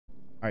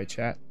right,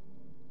 chat.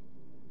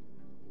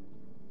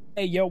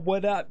 Hey, yo,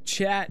 what up,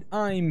 chat?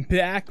 I'm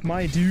back,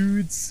 my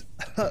dudes.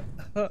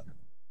 No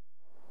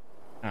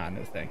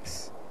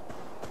thanks.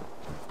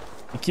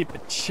 You keep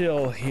it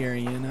chill here,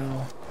 you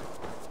know.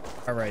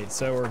 All right,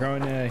 so we're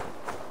going to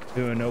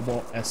do a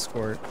noble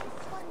escort.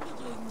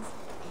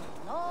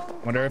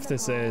 Wonder if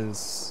this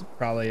is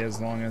probably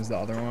as long as the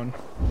other one.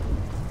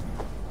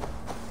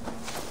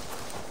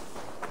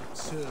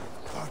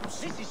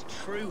 This is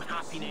true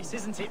happiness,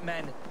 isn't it,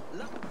 men?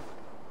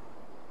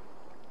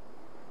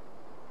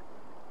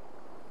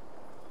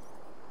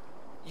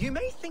 You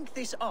may think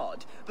this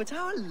odd, but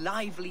our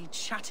lively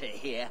chatter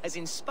here has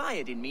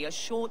inspired in me a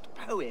short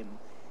poem.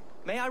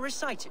 May I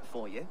recite it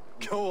for you?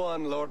 Go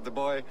on, Lord the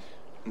Boy.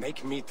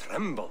 Make me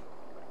tremble.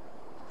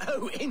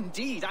 Oh,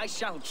 indeed, I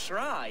shall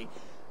try.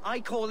 I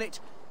call it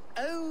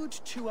Ode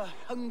to a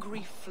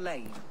Hungry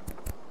Flame.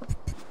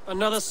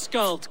 Another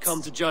skald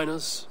come to join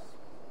us.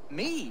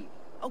 Me?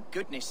 Oh,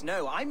 goodness,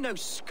 no. I'm no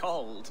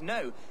skald,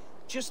 no.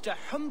 Just a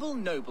humble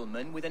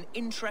nobleman with an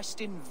interest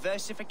in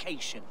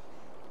versification.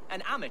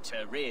 An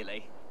amateur,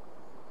 really.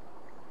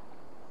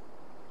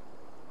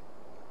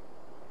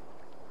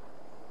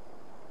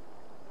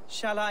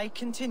 Shall I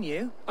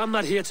continue? I'm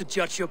not here to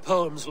judge your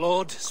poems,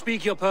 Lord.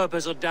 Speak your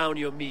purpose or down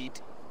your mead.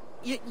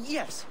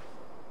 Yes.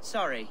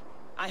 Sorry.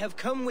 I have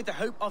come with the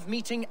hope of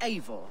meeting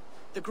Eivor,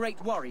 the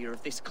great warrior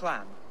of this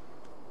clan.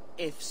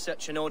 If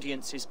such an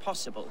audience is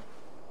possible.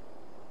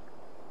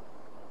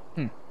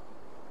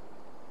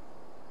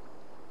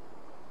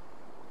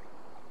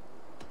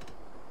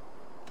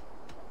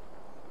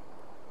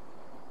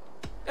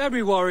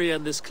 Every warrior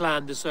in this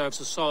clan deserves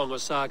a song or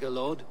saga,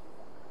 Lord.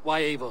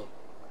 Why Eivor?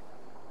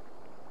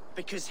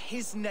 Because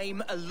his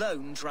name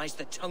alone dries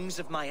the tongues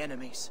of my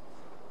enemies.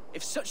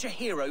 If such a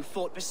hero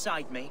fought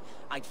beside me,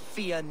 I'd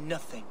fear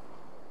nothing.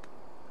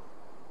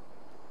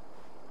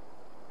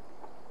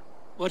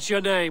 What's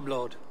your name,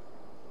 Lord?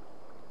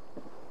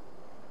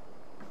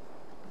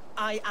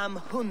 I am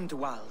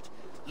Hundwald,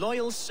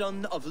 loyal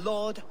son of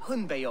Lord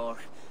Hunbeor,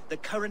 the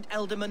current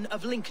alderman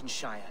of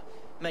Lincolnshire.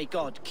 May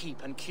God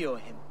keep and cure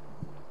him.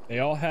 They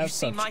all have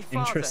See, such my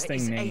father interesting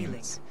is names.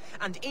 ailing,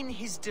 and in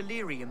his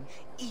delirium,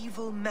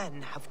 evil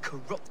men have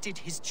corrupted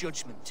his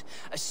judgment.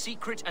 A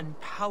secret and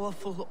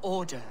powerful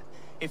order,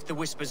 if the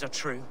whispers are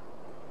true.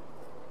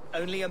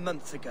 Only a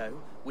month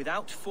ago,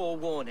 without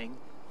forewarning,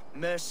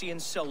 Mercian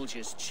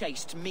soldiers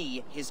chased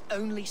me, his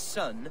only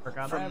son,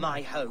 from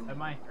my home.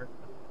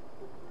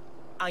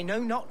 I know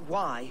not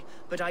why,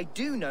 but I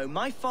do know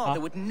my father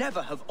would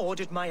never have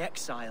ordered my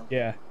exile.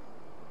 Yeah.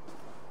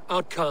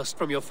 Outcast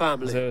from your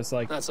family. So it's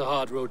like, that's a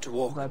hard road to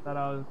walk.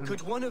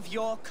 Could one of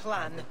your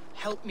clan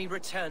help me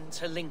return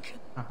to Lincoln?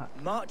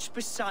 March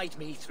beside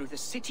me through the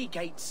city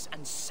gates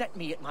and set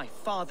me at my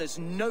father's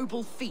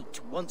noble feet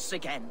once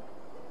again.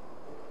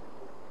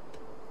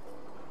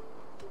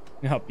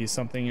 Can help you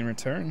something in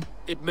return.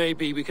 It may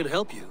be we can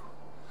help you,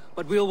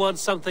 but we'll want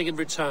something in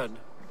return.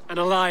 An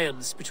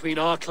alliance between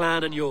our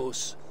clan and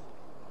yours.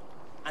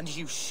 And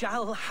you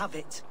shall have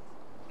it.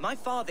 My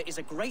father is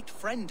a great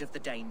friend of the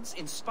Danes,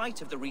 in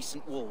spite of the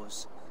recent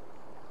wars.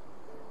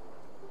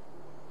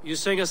 You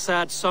sing a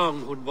sad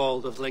song,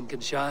 Hundwald of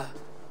Lincolnshire.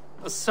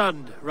 A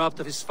son robbed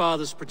of his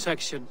father's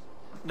protection,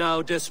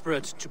 now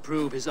desperate to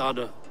prove his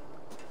honor.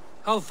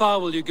 How far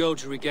will you go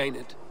to regain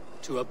it?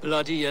 To a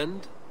bloody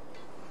end?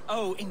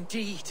 Oh,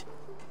 indeed.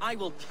 I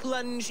will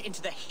plunge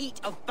into the heat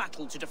of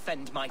battle to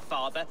defend my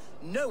father,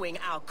 knowing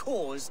our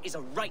cause is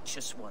a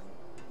righteous one.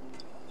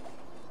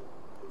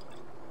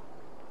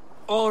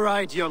 All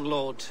right, young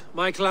lord.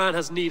 My clan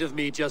has need of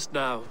me just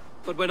now.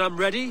 But when I'm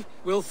ready,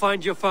 we'll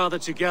find your father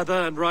together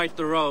and right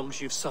the wrongs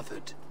you've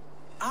suffered.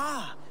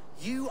 Ah,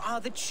 you are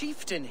the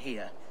chieftain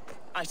here.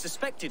 I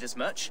suspected as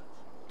much.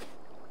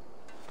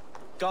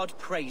 God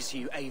praise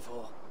you,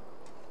 Eivor.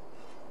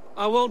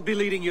 I won't be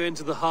leading you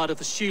into the heart of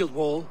the shield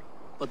wall,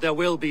 but there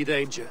will be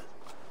danger.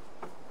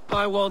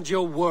 I want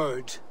your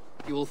word.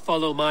 You will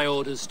follow my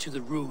orders to the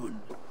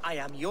ruin. I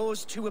am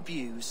yours to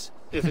abuse.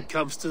 If it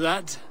comes to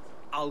that.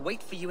 I'll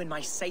wait for you in my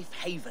safe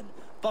haven,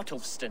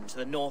 Bottleston to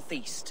the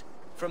northeast.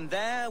 From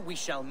there, we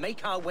shall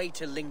make our way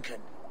to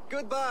Lincoln.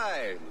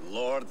 Goodbye,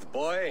 Lord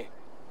Boy.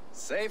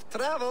 Safe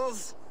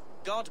travels.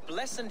 God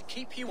bless and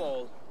keep you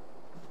all.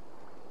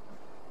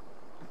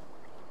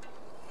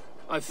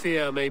 I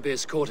fear I may be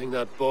escorting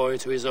that boy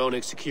to his own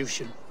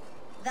execution.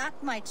 That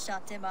might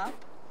shut him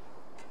up.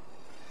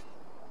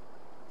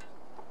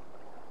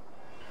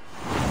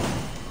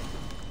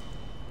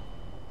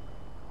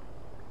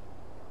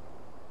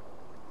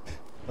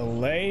 The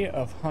Lay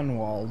of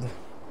Hunwald.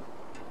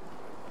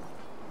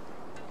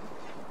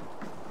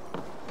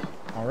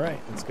 All right,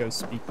 let's go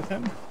speak with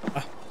him.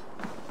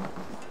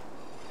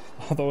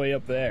 All the way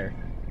up there.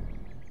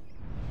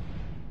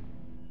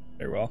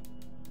 Very well.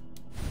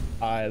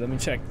 Let me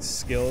check the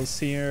skills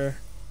here.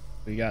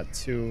 We got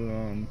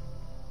two.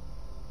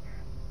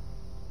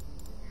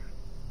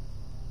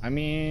 I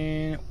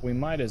mean, we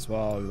might as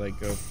well like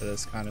go for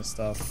this kind of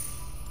stuff.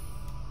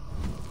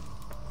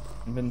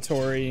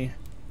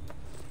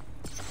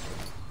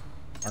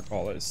 Mark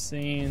all those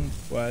scene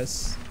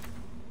quests.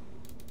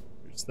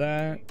 There's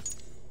that.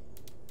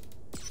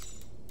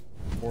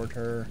 Report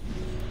her.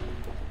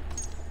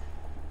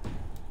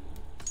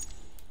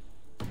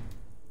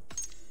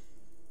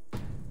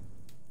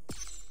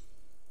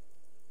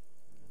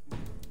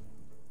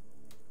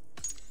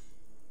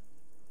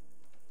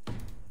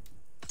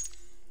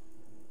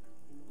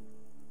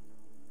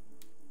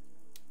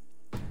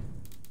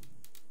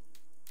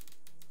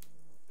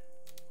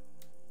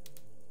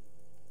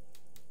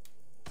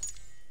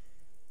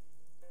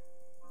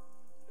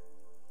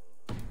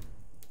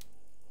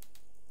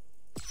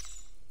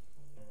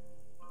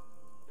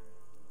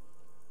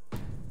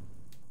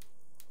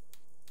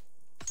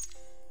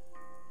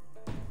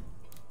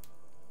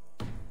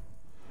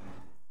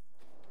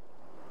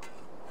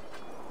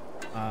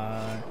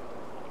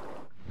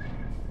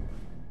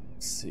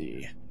 Let's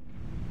see.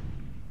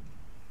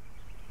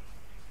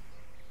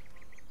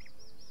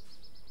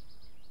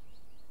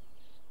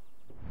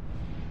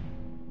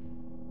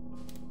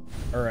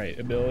 All right,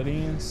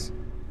 abilities.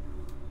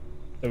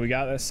 So we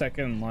got the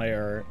second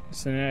layer.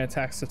 Sinan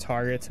attacks the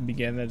target to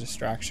begin the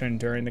distraction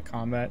during the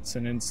combat.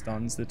 Sinan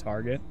stuns the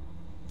target.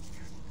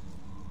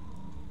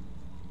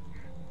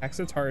 Attacks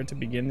the target to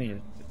begin the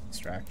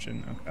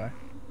distraction. Okay.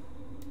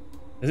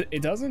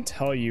 It doesn't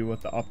tell you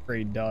what the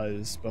upgrade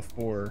does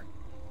before.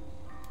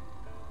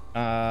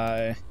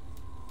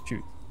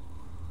 Shoot.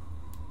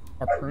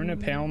 Harpoon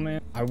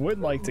Impalement. I would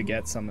like to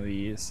get some of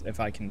these if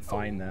I can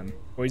find them.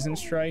 Poison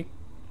Strike.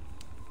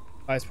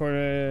 Ice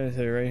Porter to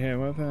the right hand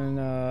weapon.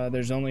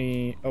 There's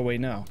only. Oh, wait,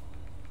 no.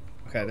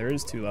 Okay, there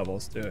is 2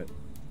 levels to it.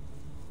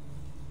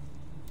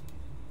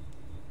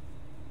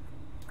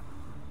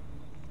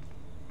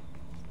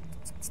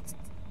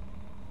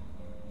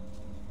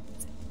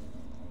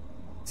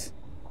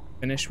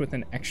 Finish with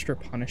an extra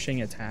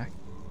punishing attack.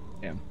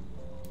 Damn.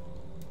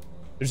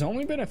 There's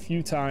only been a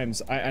few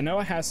times. I know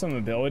it has some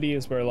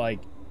abilities where, like,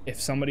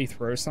 if somebody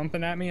throws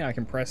something at me, I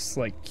can press,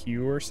 like,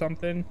 Q or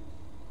something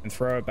and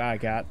throw it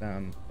back at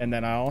them. And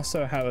then I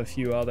also have a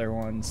few other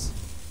ones.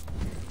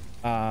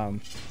 Where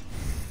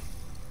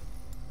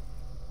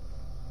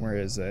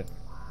is it?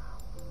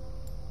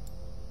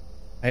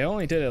 I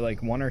only did it,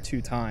 like, 1 or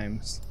 2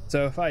 times.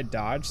 So if I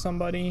dodge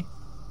somebody,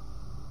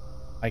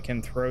 I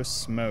can throw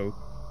smoke.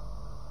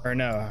 Or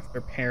no,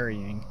 after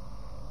parrying,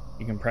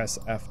 you can press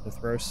F to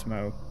throw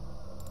smoke.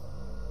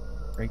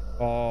 Break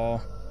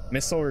ball.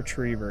 Missile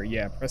retriever.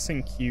 Yeah,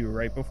 pressing Q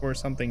right before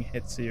something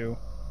hits you.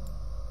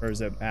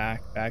 Throws it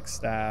back.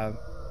 Backstab.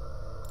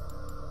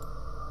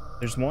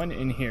 There's one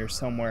in here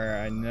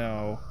somewhere I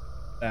know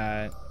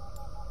that...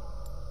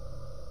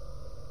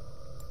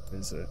 What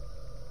is it?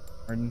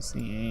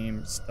 Emergency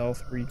aim.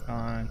 Stealth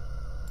recon.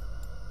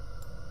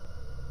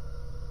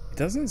 It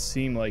doesn't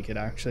seem like it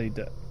actually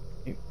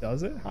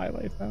does it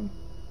highlight them?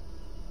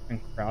 And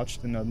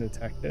crouched and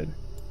undetected.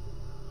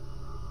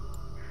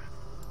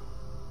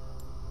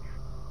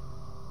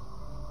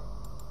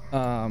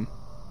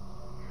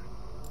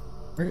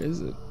 Where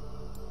is it?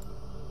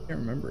 I can't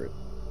remember it.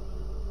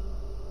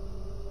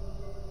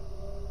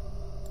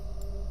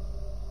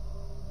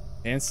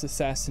 Advanced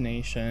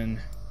assassination,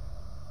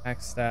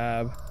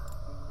 backstab,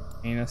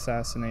 main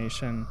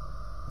assassination.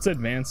 What's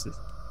advances?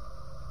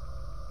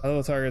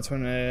 Other targets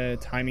when a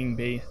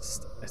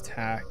timing-based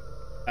attack.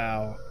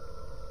 Ow.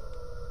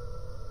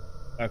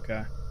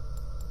 Okay.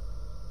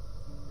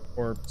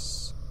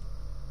 Corpse.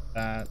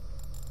 That.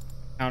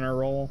 Counter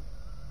roll.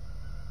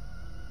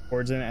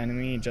 Towards an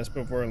enemy just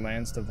before it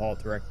lands to vault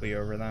directly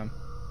over them.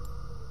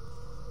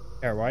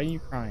 Yeah, why are you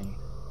crying?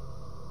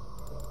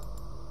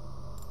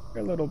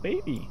 You're a little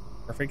baby.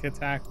 Perfect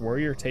attack.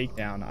 Warrior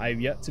takedown.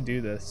 I've yet to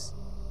do this.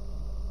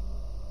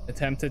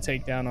 Attempt to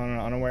take down on an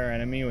unaware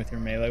enemy with your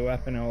melee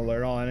weapon. It will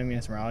alert all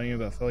enemies around you,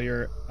 but fill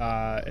your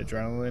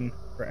adrenaline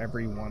for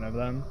every one of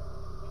them.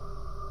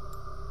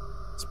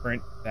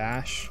 Sprint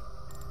dash.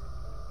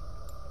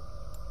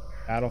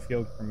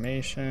 Battlefield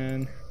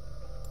cremation.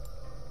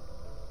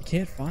 I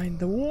can't find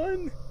the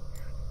one.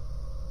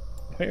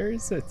 Where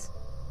is it?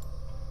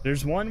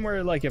 There's one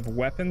where, like, if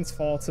weapons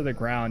fall to the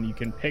ground, you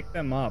can pick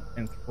them up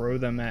and throw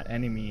them at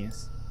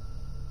enemies.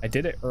 I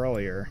did it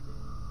earlier.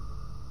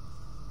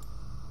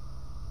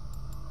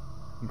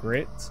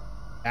 Grit.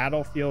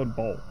 Battlefield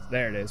bolt.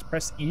 There it is.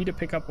 Press E to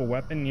pick up a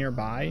weapon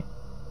nearby.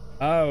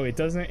 Oh, it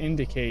doesn't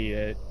indicate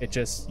it. It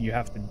just, you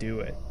have to do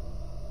it.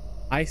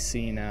 I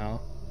see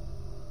now.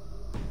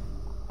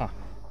 Huh.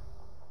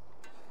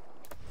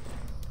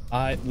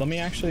 Let me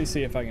actually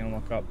see if I can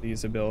look up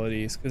these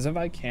abilities, because if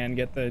I can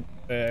get the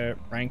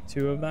rank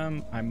 2 of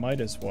them, I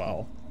might as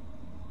well.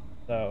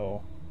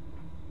 So,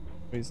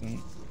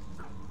 reason,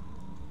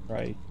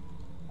 right,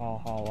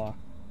 Valhalla.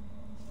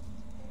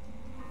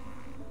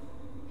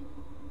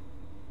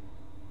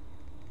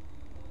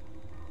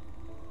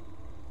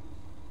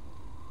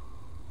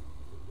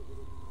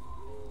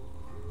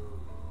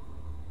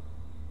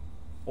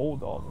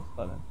 Old all of a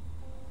sudden.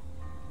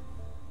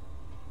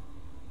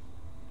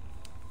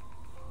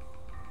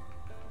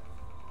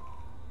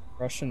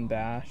 Russian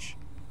dash.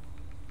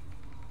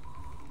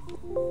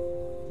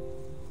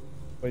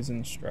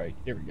 Poison strike.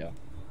 Here we go.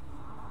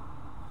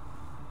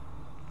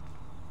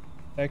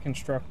 That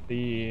construct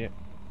the,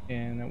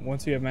 and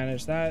once you have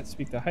managed that,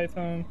 speak to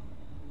Hytham.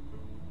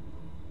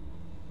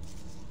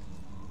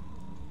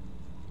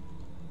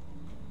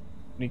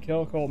 When you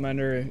kill a cult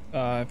member,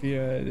 if you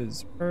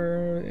is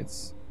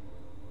it's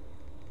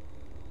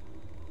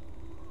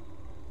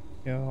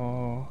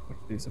kill.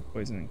 Which is a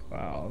poisoning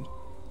cloud.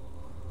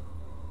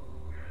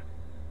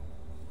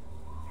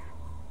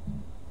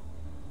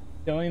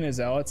 Killing the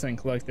zealots and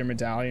collect their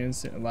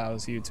medallions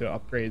allows you to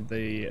upgrade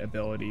the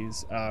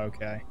abilities.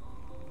 Okay.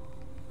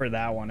 For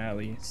that one at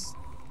least.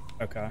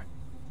 Okay.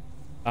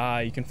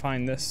 You can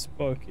find this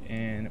book,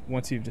 and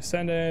once you've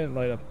descended,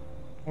 light up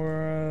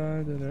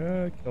or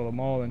kill them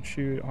all and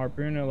shoot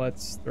harpooner.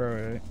 Let's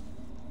throw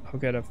a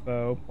hook at a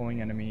foe,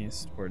 pulling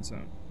enemies towards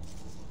them.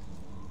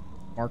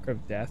 Mark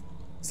of death.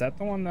 Is that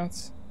the one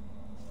that's...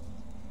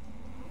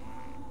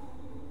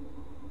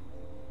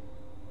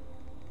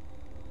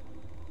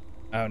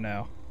 Oh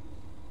no.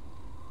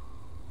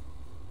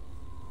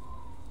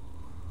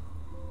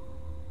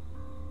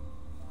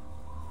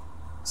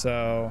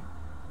 So,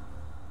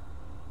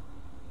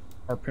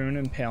 harpoon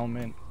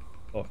impalement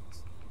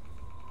books.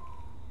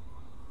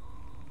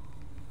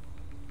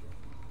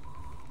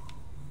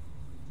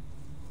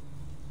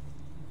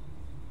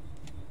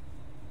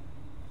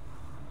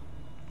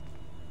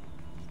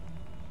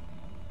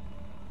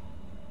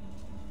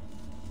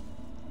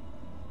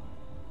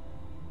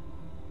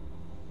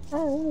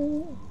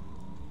 Oh.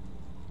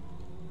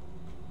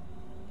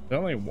 There's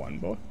only one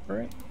book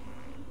for it?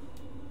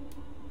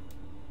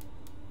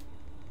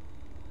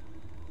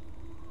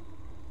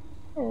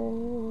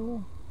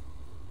 Oh.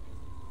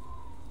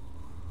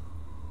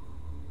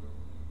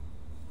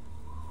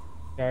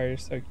 Yeah, you're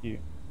so cute.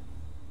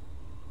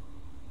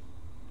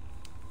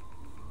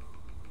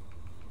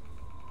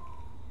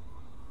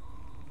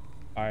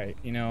 Alright,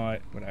 you know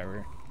what?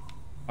 Whatever.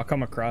 I'll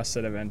come across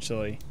it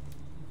eventually.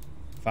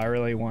 If I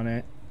really want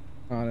it,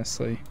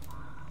 honestly.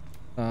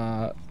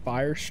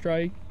 Fire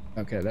strike.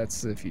 Okay,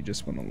 that's if you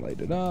just want to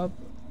light it up.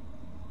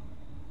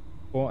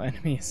 Well,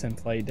 enemies in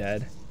play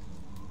dead.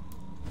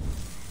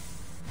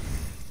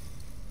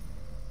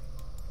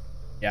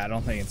 Yeah, I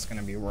don't think it's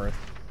gonna be worth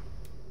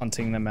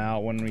hunting them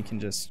out when we can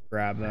just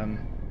grab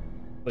them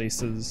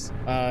places.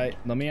 Let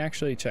me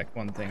actually check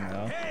one thing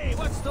though. Hey,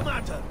 what's the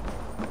matter?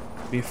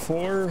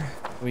 Before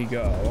we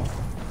go,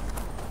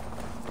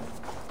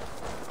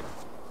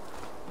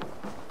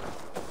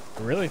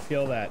 I really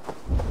feel that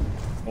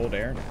cold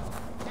air now.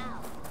 Now,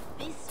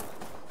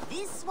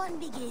 this one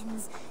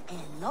begins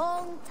a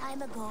long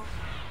time ago.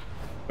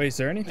 Wait, is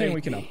there anything Aid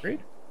we can me.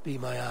 upgrade? Be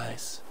my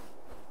eyes.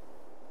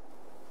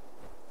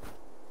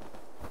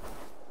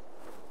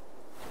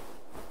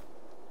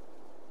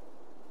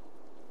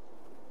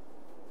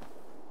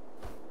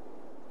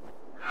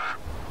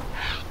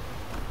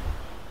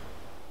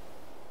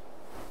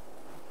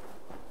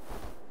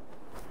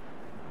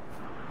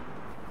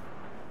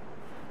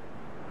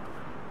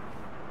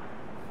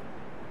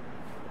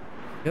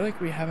 I feel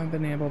like we haven't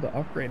been able to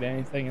upgrade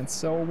anything in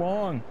so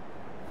long.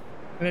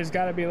 And there's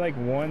got to be like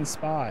one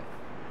spot.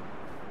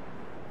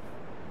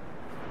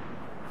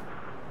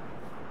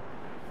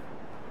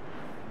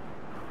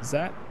 Is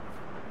that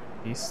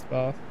beast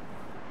stuff?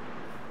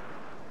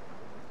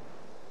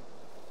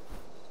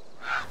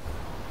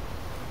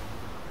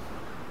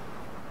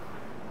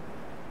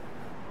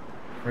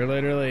 We're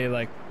literally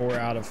like 4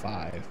 out of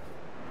 5.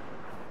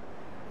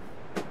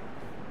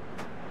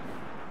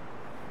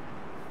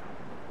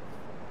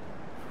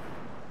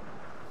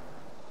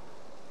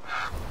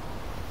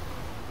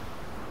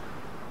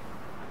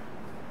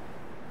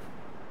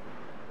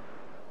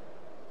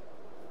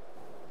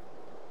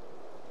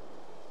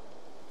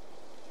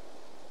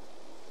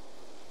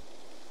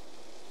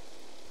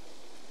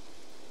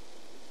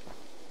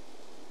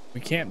 We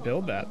can't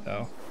build that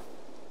though.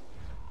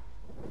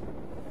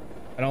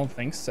 I don't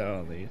think so,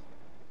 at least.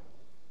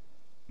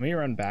 Let me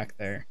run back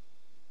there.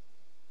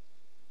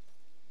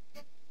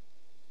 The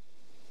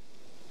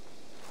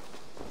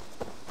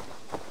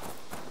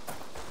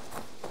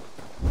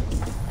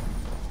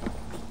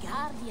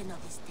guardian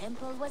of this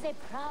temple was a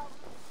proud...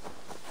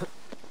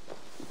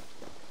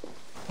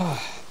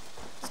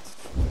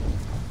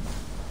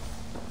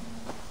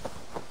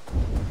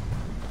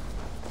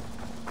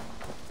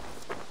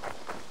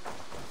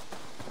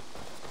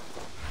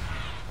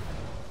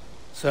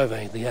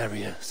 Survey the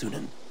area,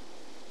 Sunan.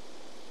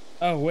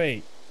 Oh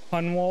wait,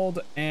 Hunwald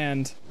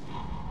and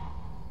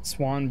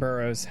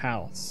Swanborough's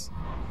house.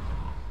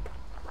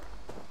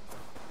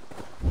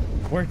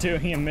 We're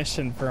doing a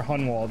mission for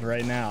Hunwald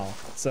right now,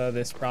 so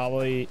this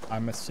probably,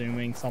 I'm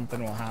assuming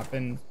something will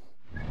happen,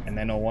 and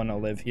then he'll want to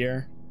live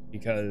here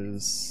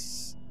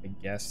because I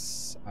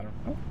guess, I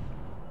don't know.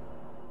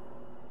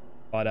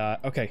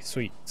 But okay,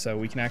 sweet. So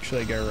we can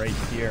actually go right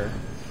here.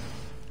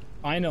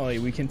 Finally,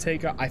 we can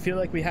take I feel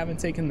like we haven't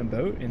taken the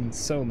boat in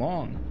so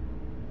long.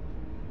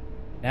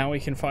 Now we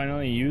can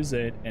finally use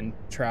it and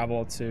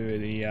travel to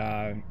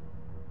the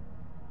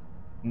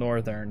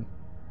northern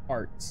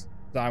parts.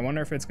 So I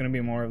wonder if it's going to be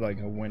more of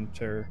like a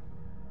winter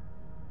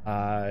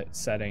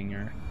setting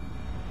or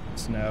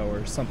snow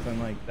or something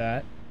like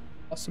that.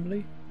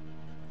 Possibly.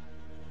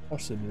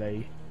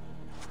 Possibly.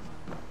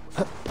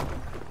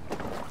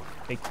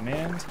 Take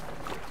command.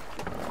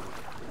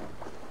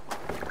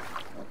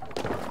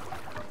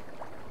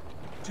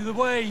 To the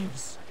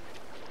waves!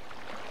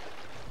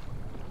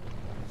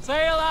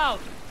 Sail out!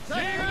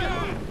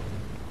 Sail!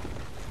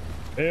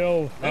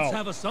 Bill, Let's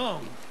have a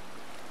song.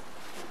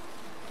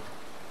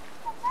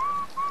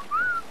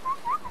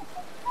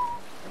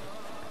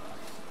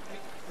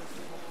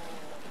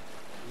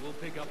 We'll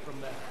pick up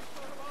from there.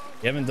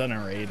 You haven't done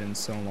a raid in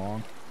so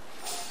long.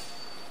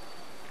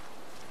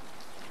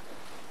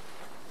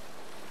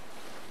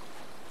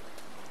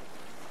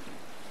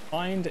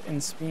 Find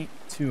and speak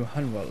to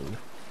Hunwald.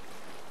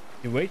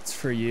 He waits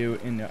for you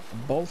in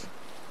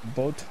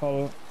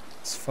Bothol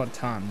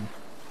Svatan,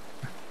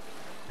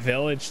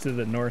 village to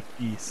the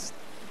northeast.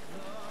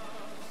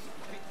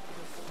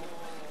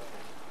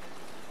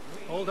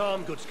 Hold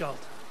on, good Skald.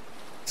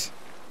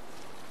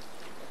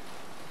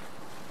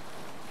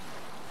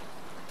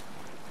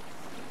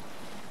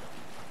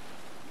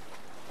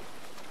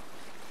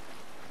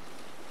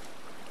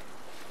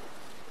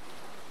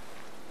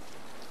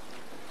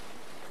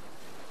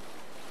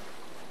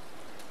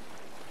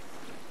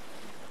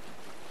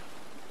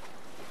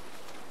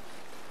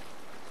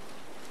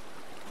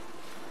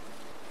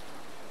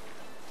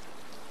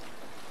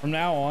 From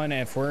now on,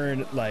 if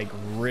we're like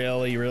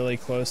really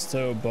close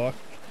to a book,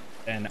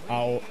 then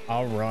I'll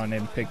run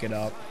and pick it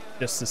up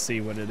just to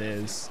see what it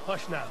is.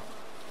 Hush now.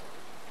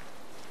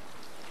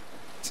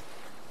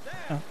 There,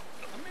 a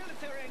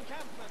military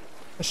encampment.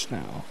 Hush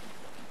now.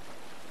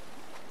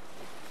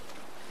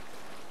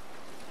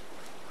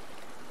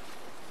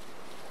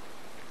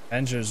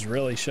 Avenger's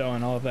really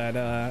showing all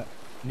that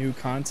new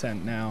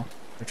content now.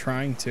 They're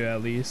trying to,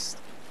 at least.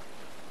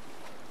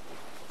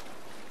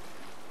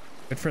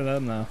 Good for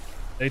them though.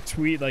 They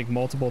tweet like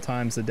multiple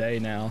times a day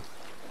now,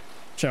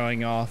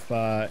 showing off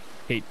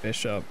Kate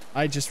Bishop.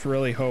 I just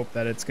really hope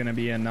that it's gonna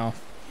be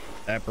enough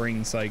that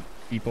brings like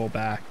people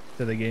back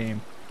to the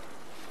game.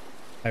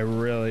 I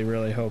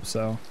really hope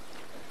so.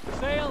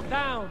 Sail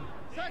down.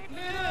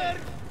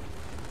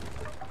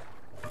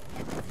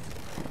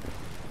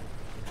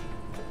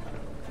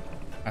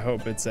 I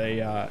hope it's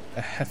a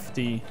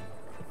hefty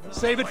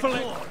Save it for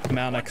later.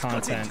 amount of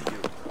content,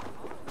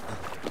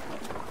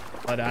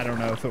 but I don't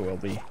know if it will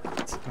be.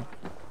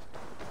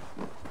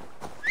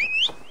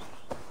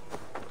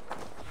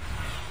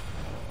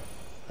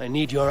 I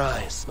need your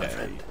eyes, my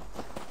friend.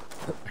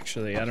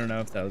 Actually, I don't know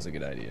if that was a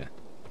good idea.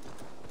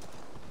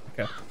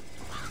 Okay.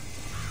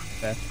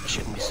 I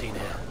shouldn't be seen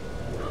here.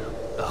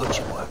 The hood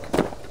should work.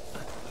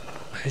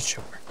 It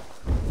should work.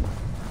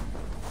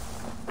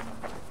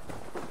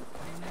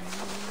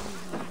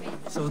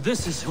 So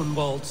this is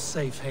Hunwald's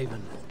safe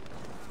haven.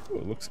 Ooh,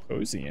 it looks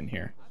cozy in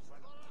here.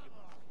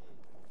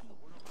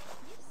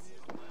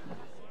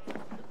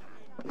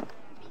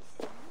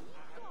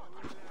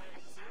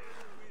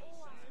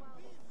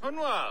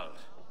 Hunwald,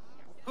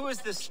 who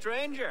is this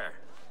stranger?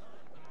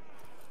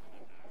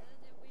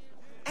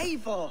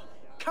 Eivor,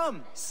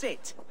 come,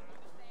 sit.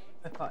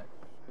 Hi.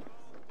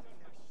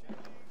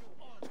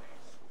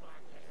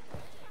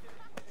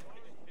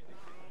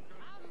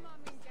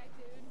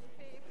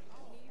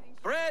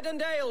 Bread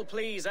and ale,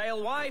 please,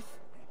 alewife.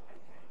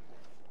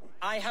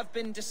 I have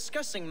been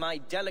discussing my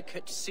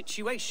delicate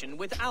situation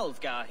with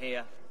Alvgar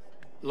here.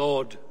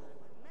 Lord.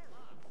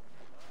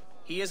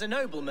 He is a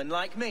nobleman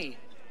like me,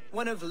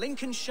 one of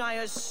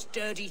Lincolnshire's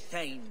sturdy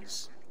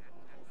thanes.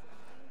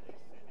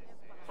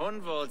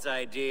 Hunwald's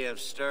idea of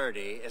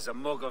sturdy is a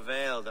mug of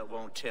ale that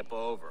won't tip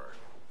over.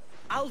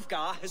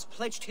 Alvgar has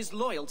pledged his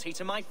loyalty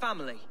to my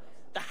family,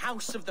 the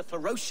House of the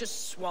Ferocious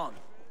Swan.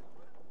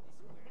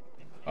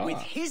 With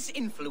his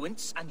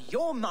influence and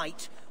your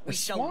might, we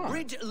shall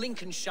rid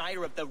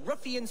Lincolnshire of the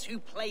ruffians who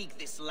plague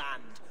this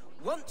land,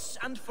 once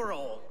and for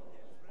all.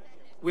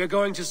 We're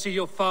going to see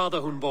your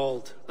father,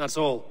 Hunwald. That's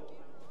all.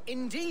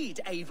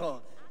 Indeed, Eivor.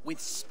 With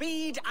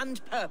speed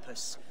and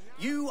purpose.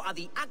 You are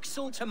the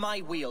axle to my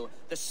wheel,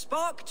 the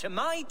spark to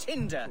my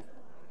tinder.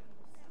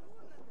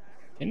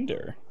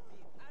 Tinder?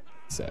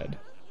 Said.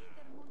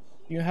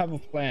 You have a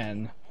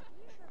plan.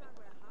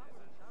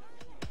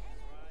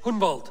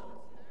 Hunwald,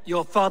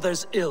 your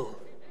father's ill,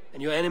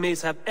 and your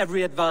enemies have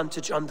every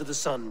advantage under the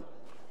sun.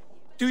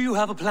 Do you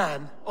have a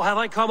plan, or have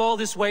I come all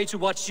this way to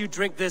watch you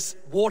drink this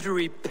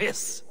watery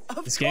piss?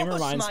 This game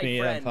reminds me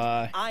of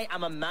I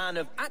am a man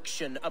of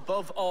action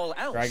above all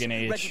else, Dragon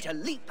Age. ready to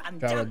leap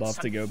and I would dance love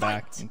to and go fight.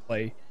 back and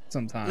play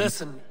sometime.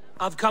 Listen,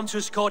 I've come to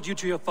escort you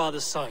to your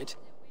father's side.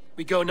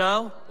 We go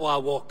now, or I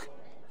walk?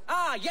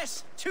 Ah,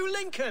 yes, to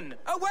Lincoln,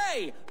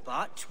 away,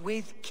 but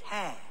with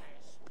care.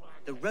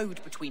 The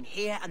road between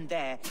here and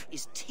there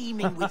is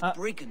teeming with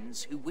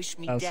brigands who wish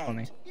me That was dead.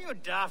 funny. You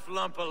daft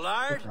lump of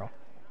lard. Girl.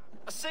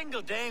 A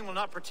single Dane will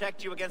not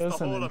protect you against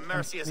Listen, the whole of and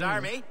Mercia's me.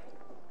 army.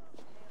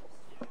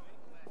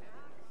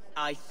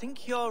 I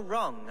think you're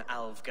wrong,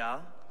 Alvgar.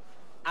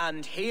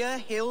 And here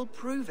he'll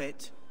prove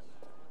it.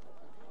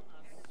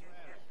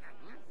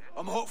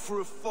 I'm hot for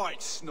a fight,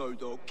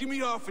 Snowdog. Give me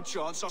half a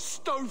chance, I'll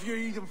stove your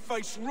heathen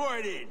face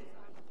right in.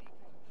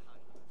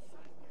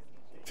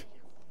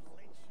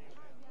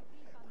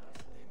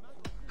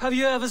 Have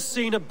you ever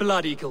seen a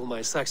blood eagle,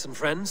 my Saxon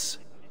friends?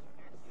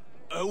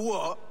 A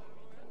what?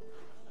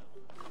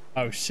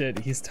 Oh shit,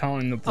 he's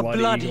telling the A blood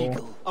blood eagle.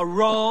 eagle. A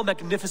raw,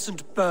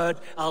 magnificent bird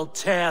I'll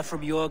tear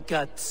from your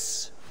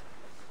guts.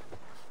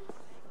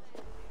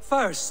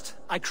 First,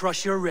 I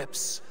crush your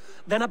ribs.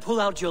 Then I pull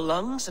out your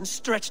lungs and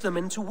stretch them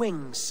into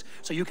wings,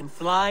 so you can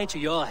fly to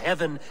your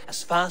heaven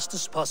as fast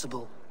as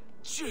possible.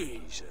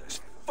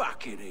 Jesus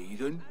fucking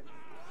heathen.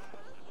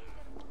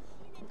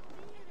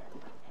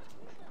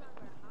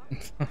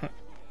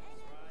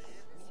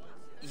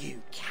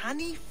 You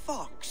canny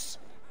fox.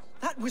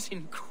 That was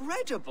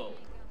incredible.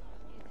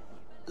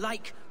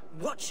 Like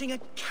watching a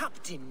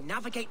captain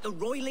navigate the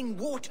roiling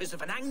waters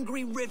of an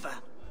angry river.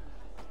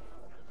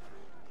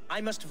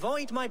 I must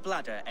void my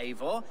bladder,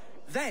 Eivor.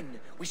 Then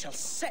we shall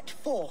set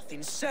forth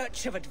in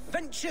search of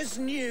adventures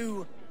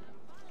new.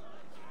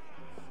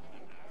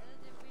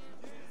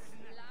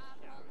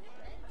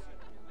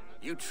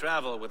 You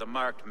travel with a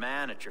marked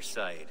man at your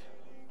side.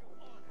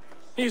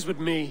 He's with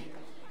me.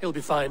 He'll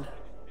be fine.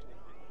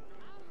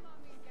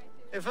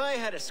 If I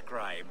had a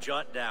scribe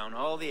jot down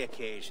all the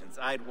occasions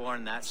I'd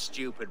warn that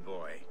stupid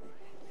boy,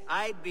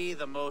 I'd be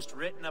the most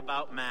written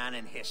about man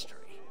in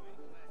history.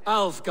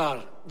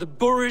 Alfgar, the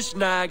boorish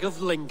nag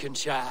of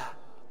Lincolnshire.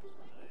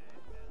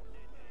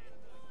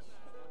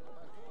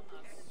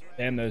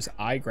 Damn, those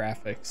eye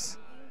graphics.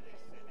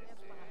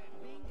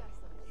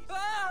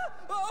 Ah!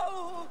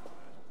 Oh!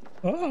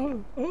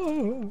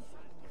 Oh.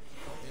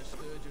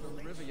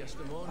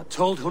 I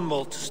told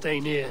Hunwald to stay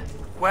near.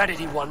 Where did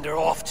he wander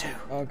off to?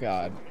 Oh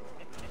god.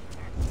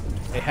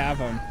 They have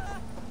him.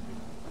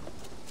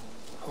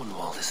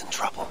 Hunwald is in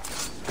trouble.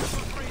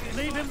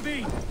 Leave him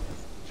be!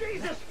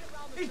 Jesus!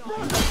 He's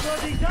brought the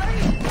bloody day!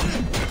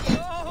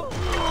 Oh!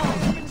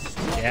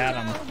 Get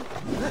him.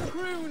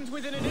 Crooned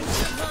within an inch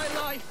of my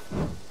life.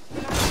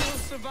 But I will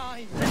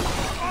survive.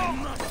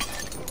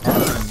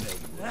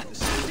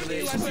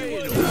 Continue as you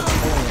would.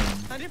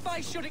 And if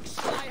I should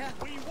expire,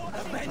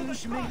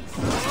 avenge me.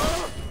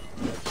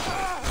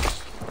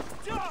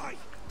 Die!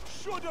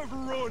 Should have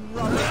run,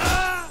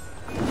 rather.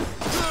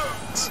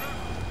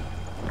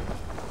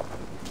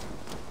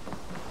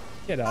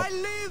 Get up. I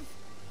live!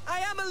 I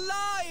am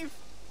alive!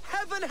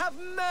 Heaven have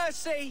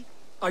mercy!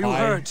 Are you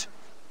hurt?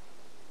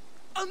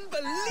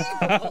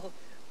 Unbelievable!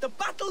 The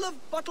Battle of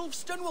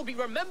Bottleston will be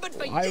remembered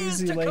for Why years was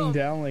he to laying come.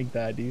 down like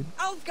that, dude?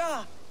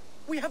 Alfgar,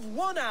 we have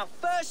won our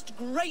first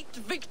great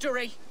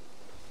victory.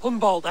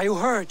 Hunwald, are you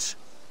hurt?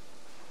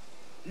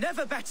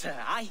 Never better,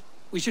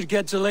 We should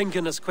get to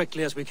Lincoln as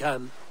quickly as we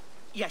can.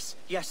 Yes,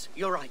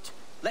 you're right.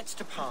 Let's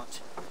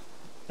depart.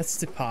 Let's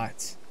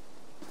depart.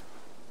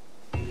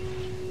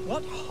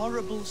 What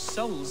horrible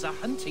souls are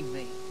hunting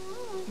me?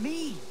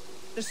 Me,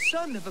 the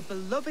son of a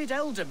beloved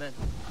elderman.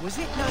 Was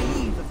it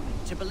naive of me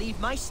to believe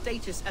my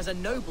status as a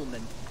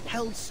nobleman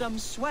held some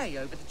sway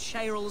over the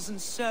chairels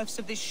and serfs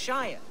of this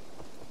shire?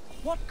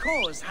 What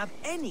cause have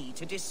any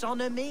to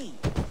dishonor me?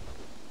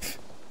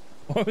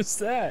 What was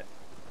that?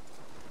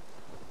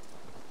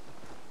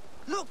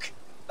 Look!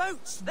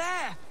 Boats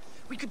there!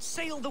 We could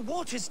sail the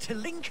waters to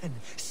Lincoln,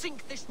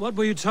 sink this... What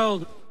were you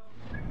told?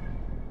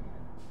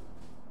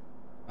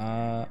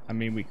 I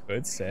mean, we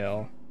could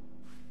sail.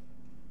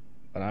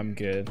 But I'm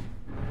good.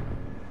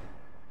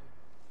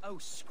 Oh,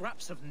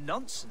 scraps of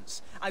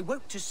nonsense. I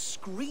woke to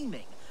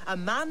screaming. A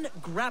man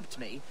grabbed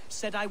me,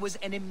 said I was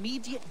an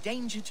immediate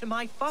danger to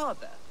my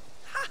father.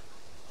 Ha!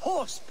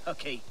 Horse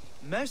pucky!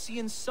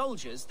 Mercian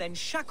soldiers then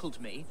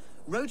shackled me,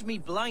 rode me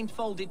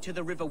blindfolded to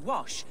the River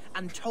Wash,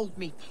 and told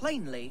me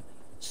plainly,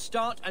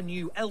 start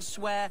anew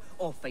elsewhere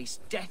or face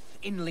death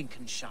in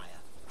Lincolnshire.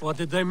 What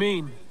did they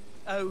mean?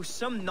 Oh,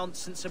 some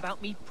nonsense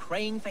about me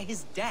praying for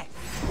his death.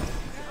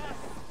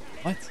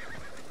 What?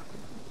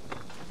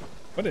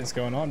 What is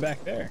going on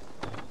back there?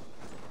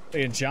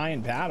 Like a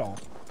giant battle.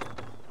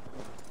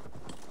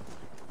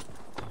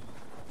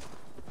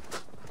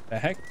 The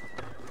heck?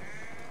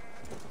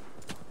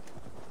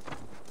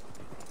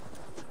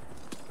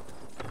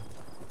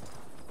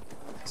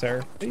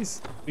 Sir,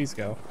 please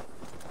go.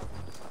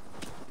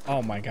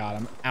 Oh my god,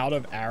 I'm out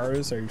of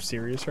arrows. Are you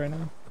serious right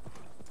now?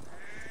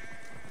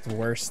 It's the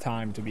worst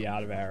time to be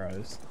out of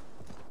arrows.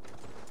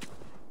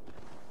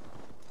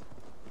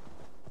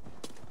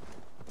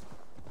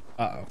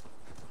 Uh-oh.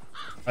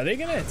 Are they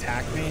gonna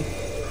attack me?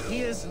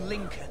 Here's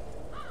Lincoln,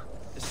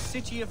 the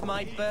city of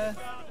my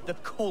birth, the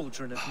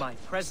cauldron of my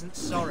present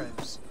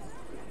sorrows.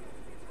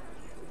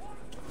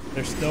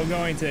 They're still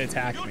going to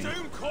attack me.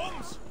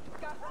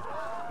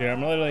 Dude,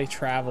 I'm literally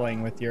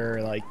traveling with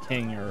your, like,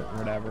 king or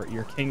whatever.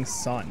 Your king's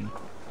son.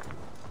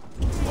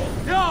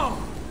 No!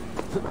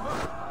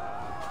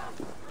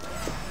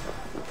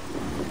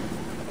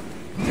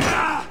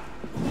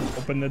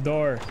 Open the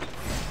door.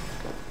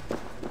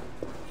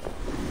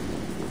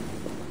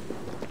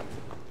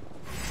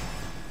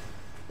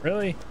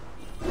 Really?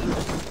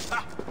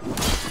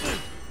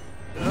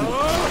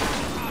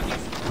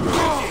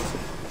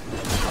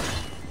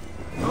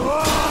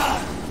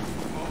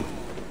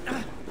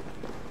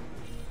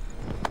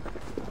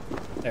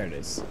 There it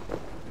is.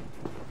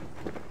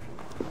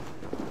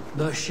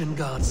 Mercian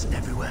guards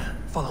everywhere.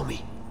 Follow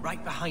me.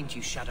 Right behind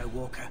you, Shadow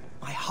Walker.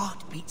 My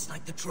heart beats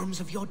like the drums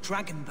of your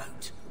dragon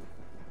boat.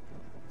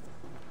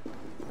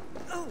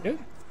 Good.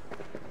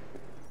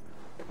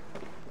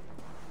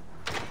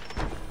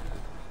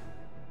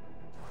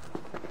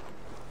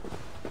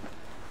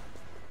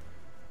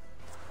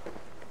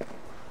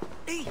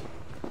 Hey.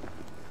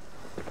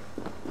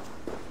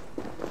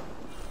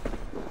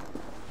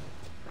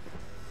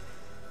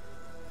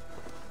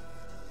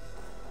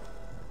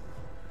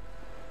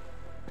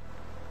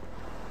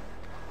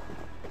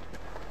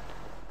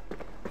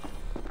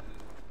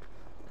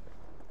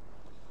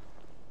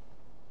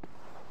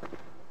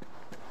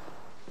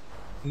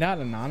 Not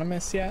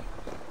anonymous yet?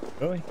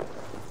 Really?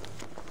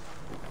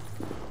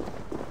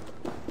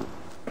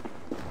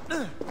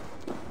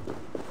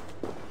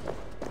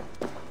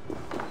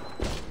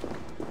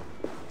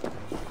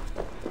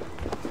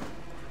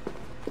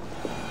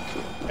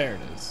 There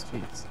it is.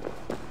 Jeez.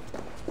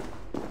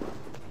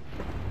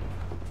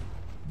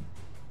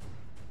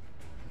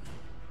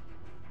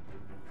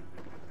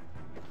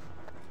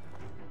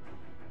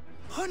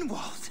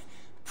 Hunwald!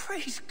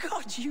 Praise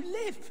God you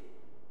live!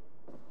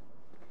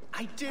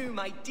 I do,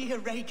 my dear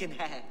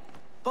Reaganhair.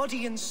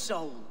 Body and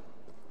soul.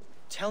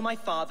 Tell my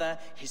father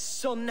his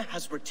son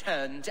has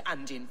returned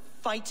and in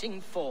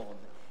fighting form.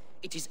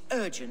 It is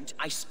urgent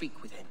I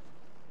speak with him.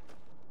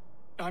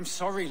 I'm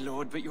sorry,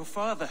 Lord, but your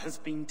father has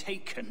been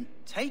taken.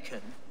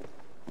 Taken?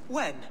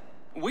 When?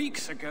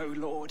 Weeks ago,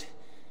 Lord.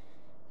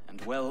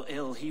 And well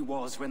ill he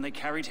was when they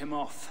carried him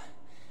off.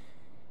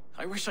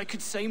 I wish I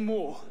could say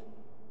more.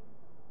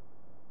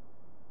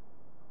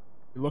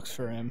 He looks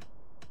for him.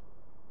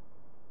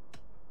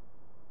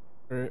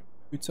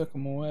 Who took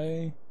him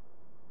away?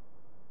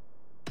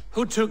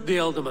 Who took the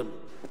Elderman?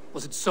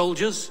 Was it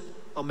soldiers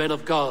or men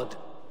of God?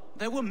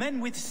 There were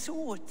men with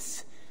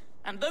swords,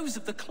 and those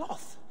of the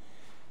cloth.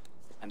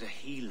 And a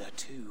healer,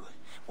 too.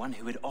 One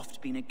who had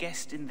oft been a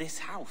guest in this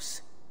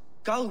house.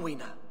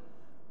 Galwina.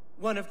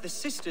 One of the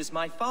sisters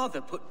my father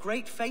put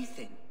great faith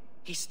in.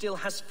 He still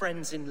has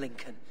friends in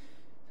Lincoln.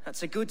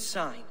 That's a good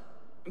sign.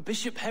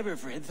 Bishop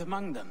Herefrith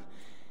among them.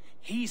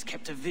 He's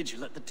kept a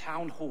vigil at the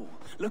town hall,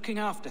 looking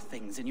after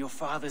things in your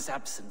father's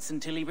absence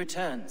until he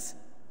returns.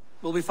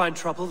 Will we find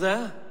trouble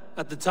there?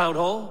 At the town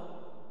hall?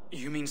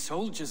 You mean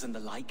soldiers and the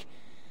like?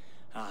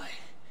 Aye.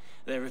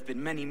 There have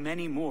been many,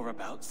 many more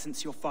about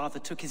since your father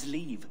took his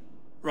leave.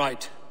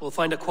 Right. We'll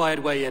find a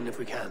quiet way in if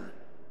we can.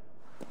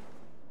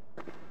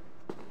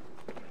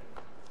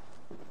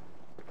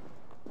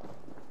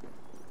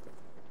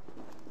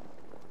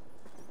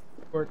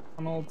 Short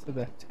tunnel to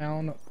the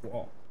town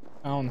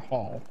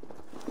hall.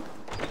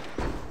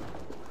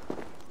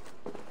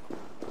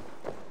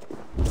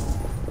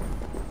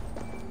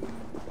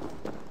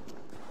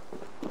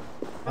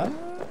 I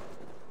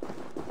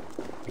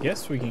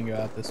guess we can go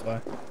out this way.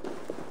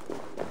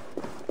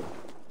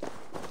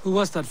 Who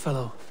was that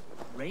fellow?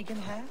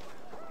 Reaganhair?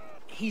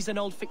 He's an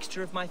old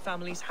fixture of my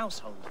family's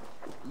household.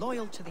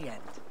 Loyal to the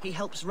end. He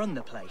helps run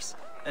the place,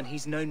 and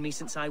he's known me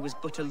since I was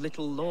but a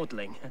little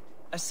lordling.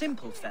 A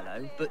simple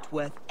fellow, but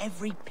worth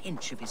every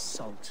pinch of his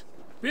salt.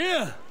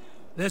 Yeah,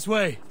 this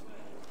way.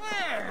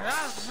 Hey,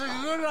 that's a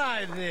good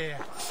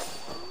idea.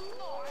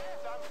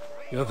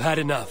 You have had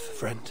enough,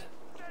 friend.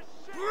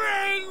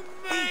 Bring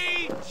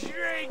me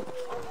drink!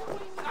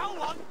 I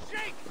want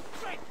drink!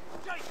 Drink!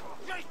 Drink!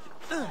 Drink!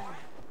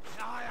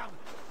 I am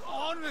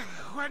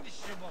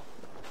unquenchable.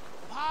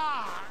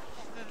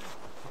 Parched and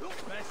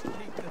best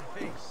keep the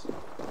peace.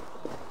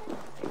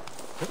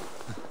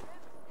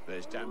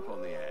 There's damp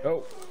on the air.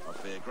 Oh. I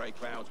fear grey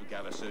clouds will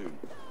gather soon.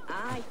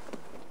 Aye.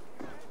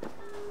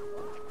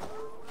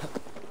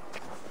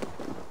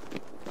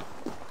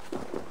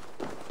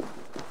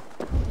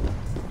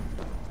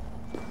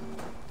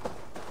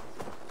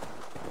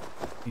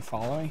 You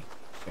following?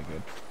 Okay,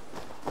 good.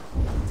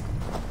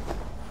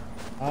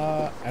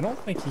 I don't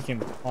think he can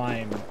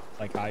climb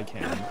like I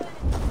can,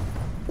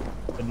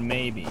 but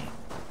maybe.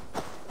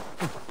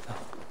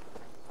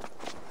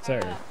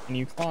 Sir, can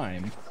you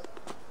climb?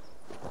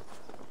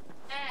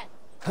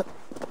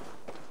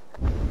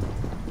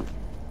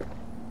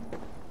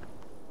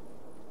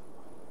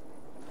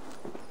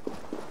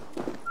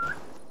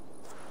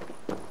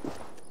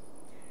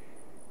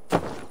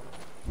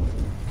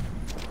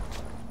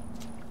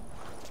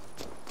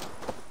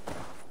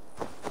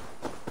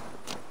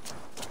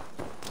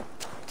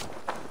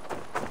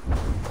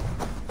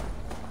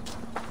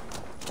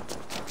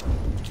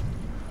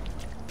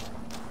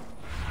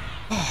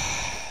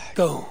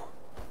 Go,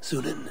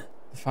 Sunan.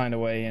 Find a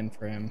way in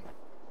for him.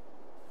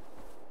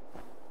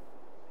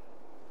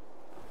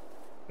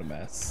 What a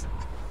mess.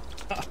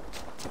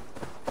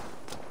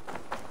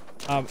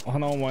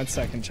 Hold on 1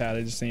 second, chat.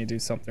 I just need to do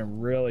something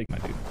really. My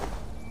dude.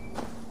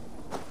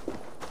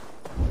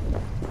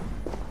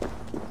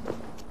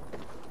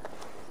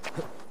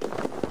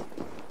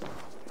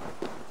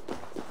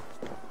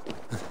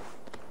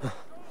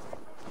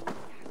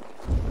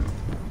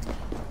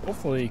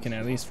 Hopefully you can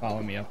at least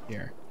follow me up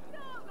here.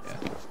 Yeah.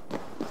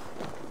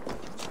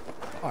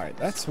 Alright,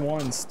 that's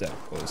one step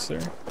closer.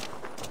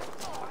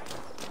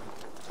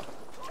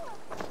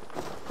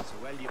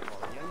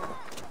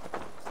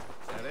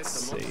 Let's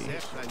see.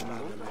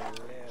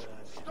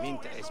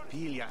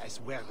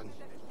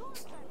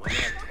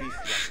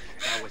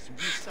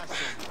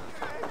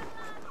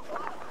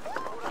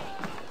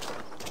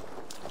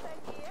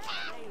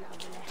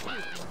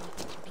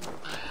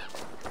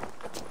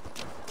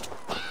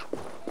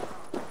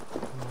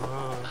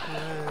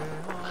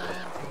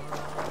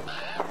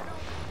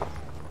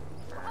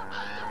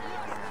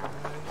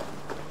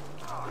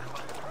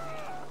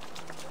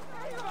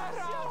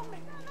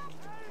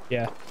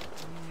 Yeah.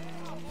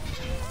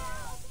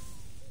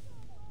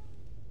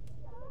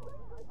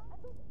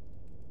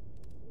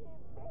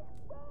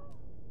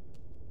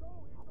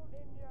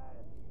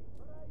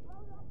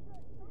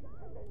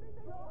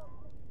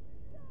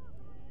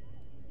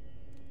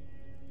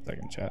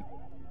 Second chat.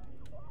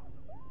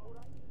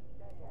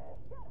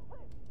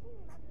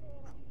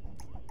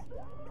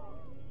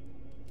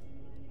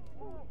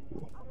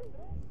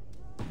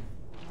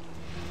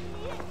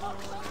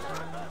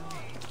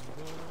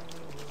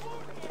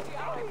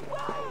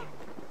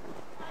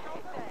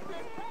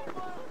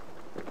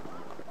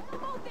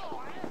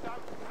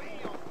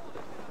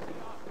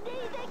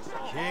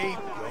 Keep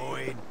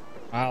going.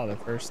 Wow, the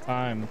first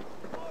time.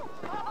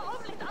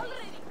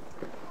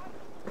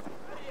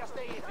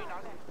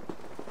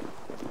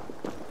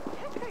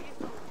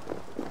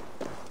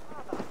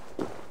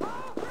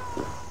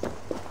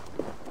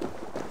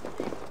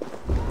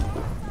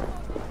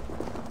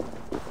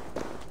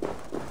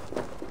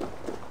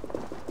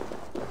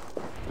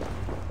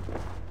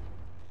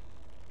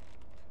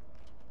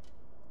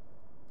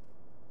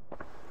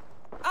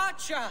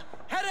 Archer,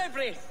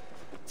 Herevri,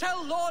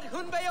 tell Lord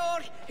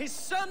Hunbeor his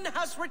son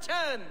has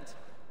returned.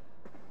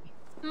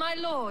 My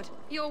lord,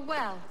 you're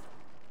well.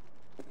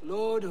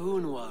 Lord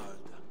Hunwald,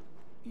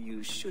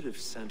 you should have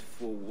sent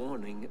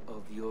forewarning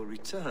of your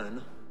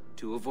return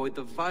to avoid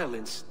the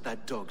violence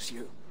that dogs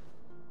you.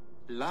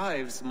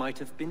 Lives might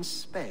have been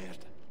spared.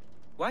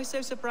 Why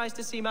so surprised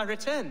to see my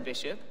return,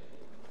 Bishop?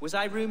 Was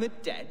I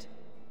rumored dead?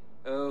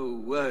 Oh,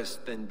 worse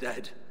than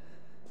dead.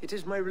 It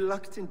is my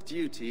reluctant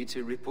duty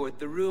to report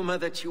the rumor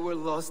that you were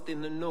lost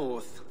in the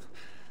north,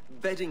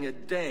 bedding a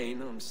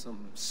Dane on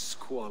some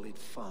squalid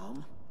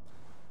farm.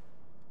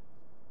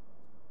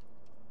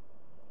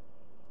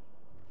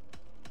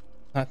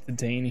 Not the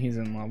Dane he's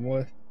in love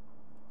with.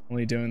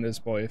 Only doing this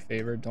boy a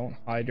favor. Don't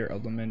hide your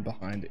element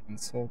behind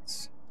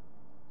insults.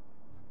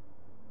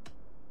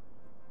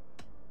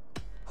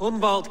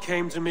 Hunwald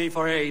came to me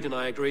for aid and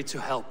I agreed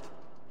to help.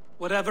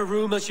 Whatever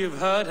rumors you've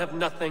heard have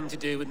nothing to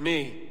do with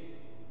me.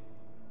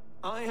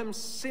 I am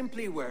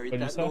simply worried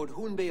that Lord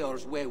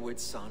Hunbeor's wayward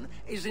son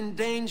is in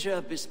danger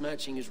of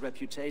besmirching his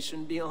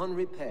reputation beyond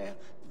repair.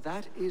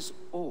 That is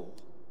all.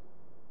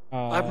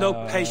 I have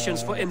no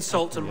patience for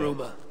insult and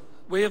rumor.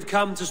 We have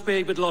come to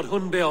speak with Lord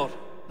Hunbeor.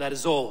 That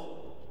is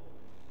all.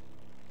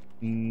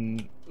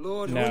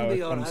 Lord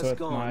Hunbeor has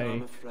gone,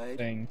 I'm afraid.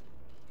 Thing.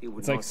 He would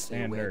It's not like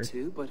say where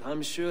standard. to, but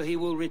I'm sure he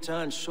will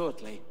return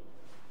shortly.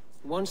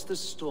 Once the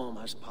storm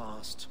has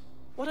passed.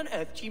 What on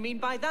earth do you mean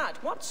by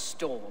that? What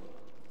storm?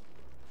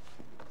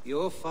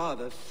 Your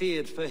father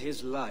feared for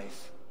his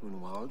life,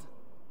 Hunwald.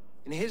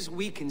 In his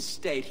weakened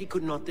state, he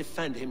could not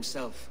defend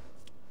himself.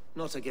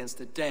 Not against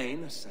a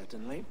Dane,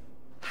 certainly.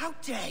 How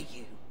dare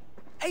you?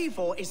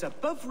 Eivor is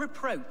above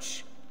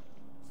reproach.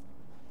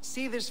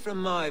 See this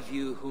from my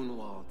view,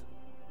 Hunwald.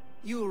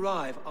 You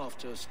arrive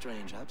after a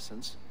strange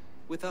absence,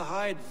 with a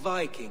hired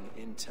Viking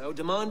in tow,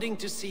 demanding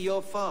to see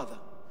your father.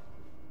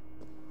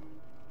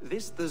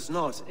 This does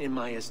not, in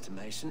my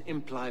estimation,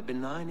 imply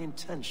benign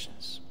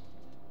intentions.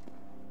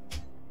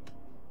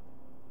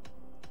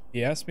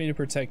 He asked me to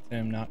protect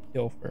him, not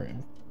kill for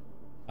him.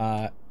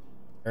 Or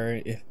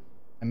if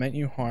I meant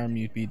you harm,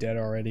 you'd be dead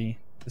already.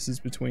 This is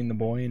between the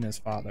boy and his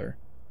father.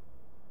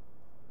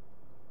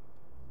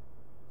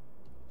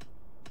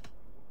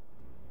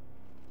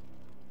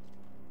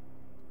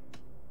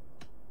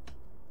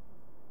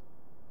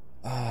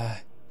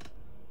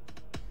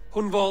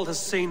 Hunwald has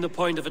seen the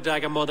point of a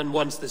dagger more than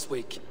once this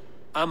week.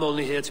 I'm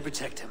only here to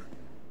protect him.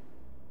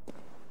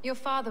 Your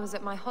father was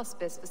at my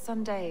hospice for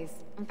some days,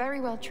 and very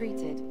well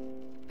treated.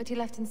 But he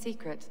left in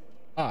secret.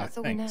 That's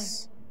all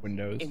thanks,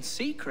 Windows. In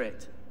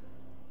secret?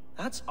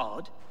 That's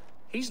odd.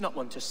 He's not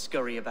one to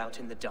scurry about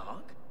in the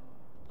dark.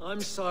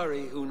 I'm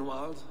sorry,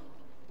 Hunwald.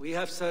 We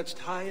have searched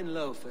high and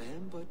low for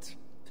him, but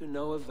to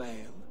no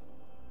avail.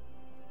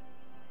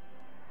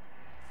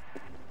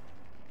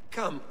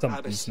 Come,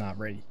 Something's not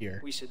right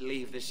here. We should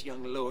leave this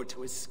young lord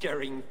to his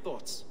scurrying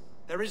thoughts.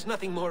 There is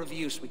nothing more of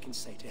use we can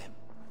say to him.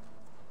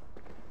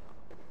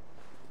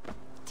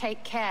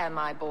 Take care,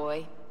 my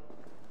boy.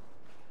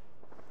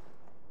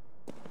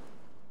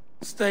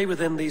 Stay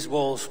within these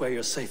walls where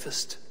you're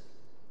safest.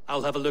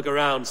 I'll have a look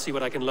around, see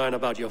what I can learn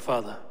about your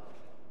father.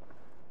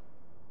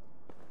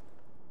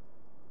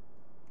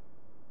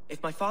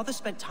 If my father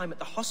spent time at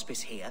the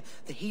hospice here,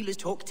 the healers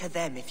talk to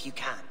them if you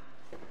can.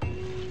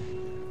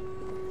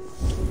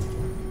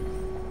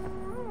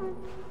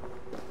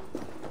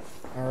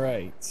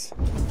 right.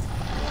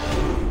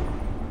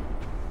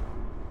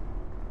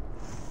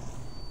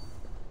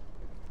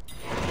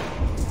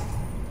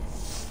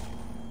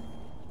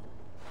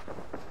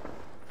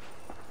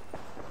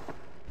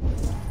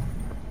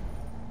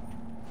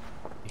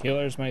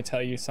 Healers might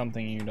tell you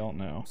something you don't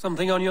know.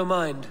 Something on your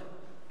mind?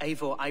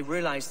 Eivor, I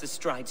realize the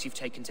strides you've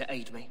taken to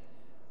aid me.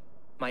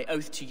 My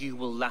oath to you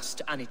will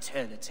last an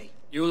eternity.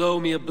 You'll owe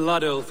me a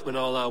blood oath when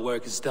all our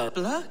work is done.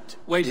 Blood?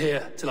 Wait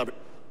here till I...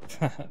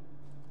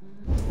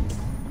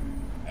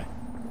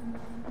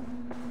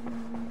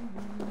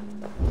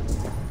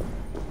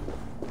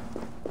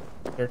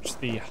 Search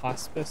the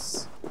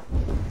hospice.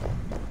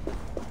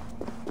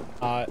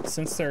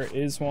 Since there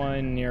is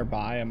one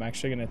nearby, I'm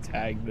actually gonna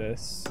tag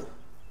this.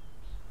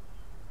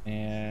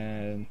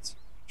 And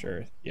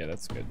sure, yeah,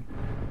 that's good.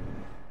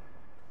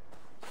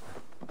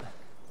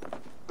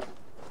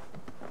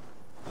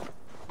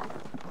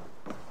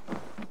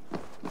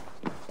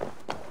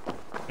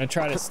 I'm gonna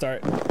try to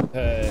start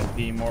to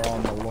be more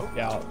on the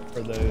lookout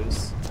for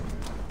those.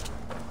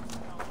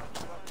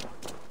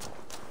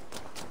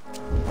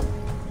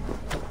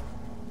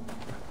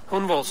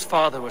 Hunwald's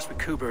father was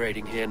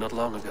recuperating here not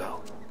long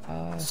ago.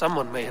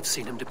 Someone may have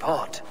seen him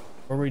depart.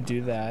 Before we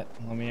do that,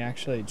 let me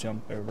actually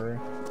jump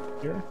over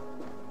here.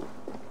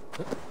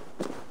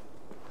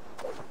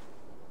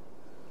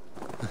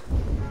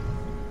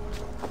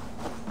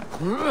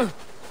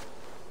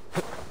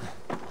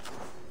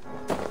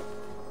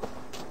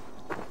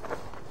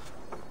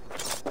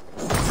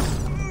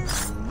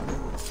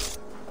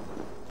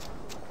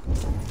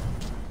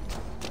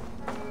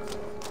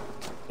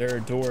 There's a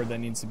door that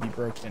needs to be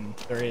broken.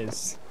 There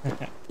is.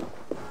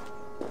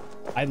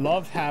 I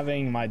love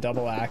having my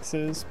double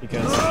axes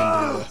because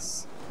I can do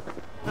this.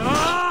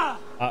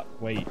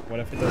 Wait, what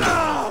if it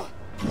doesn't?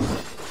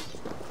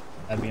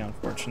 That'd be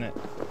unfortunate.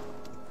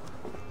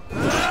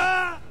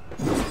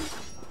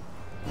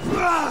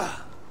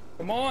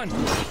 Come on!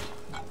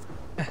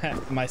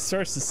 My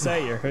sources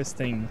say you're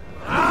hosting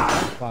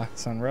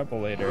Xbox on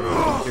Revelator.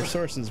 Your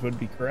sources would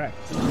be correct,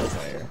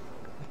 Slayer.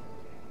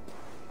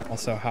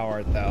 Also, how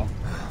art thou?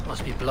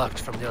 Must be blocked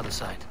from the other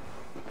side.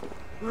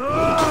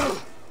 I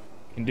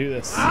can do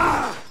this.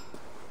 I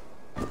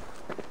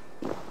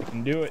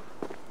can do it.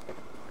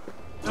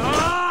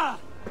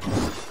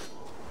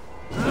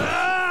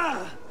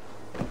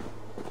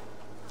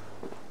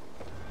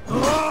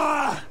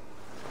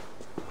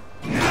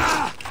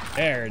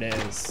 There it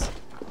is.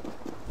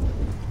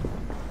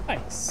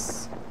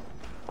 Nice.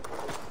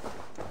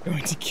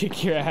 Going to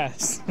kick your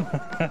ass.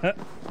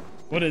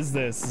 What is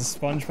this? A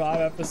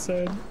SpongeBob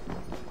episode?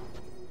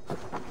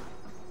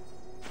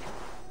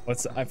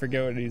 I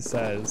forget what he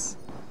says.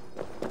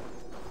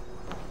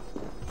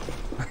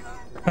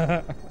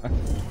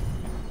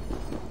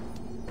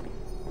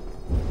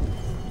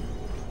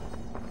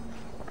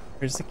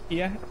 Where's the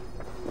key at?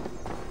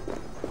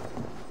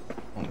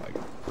 Oh my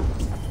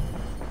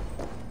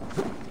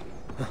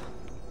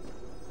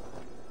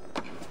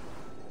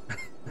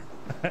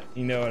god.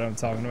 You know what I'm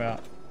talking about.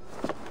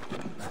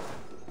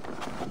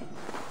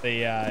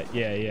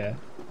 Yeah.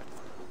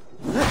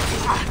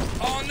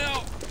 Oh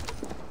no!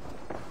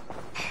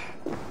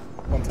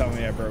 Don't tell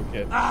me I broke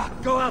it.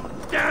 Go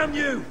up! Damn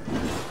you!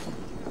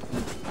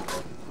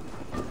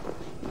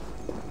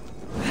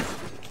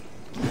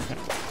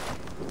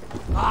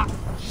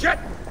 Shit!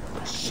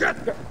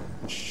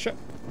 Shit!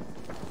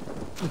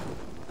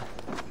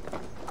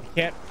 I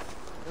can't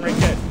break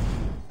it.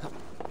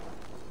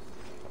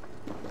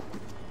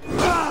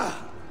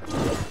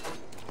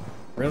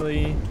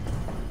 Really?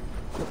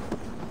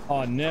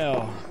 Oh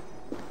no.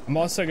 I'm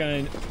also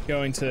going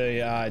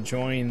to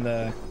join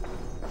the,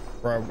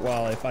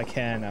 well, if I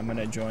can, I'm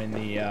gonna join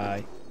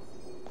the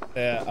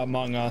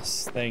Among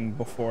Us thing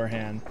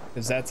beforehand,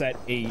 because that's at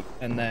 8,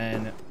 and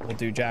then we'll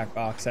do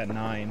Jackbox at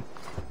 9.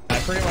 I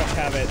pretty much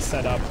have it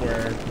set up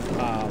where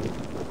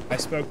I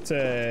spoke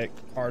to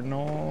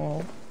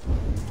Cardinal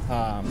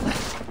on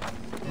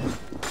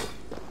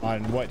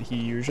what he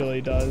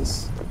usually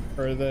does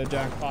for the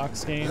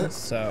Jackbox games,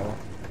 so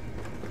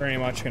pretty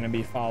much going to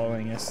be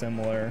following a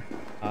similar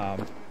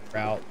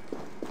route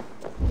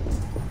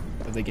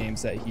for the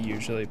games that he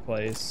usually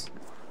plays.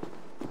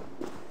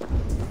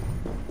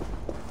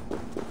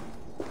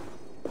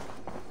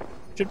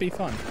 Should be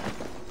fun.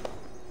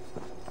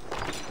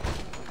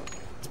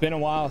 It's been a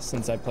while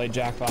since I played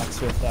Jackbox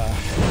with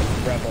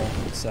Rebel,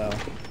 so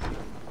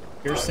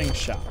piercing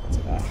shot.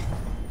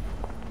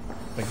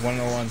 Like one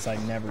of the ones I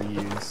never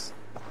use.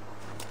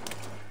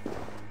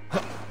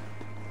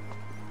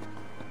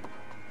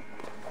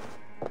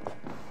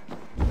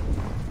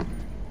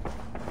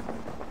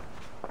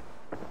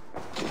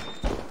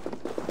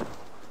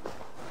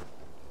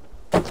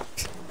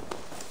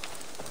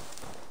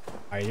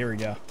 Alright, here we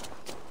go.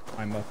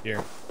 I'm up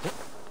here.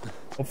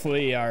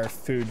 Hopefully our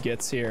food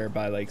gets here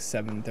by like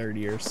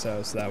 7:30 or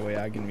so that way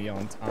I can be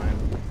on time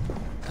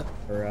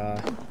for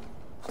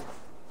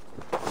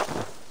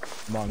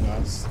Among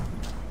Us.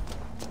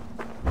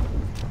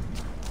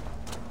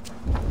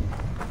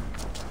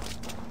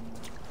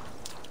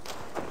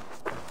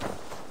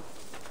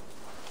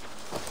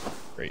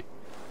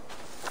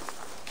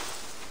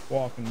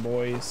 walking,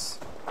 boys.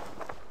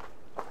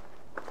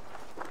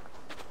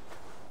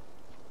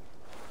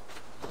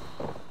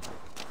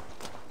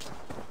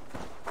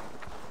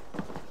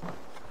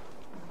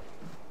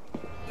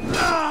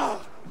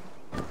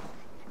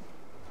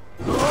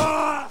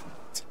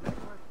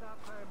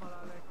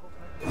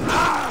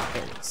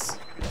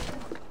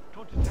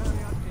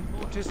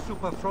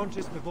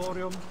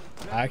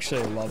 I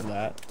actually love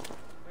that.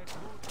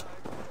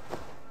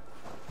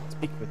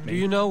 Speak with me. Do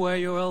you know where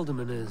your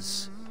alderman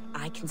is?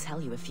 I can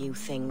tell you a few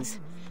things,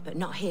 but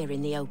not here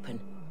in the open.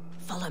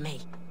 Follow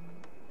me.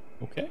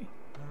 Okay.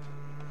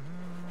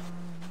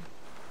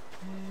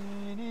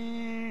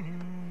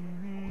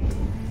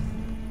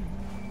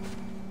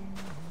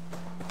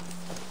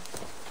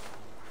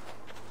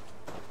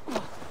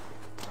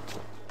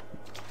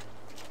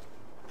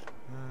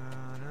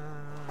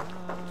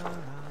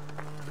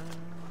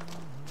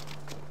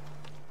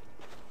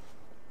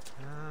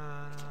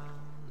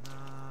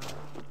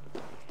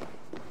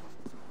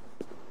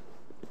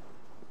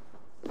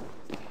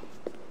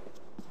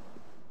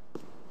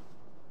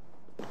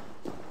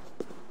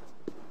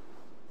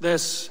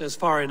 This is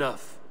far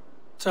enough.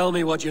 Tell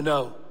me what you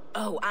know.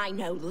 Oh, I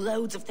know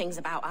loads of things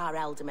about our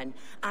alderman.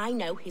 I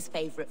know his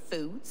favorite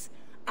foods.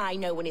 I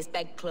know when his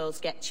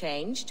bedclothes get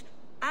changed.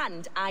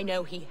 And I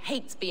know he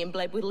hates being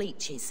bled with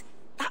leeches.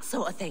 That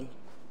sort of thing.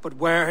 But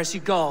where has he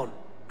gone?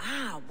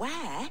 Ah,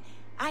 where?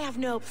 I have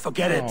no...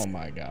 Forget it. Oh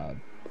my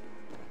god.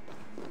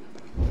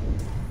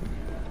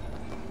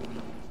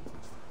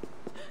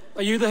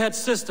 Are you the head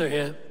sister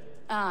here?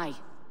 Aye.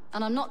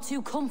 And I'm not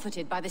too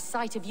comforted by the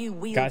sight of you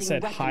wielding Guy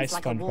said, weapons "Hi,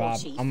 like a war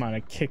SpongeBob. chief. I'm gonna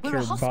kick We're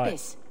your a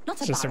hospice, butt." not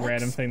It's just a barracks.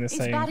 random thing to say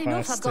in It's bad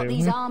enough class I've got too.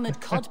 these armored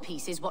cod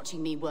pieces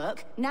watching me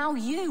work. Now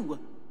you.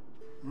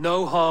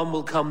 No harm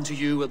will come to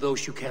you or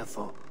those you care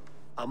for.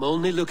 I'm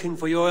only looking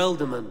for your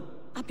alderman.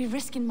 I'd be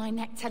risking my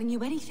neck telling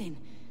you anything.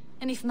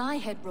 And if my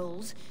head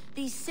rolls,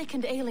 these sick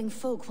and ailing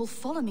folk will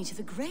follow me to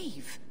the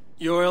grave.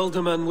 Your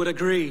alderman would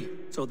agree.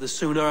 So the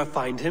sooner I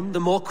find him, the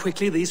more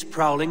quickly these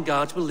prowling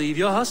guards will leave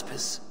your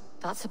hospice.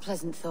 That's a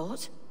pleasant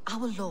thought.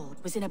 Our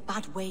lord was in a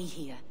bad way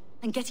here,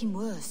 and getting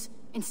worse,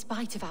 in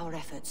spite of our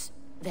efforts.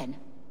 Then,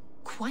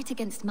 quite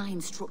against my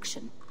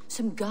instruction,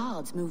 some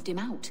guards moved him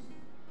out.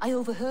 I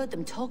overheard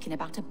them talking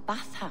about a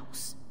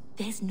bathhouse.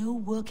 There's no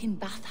working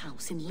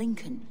bathhouse in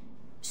Lincoln.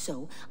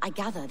 So, I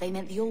gather they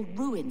meant the old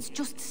ruins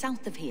just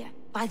south of here,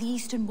 by the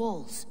eastern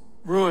walls.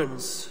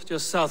 Ruins,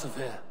 just south of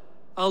here.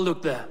 I'll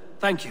look there.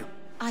 Thank you.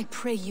 I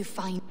pray you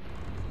find...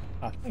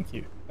 Ah, thank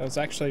you. That was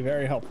actually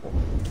very helpful.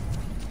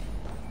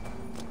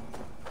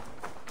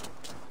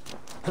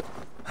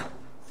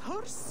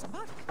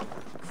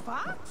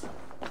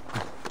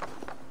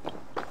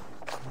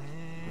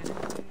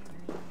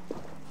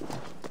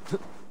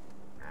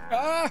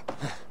 Ah!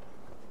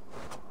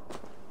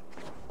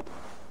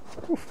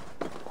 Oof.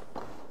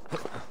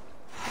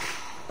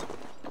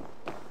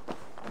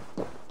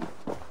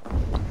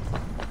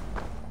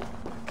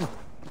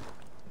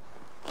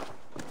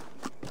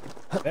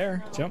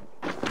 There, jump.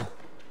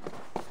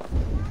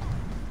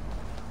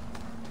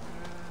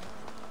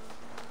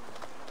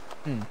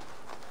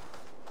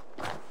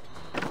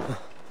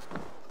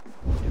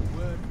 It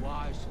weren't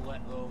wise to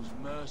let those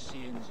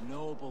Mercians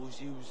nobles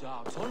use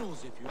our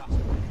tunnels, if you ask me.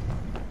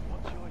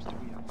 What choice do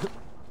we have?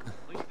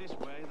 At least this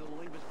way they'll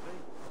leave us be.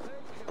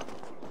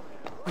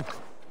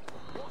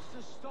 What's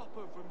to stop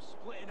her from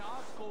splitting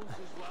our skulls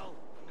as well?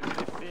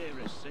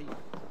 Interfere us, see?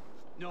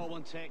 No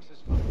one takes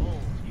us for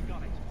fools. You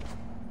got it.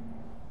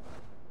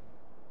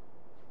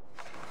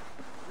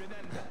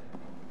 Remember,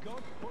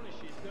 God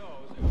punishes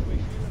those who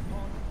wish ill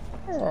upon.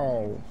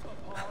 Oh.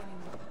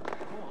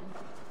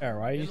 Yeah,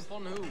 right.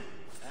 Upon who? Eh?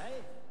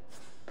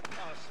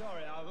 Oh,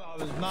 sorry, I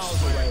was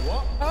miles away.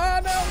 What? Ah,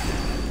 no!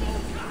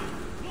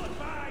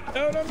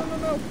 No, no, no, no,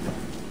 no.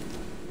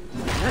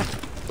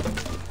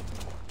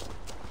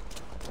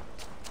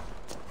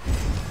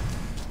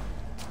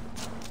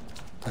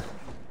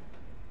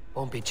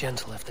 Won't be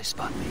gentle if they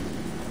spot me.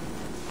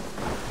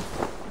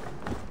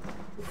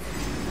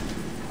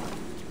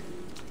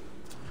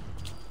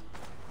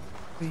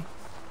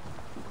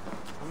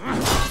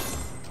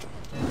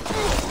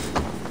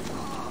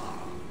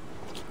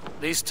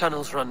 These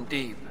tunnels run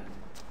deep.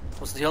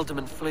 Was the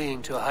Alderman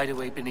fleeing to a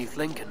hideaway beneath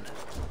Lincoln?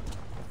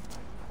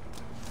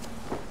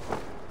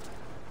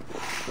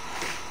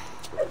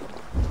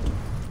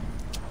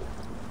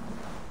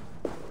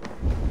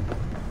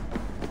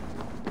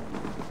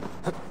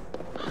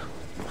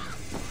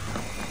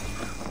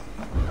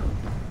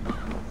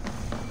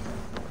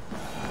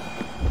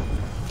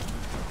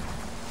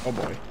 Oh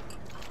boy.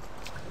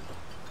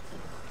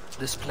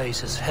 This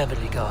place is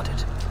heavily guarded.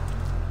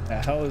 What the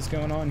hell is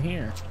going on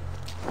here?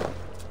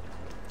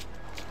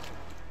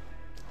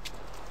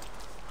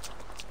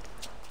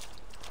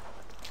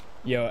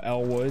 Yo,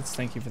 L Woods,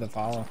 thank you for the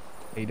follow.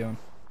 How you doing?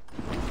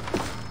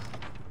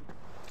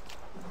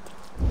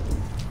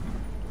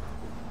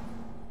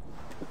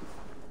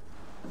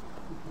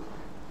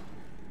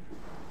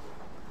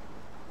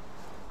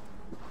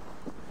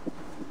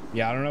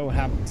 Yeah, I don't know what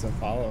happens to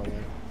follow.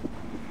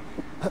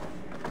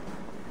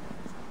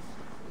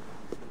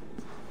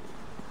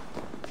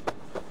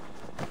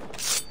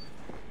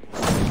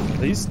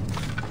 these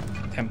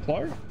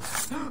Templar?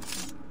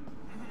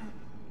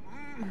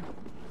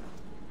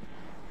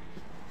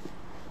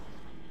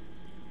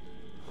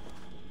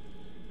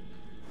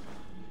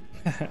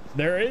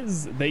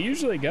 They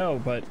usually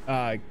go, but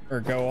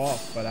or go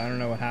off, but I don't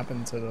know what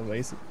happened to the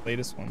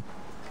latest one.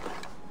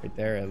 Right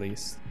there, at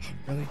least.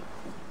 Oh, really?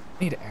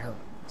 I need arrows.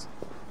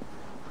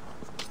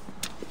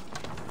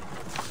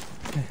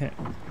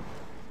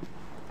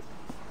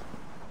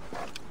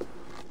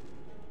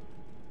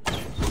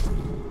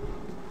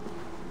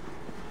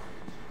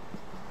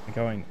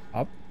 Going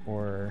up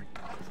or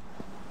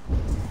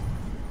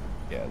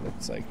yeah, it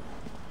looks like.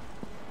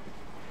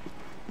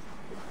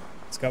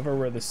 Discover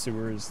where the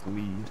sewers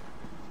lead.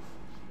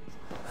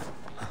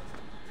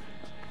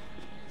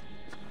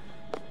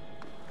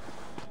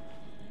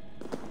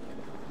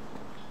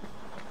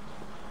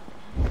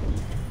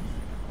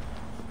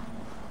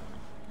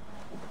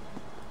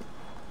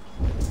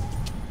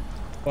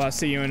 Well, I'll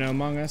see you in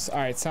Among Us. All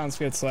right, sounds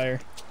good, Slayer.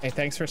 Hey,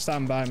 thanks for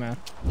stopping by, man.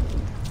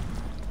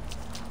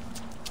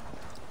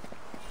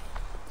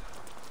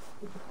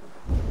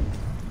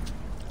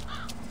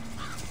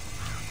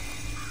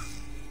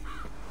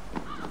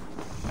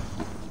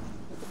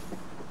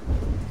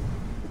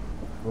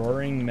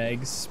 Roaring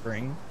Meg's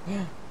Spring.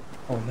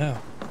 Oh no.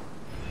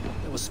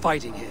 There was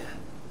fighting here.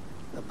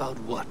 About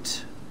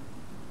what?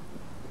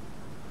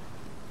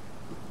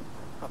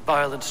 A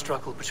violent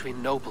struggle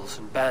between nobles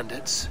and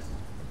bandits.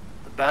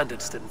 The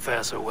bandits didn't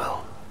fare so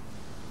well.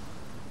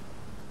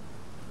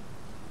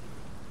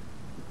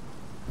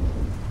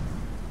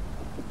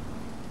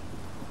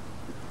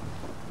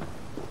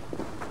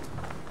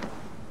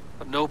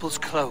 A noble's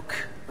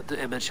cloak with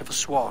the image of a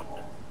swan.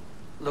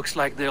 Looks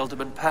like the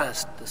alderman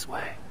passed this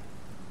way.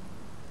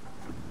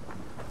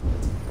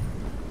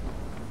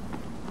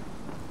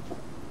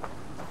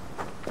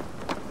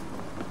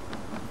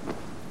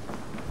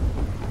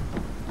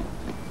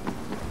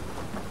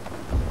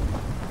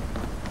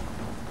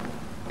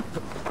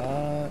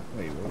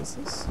 Wait, what is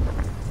this?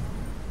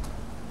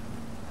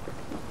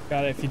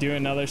 God, if you do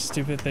another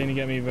stupid thing to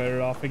get me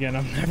voted off again,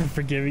 I'm never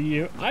forgiving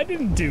you. I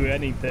didn't do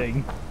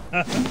anything.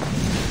 Oh,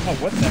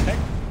 what the heck?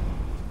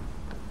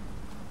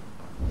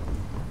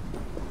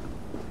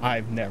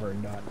 I've never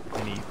done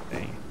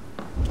anything.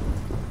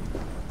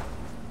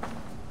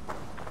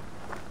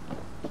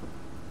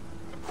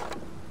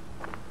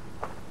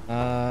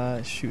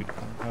 Shoot, I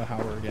don't know how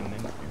we're getting in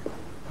here.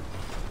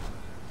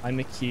 Find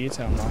the key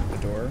to unlock the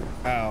door.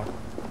 Oh.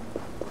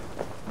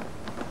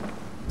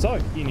 Saw a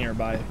key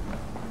nearby.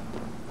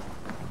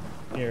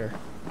 Here.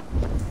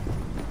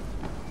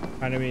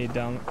 Trying to be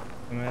dumb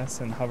mess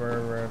and hover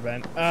over a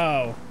vent.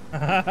 Oh.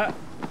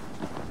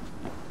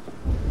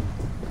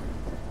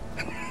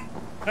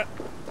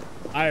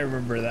 I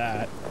remember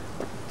that.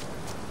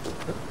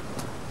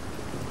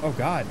 Oh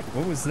God,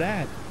 what was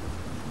that?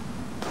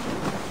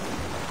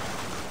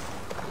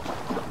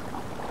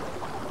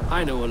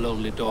 I know a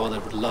lonely door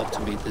that would love to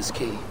meet this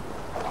key.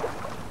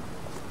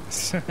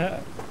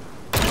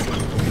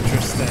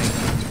 Interesting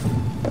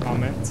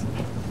comment.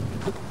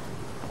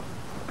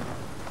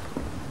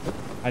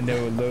 I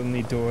know a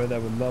lonely door that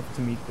would love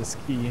to meet this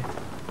key.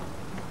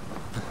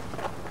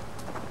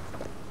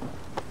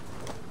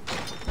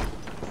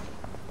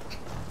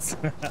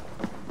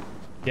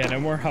 Yeah, no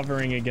more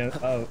hovering again.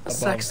 A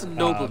Saxon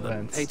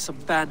nobleman paid some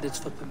bandits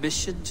for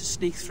permission to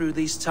sneak through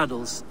these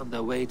tunnels on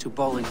their way to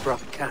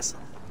Bolingbroke Castle.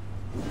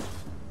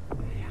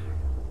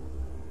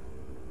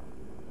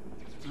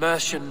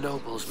 Mercian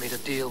nobles made a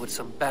deal with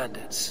some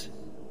bandits,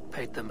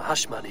 paid them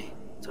hush money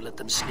to let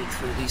them sneak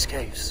through these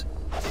caves.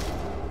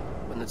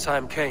 When the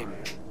time came,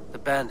 the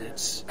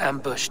bandits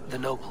ambushed the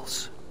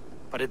nobles.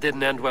 But it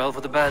didn't end well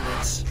for the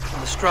bandits. In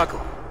the struggle,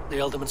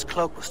 the Alderman's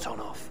cloak was torn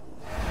off.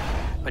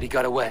 But he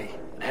got away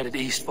and headed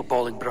east for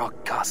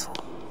Bolingbroke Castle.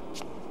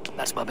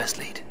 That's my best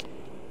lead.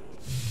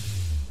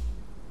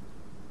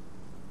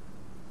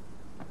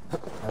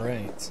 All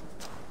right.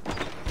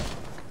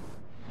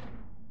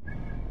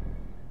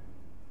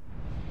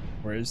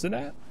 Where is it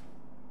at?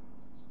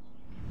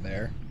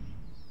 There.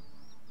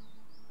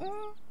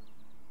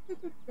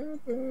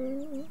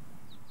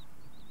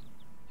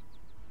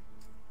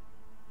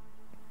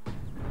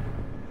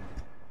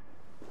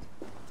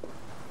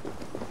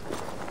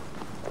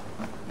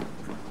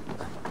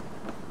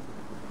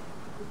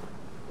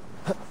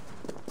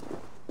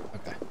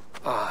 Okay.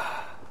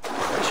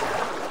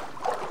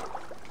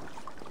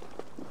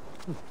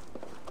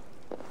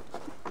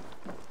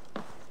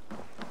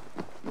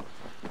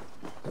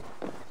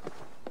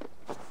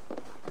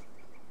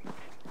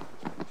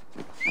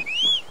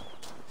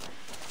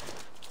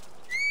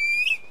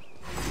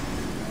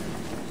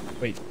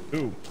 Wait,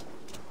 ooh.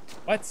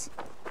 What?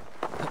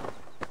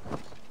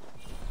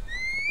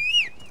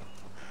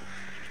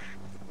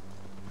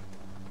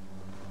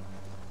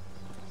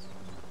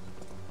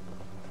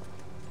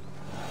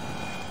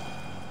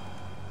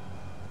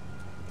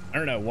 I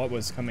don't know what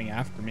was coming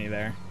after me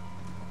there.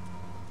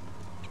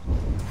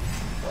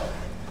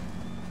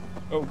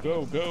 Go,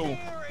 go, go.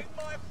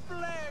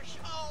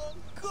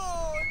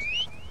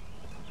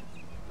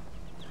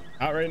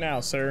 Not right now,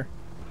 sir.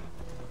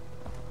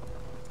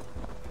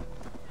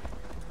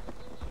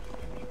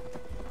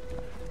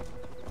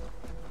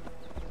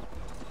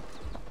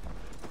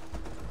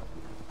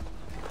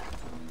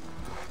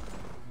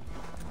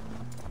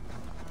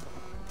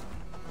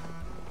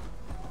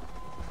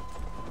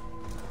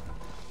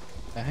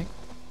 Okay.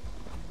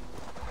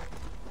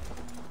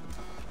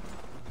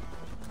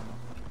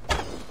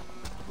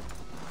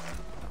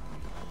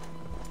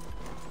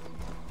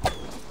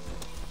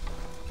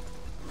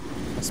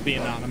 Must be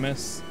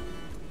anonymous.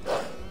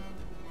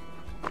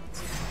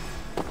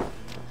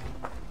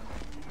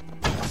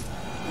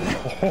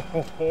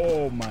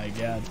 Oh my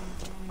god.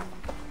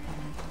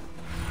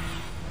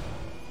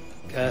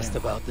 Cast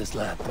about this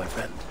land, my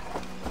friend.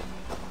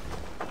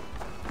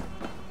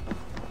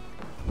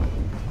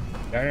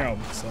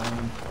 Damn,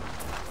 son.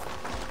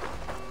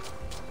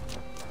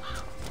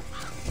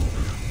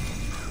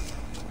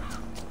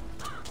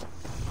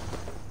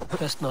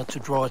 Best not to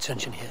draw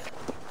attention here.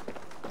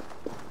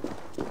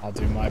 I'll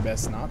do my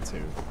best not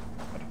to.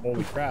 But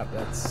holy crap,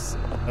 that's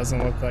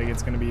doesn't look like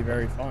it's going to be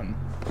very fun.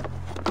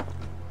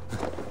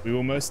 We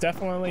will most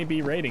definitely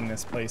be raiding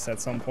this place at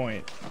some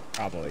point,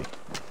 probably.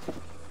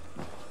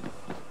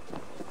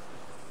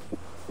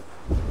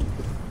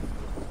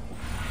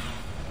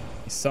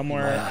 He's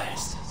somewhere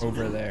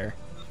over there.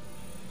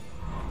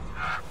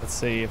 Let's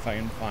see if I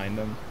can find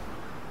him.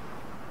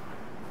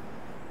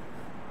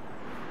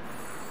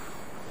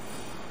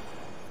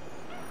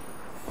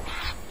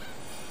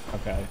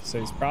 Okay, so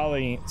he's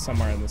probably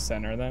somewhere in the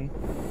center then.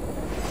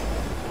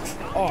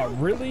 Oh,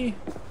 really?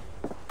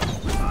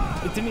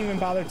 It didn't even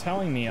bother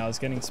telling me I was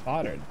getting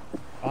spotted.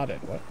 Spotted,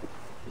 what?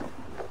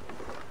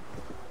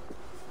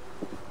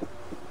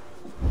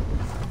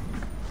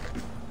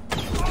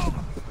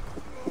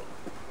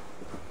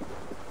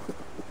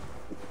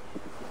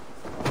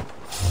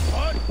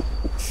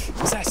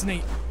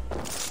 Assassinate!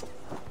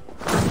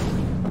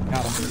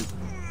 Got him.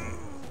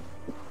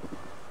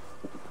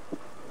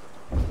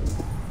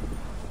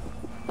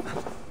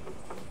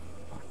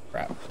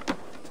 Crap.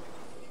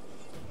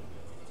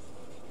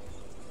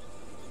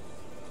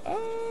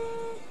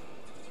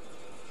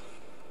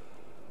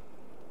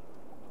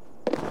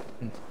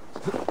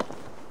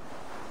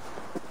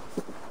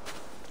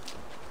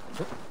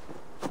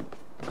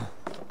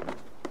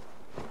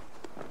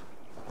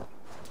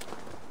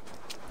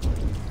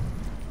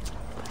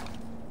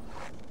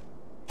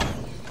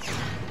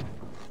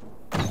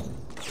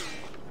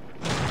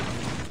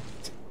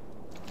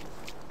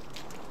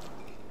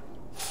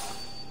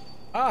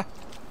 Ah!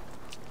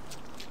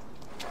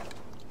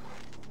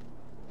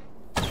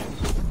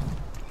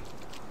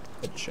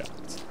 Good shot.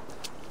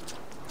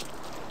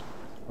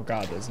 Oh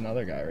god, there's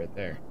another guy right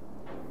there.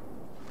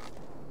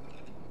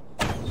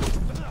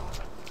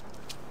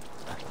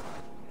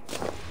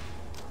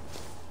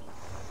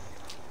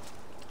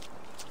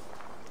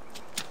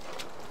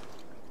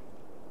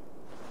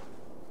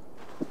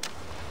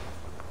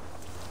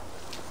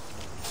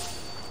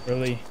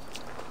 Really?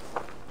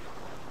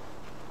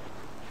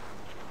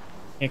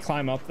 Can't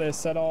climb up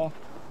this at all?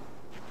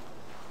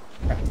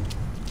 Crap.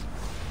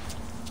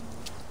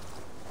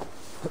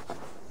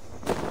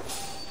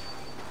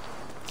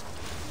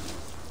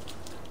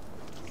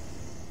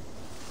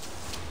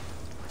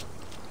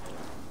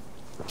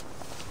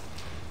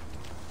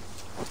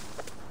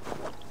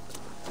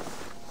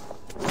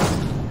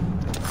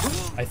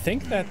 I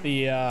think that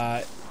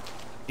the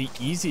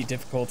easy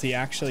difficulty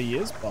actually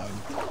is bugged.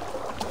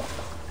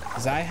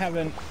 Because I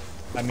haven't,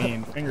 I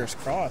mean, fingers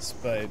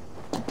crossed, but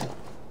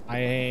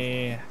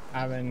I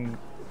haven't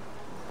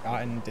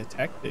gotten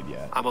detected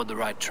yet. I'm on the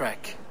right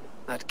track.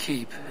 That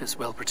keep is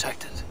well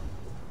protected.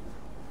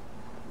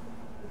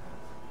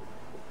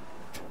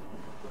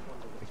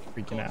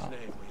 Freaking out.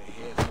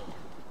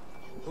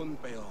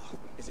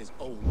 Is his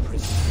own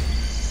prison.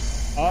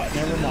 Oh,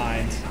 never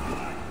mind.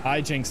 I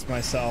jinxed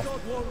myself.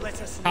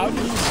 How do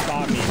you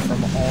spot me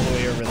from all the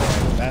way over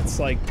there? That's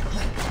like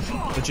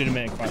a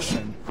legitimate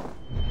question.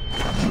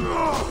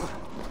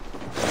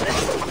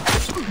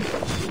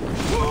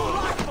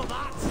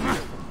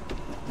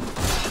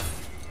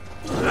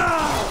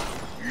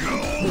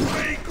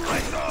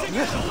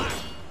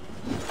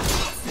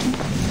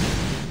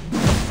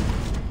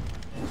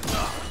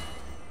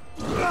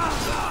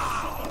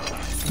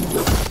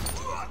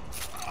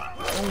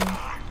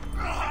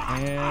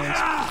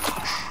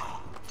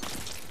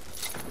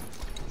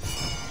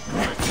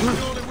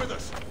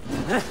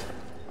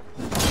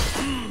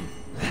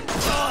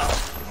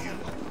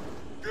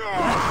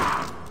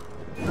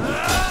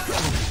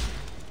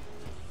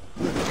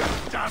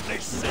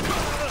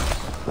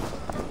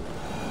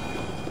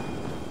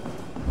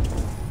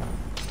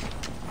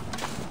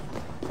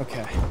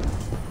 Okay.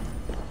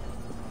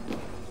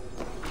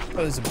 Oh,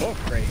 there's a book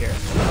right here.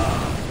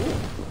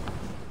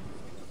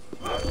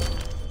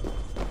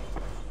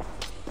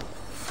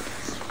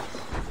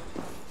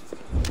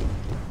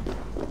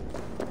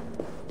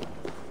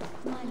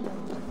 My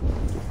lord,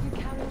 you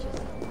carried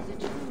yourself as a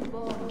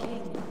true-born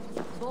king,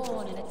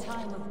 born in a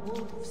time of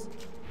wolves.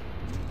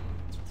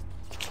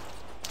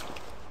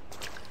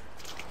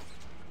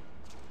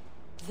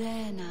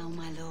 There now,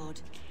 my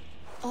lord.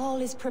 All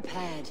is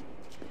prepared.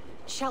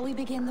 Shall we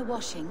begin the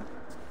washing?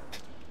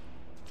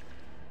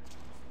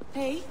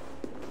 Hey,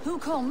 who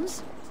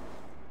comes?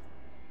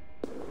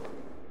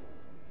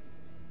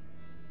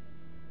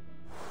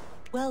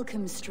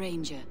 Welcome,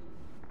 stranger.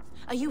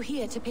 Are you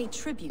here to pay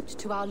tribute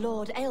to our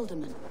Lord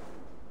Ealdorman?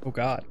 Oh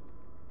god.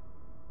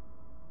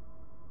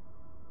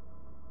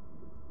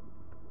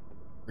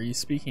 Are you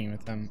speaking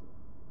with him?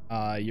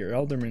 Your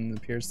Ealdorman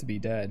appears to be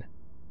dead.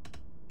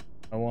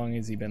 How long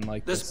has he been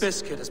like this? This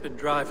biscuit has been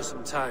dry for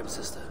some time,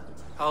 sister.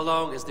 How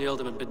long has the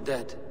Ealdorman been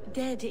dead?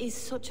 Dead is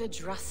such a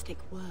drastic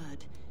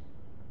word.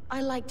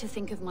 I like to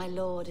think of my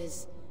lord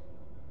as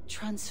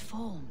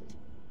transformed.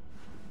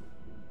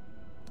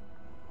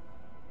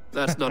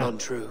 That's not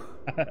untrue.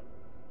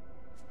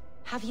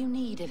 Have you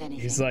need of anything?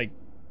 He's like,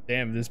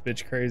 damn, this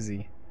bitch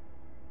crazy.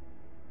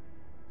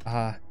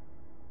 Hunwald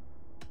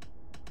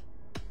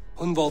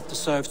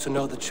deserves to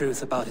know the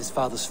truth about his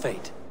father's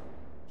fate.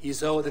 He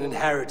is owed an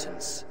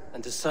inheritance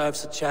and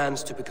deserves a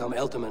chance to become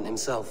Ealdorman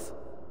himself.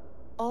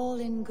 All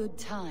in good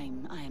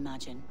time, I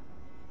imagine.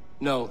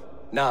 No,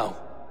 now.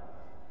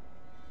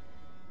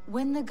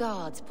 When the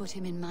guards put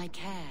him in my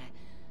care,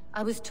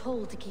 I was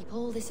told to keep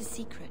all this a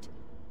secret.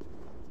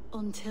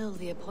 Until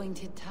the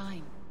appointed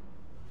time.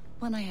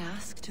 When I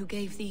asked who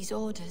gave these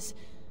orders,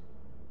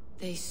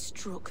 they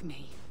struck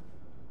me.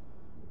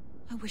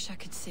 I wish I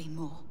could say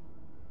more.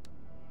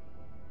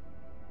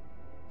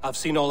 I've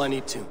seen all I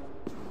need to,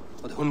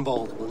 but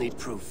Hunwald will need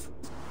proof.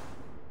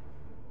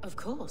 Of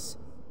course.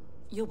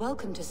 You're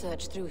welcome to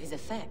search through his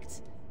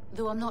effects,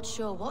 though I'm not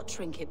sure what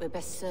trinket would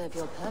best serve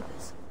your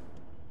purpose.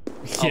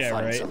 Yeah,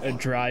 right. Something. A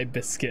dry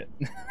biscuit.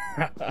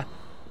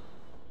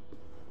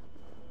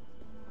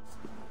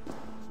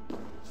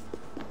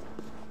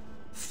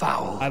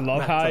 Foul. I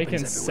love how I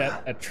can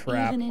set a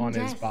trap on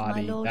his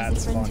body.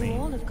 That's funny. To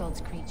all of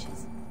God's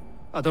creatures.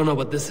 I don't know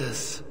what this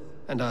is,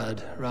 and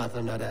I'd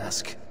rather not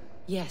ask.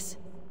 Yes,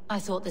 I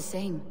thought the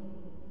same.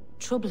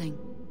 Troubling.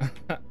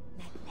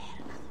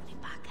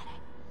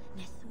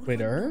 Wait,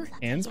 are her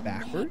hands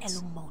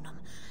backwards?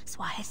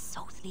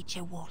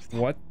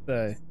 What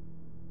the?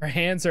 Her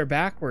hands are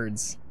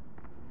backwards.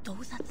 Oh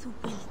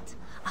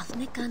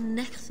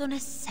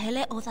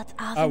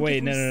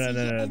wait, no.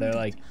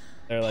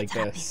 They're like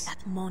this.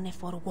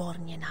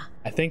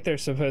 I think they're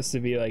supposed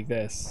to be like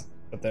this,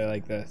 but they're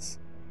like this.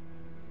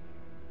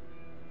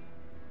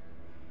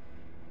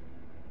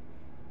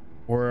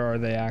 Or are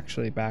they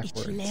actually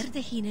backwards? I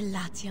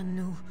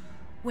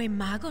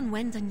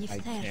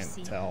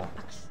can't tell.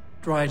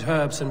 Dried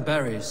herbs and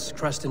berries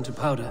pressed into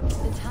powder.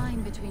 The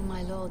time between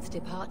my lord's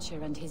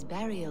departure and his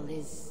burial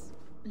is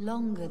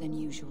longer than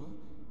usual.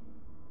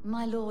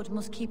 My lord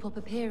must keep up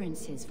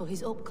appearances for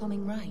his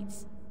upcoming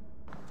rites.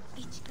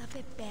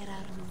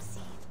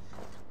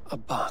 A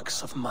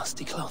box of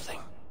musty clothing,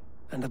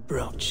 and a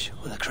brooch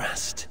with a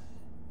crest.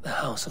 The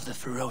house of the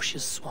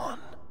ferocious swan.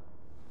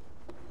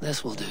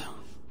 This will do.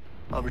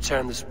 I'll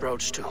return this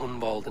brooch to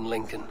Hunwald in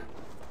Lincoln.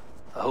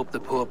 I hope the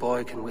poor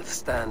boy can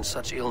withstand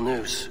such ill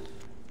news.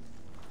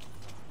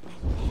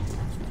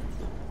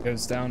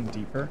 Goes down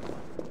deeper.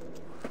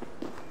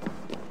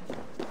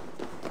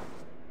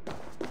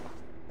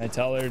 I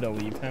tell her to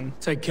leave him.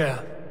 Take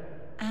care.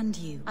 And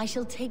you. I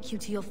shall take you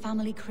to your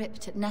family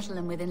crypt at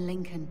Nettleton within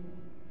Lincoln.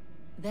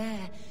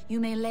 There, you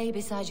may lay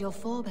beside your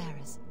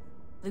forebearers,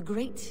 the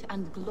great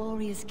and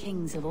glorious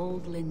kings of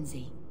Old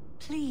Lindsey.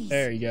 Please.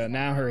 There you go.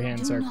 Now her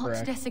hands are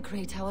correct. Do not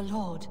desecrate our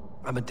lord.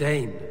 I'm a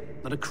Dane,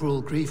 not a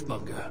cruel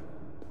griefmonger.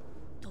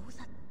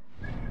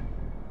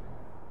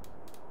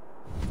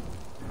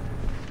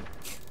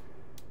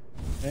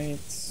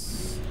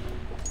 Thanks.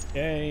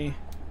 Yay.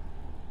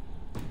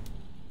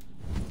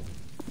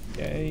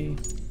 Yay.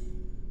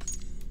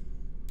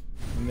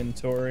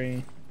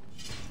 Inventory.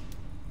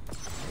 I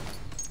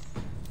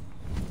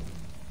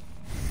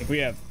think we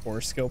have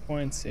 4 skill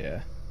points,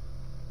 yeah.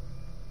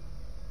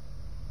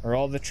 Are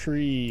all the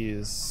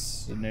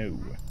trees? No.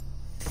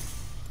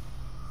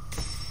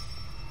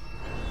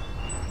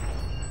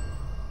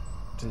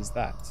 What is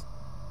that?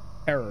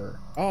 Terror.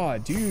 Oh,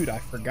 dude, I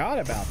forgot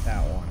about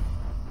that one.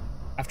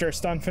 After a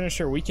stun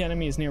finisher, weak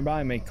enemies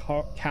nearby may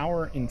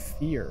cower in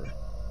fear.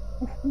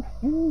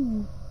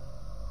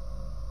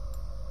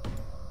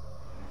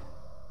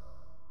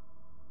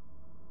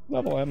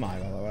 Level am I,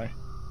 by the way?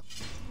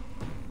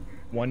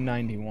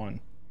 191.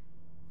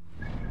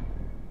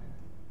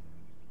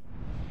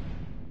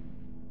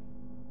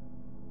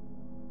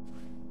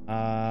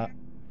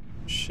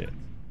 Shit.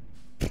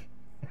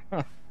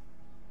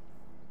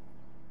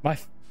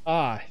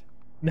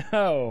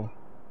 No.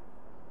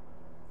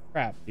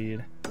 Crap,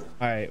 dude.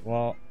 Alright,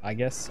 well, I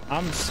guess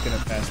I'm just gonna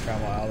fast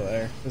travel out of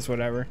there. Just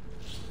whatever.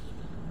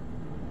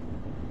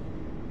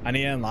 I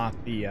need to unlock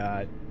the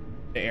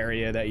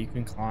area that you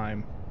can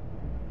climb.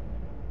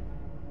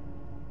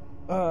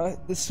 The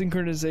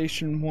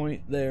synchronization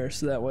point there,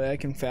 so that way I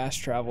can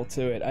fast travel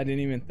to it. I didn't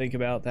even think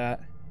about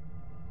that.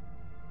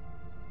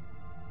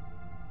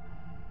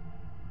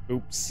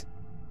 Oops.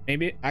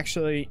 Maybe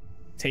actually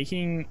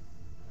taking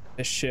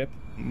this ship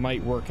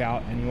might work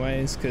out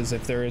anyways, because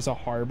if there is a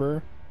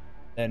harbor,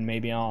 then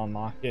maybe I'll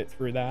unlock it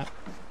through that.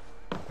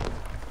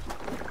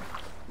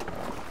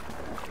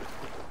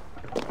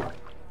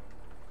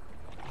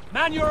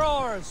 Man your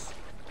oars!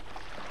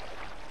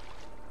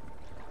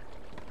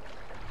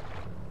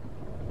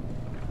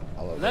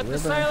 Let the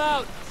sail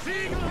out!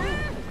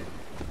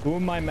 Who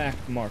my map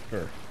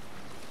marker?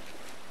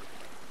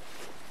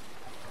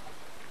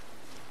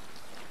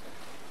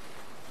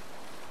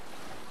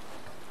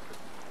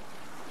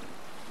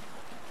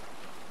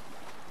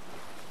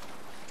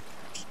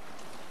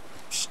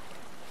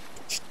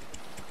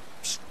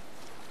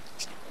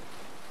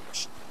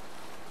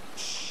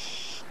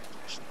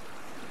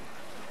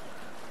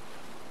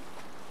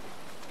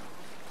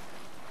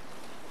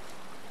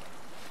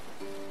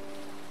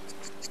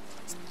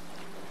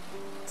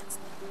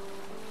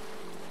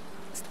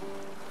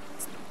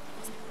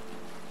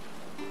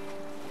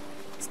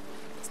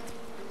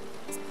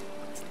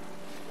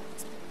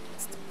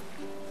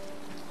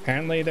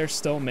 Apparently they're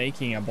still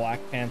making a Black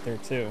Panther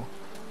 2.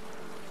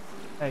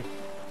 Hey.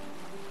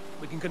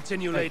 We can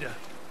continue later.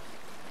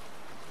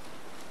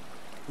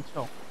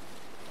 Chill.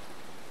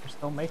 They're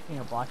still making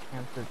a Black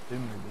Panther 2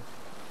 movie.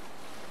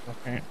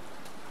 Okay.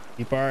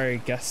 People are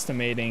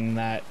guesstimating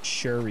that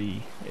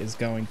Shuri is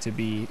going to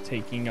be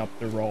taking up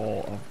the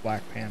role of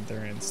Black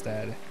Panther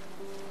instead.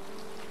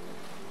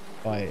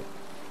 But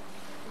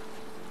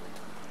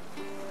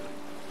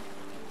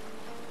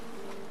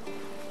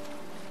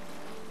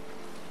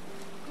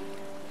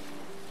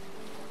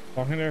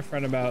talking to a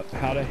friend about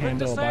how to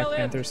handle a Black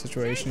Panther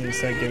situation, he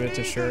said give it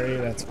to Shuri,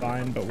 that's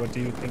fine, but what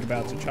do you think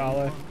about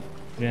T'Challa?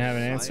 I didn't have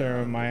an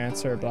answer. My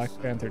answer, Black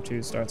Panther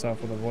 2 starts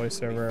off with a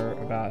voiceover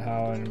about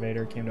how an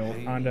invader came to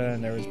Wakanda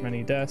and there was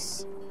many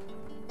deaths.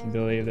 I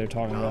believe they're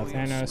talking about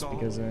Thanos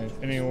because in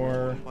Infinity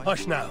War,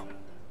 hush now.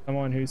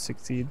 Someone who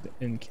succeeded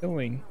in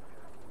killing.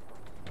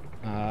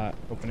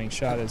 Opening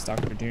shot is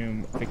Dr.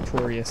 Doom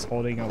victorious,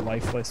 holding a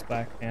lifeless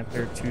Black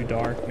Panther. Too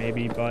dark,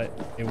 maybe, but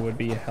it would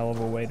be a hell of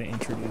a way to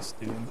introduce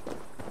Doom.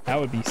 That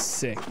would be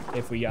sick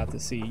if we got to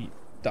see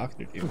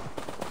Dr. Doom.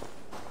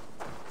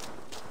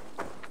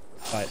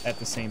 But at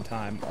the same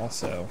time,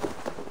 also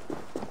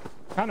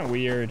kind of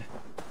weird.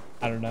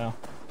 I don't know.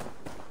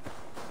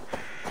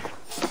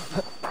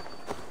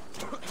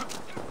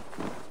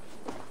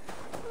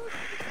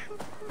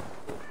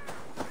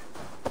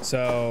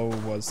 So,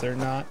 was there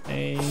not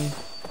a... I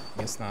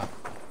guess not.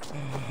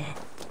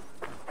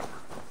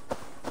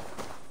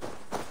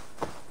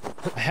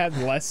 I had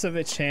less of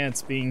a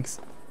chance being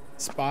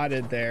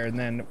spotted there, and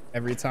then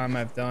every time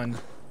I've done...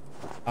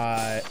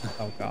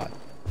 oh god.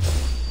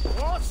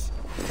 What?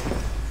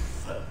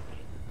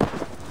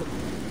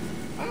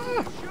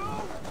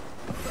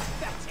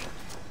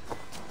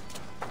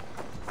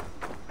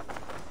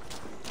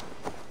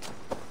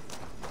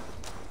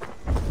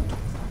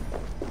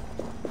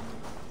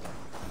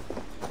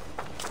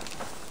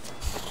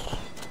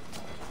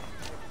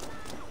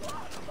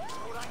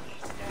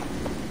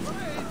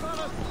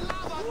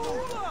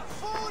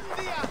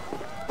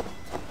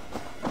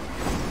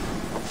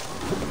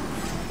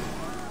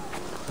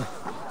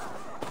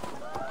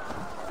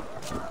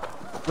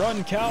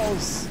 Run,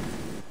 cows!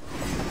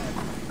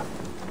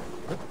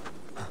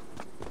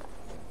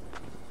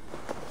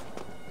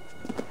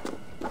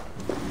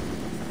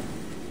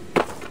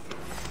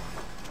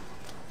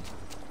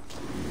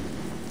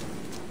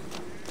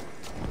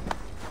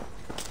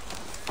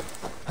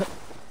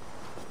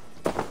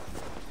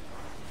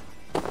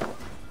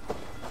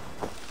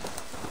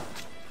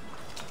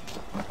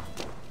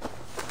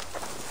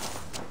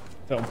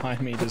 Don't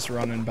mind me just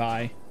running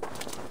by.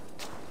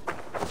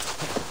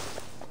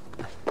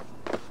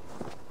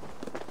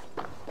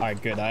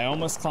 Alright, good. I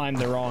almost climbed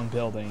the wrong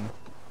building,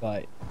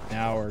 but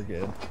now we're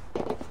good.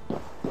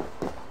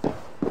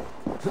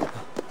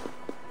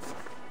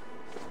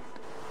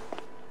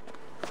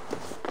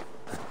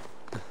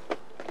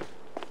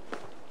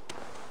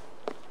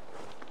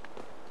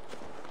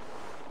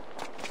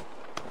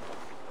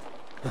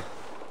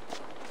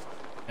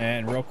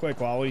 And real quick,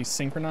 while we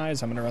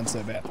synchronize, I'm gonna run to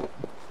the bathroom.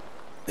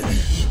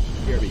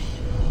 BRB.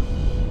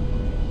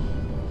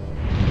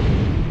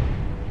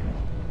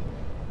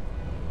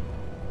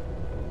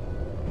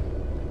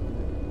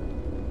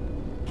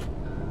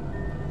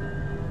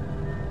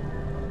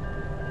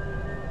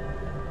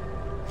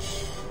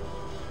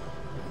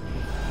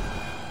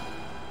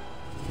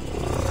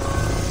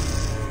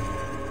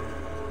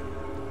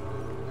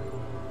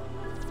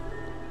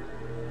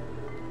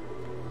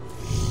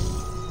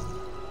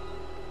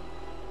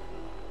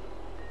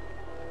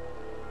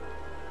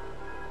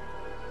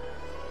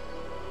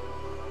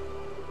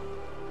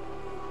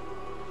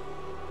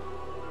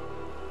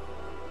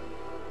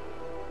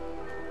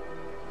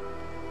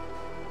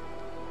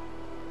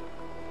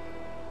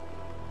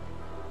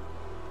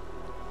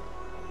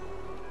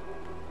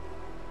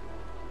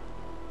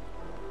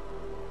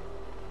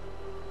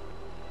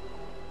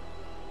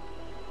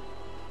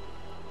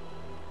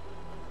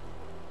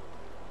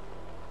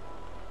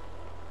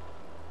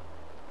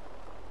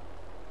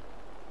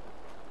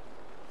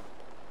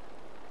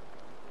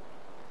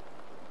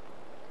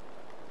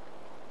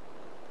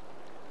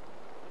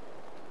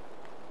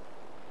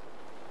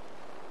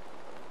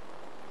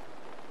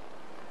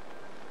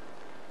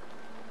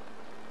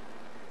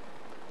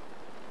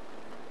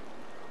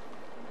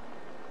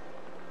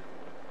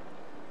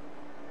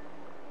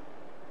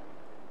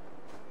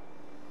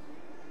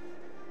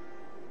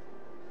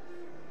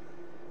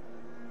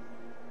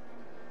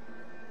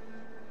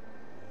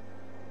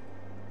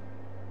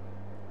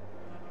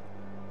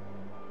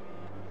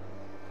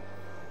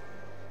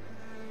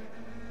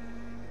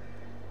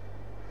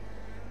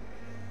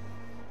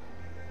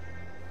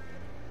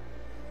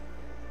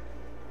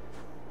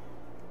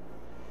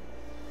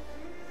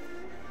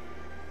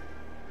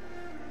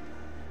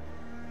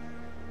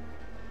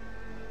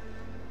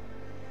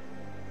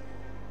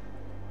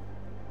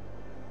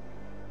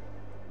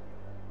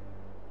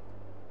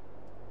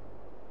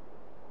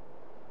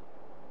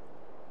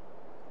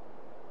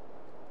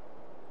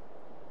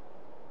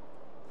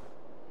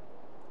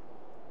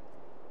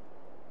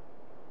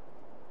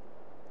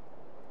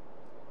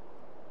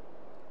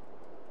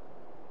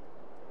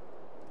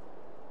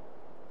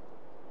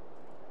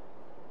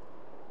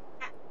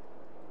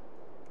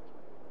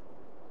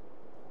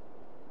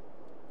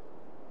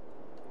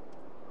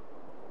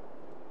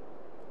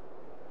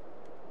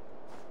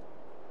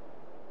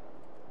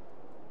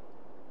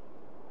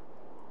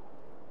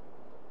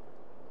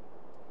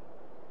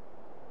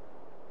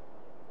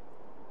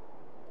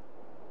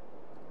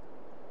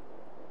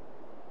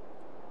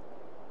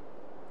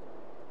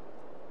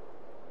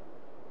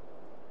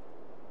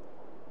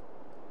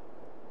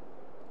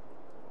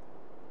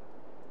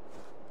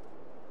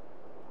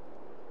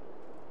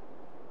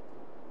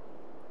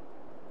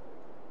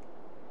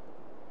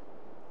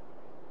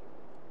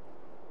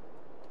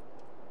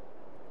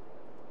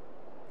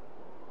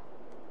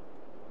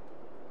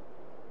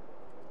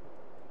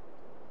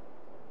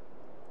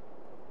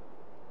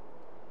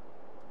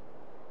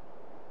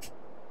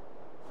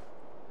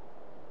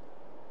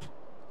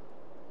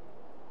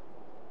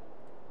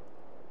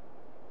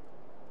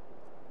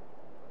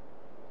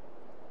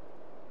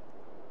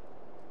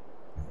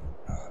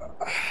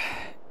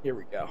 Here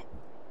we go.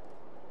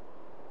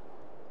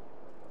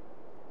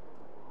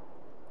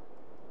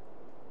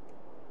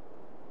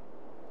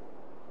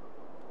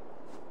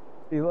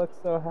 He looks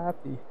so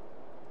happy.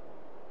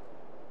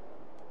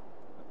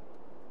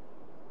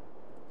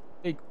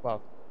 Big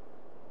love.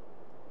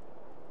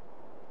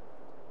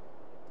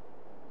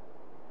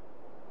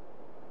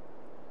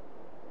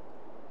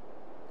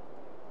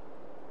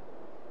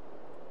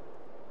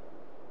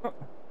 Oh.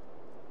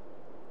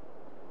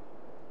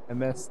 I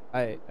missed.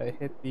 I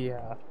hit the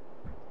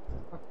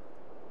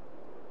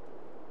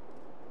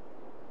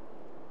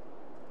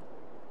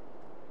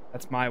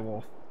That's my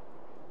wolf.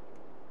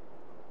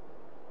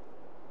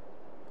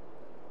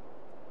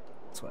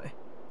 This way.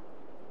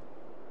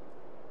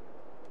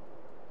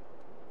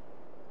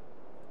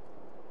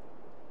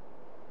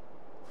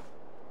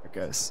 There it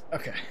goes.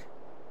 Okay.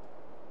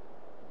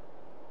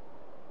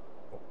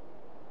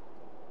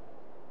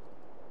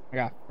 I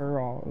got fur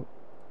all.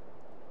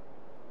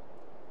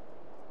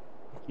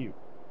 Cute.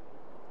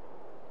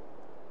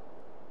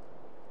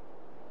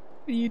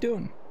 What are you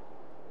doing?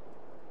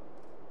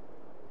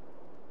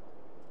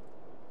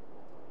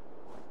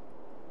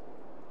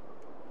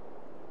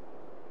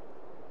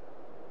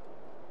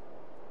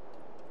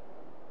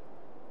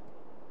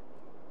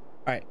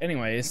 Alright,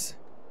 anyways,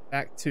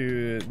 back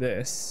to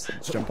this.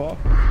 Let's jump off.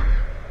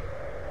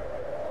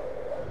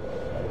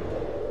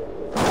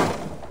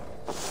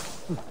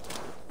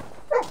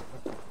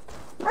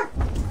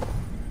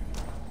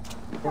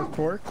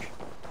 Pork.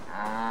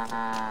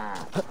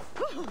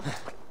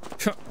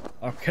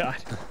 Oh god,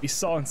 he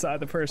saw inside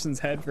the person's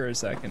head for a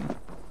second.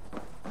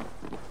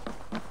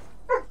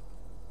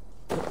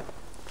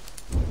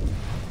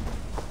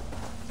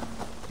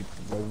 Keep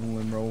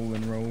rolling.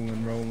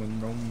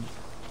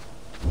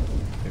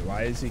 Wait,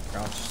 why is he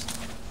crouched?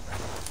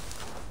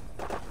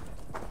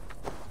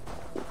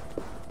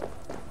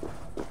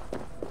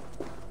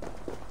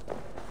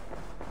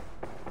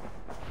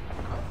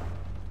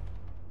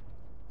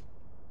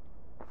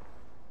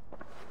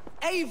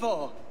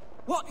 Eivor,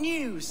 what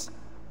news?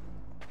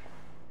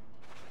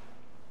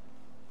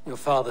 Your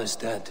father's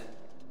dead.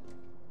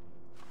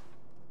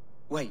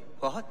 Wait,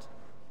 what?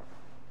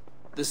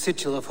 The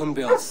sigil of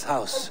Hunbjorn's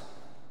house.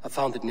 I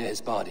found it near his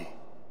body.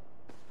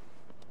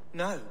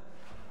 No.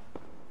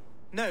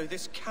 No,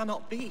 this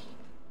cannot be.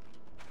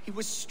 He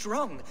was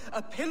strong,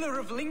 a pillar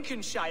of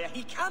Lincolnshire.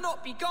 He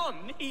cannot be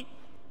gone.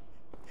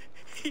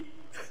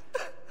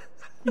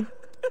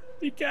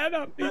 He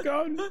cannot be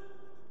gone.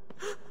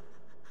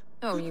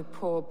 Oh, you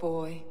poor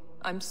boy.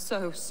 I'm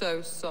so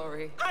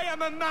sorry. I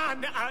am a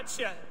man,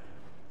 Archer.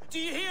 Do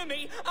you hear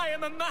me? I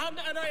am a man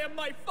and I am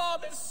my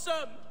father's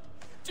son.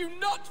 Do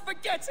not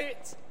forget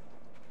it.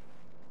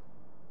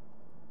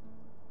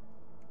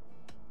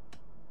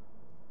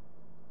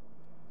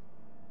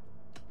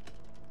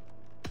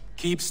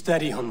 Keep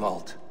steady,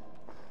 Hunwald.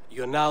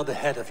 You're now the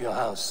head of your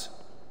house.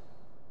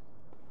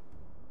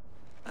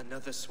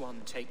 Another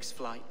swan takes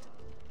flight.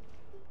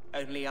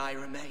 Only I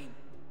remain,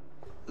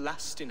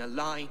 last in a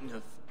line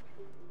of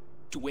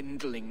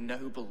dwindling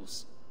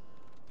nobles.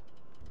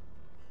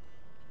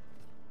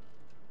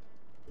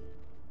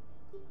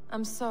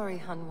 I'm sorry,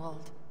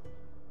 Hunwald.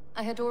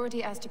 I had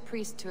already asked a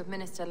priest to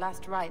administer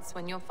last rites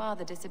when your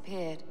father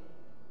disappeared.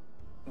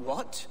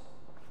 What?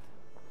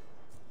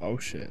 Oh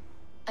shit.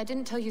 I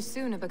didn't tell you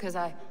sooner because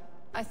I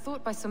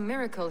thought by some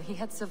miracle he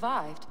had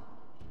survived.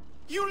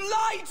 You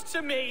lied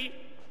to me!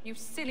 You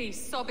silly,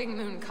 sobbing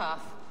mooncalf.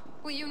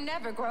 Will you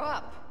never grow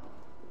up?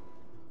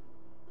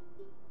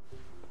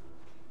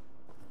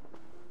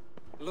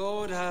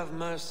 Lord have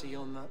mercy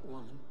on that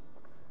woman.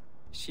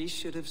 She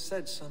should have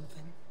said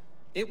something.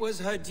 It was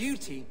her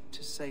duty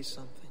to say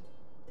something.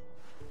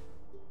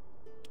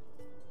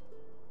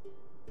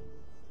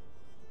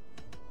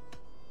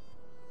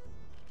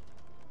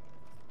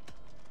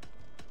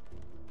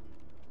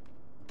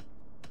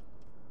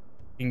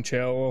 King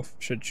Ceolwulf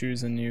should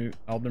choose a new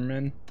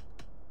alderman.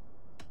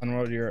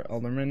 Unroll your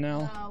alderman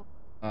now.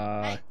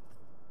 No.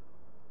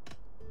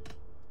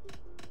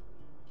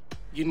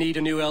 You need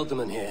a new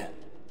alderman here,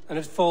 and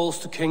it falls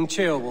to King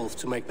Ceolwulf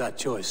to make that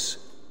choice.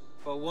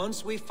 For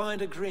once we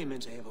find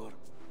agreement, Eivor,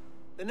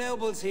 the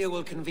nobles here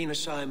will convene a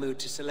Shire moot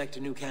to select a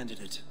new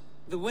candidate.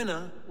 The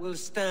winner will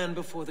stand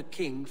before the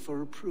king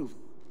for approval.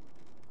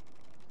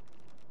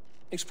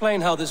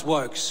 Explain how this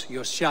works,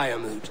 your Shire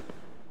moot.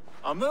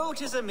 A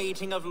moot is a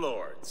meeting of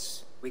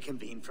lords. We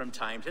convene from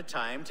time to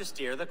time to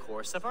steer the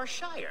course of our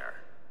shire.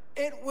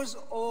 It was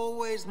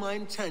always my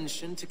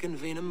intention to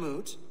convene a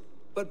moot,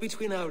 but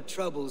between our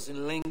troubles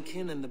in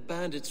Lincoln and the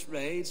bandits'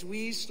 raids,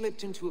 we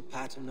slipped into a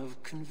pattern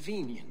of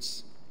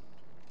convenience.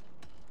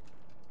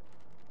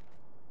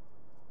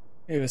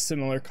 We have a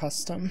similar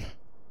custom.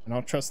 I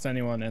don't trust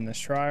anyone in the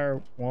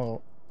Shire.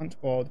 Will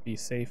Huntwald be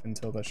safe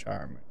until the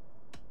Shire moot?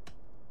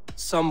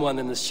 Someone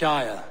in the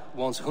Shire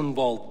wants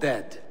Hunwald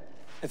dead.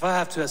 If I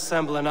have to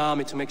assemble an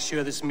army to make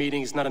sure this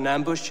meeting is not an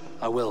ambush,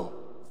 I will.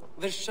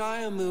 The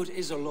Shire moot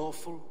is a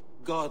lawful,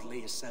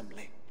 godly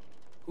assembly.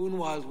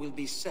 Hunwald will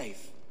be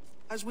safe,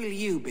 as will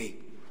you be.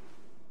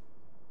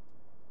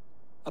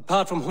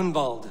 Apart from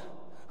Hunwald,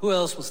 Who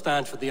else will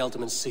stand for the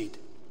ultimate seat?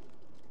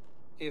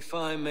 If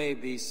I may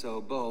be so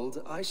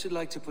bold, I should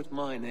like to put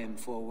my name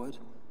forward.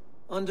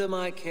 Under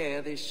my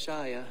care, this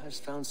Shire has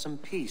found some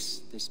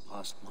peace this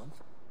past month.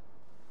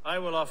 I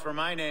will offer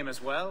my name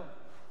as well.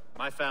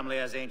 My family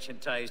has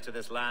ancient ties to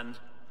this land,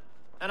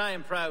 and I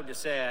am proud to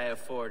say I have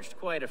forged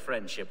quite a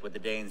friendship with the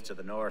Danes to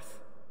the north.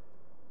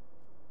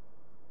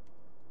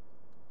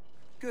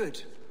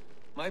 Good.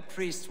 My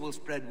priests will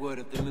spread word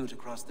of the moot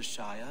across the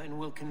Shire and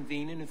will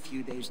convene in a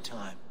few days'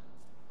 time.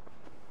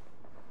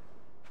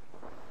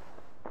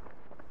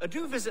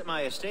 Do visit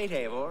my estate,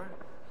 Eivor.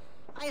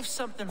 I have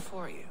something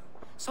for you.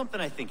 Something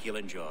I think you'll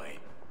enjoy.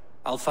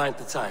 I'll find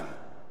the time.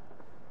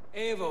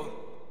 Eivor,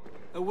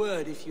 a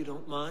word if you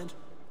don't mind.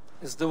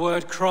 Is the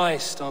word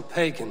Christ or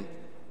pagan?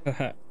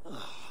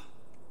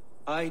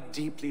 I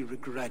deeply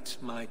regret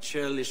my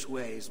churlish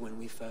ways when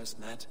we first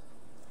met.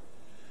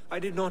 I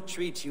did not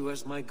treat you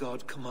as my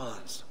god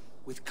commands,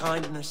 with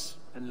kindness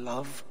and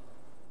love.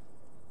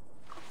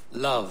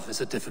 Love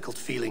is a difficult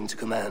feeling to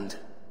command.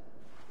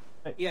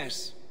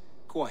 Yes,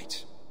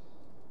 quite.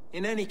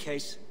 In any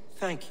case,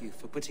 thank you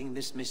for putting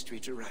this mystery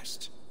to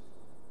rest.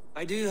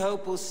 I do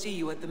hope we'll see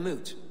you at the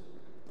moot.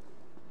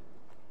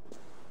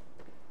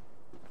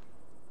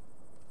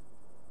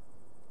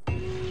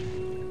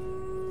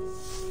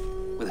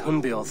 With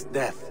Hunbeorth's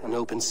death an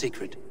open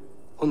secret,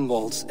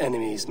 Hunwald's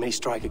enemies may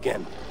strike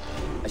again.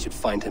 I should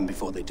find him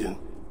before they do.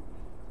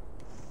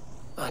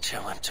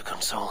 Archer went to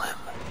console him.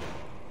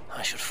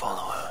 I should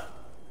follow her.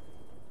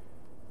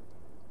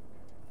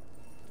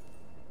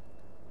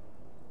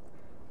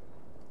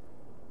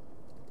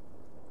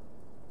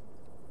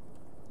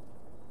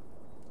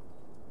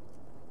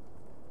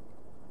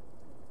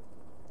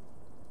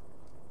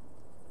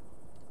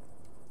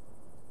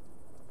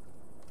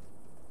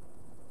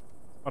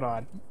 Hold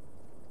on.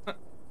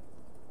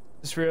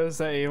 Just realized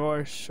that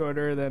Eivor is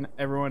shorter than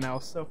everyone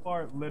else so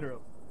far,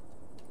 literally.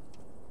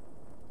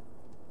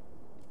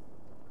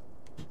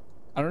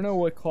 I don't know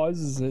what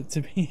causes it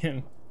to be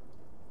him,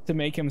 to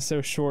make him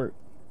so short,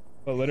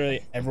 but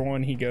literally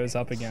everyone he goes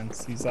up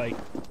against, he's like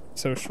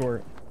so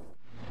short.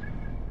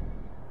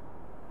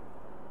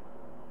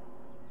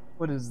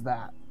 What is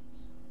that?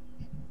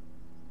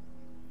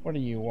 What are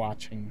you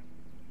watching?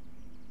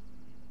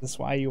 Is this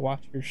why you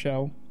watch your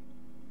show?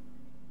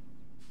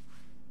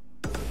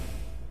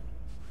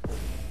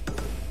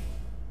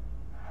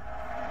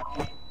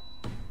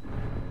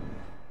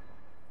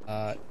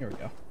 Here we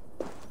go.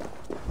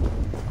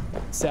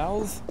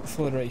 Salve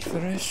for a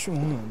fresh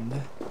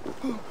wound.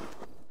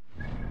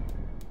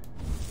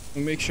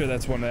 We'll make sure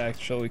that's one of the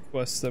actual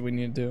quests that we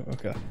need to do.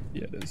 Okay,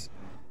 yeah, it is.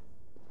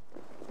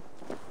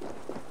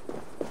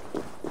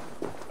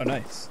 Oh,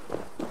 nice.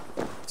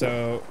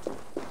 So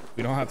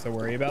we don't have to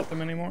worry about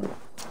them anymore?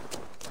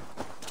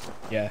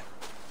 Yeah.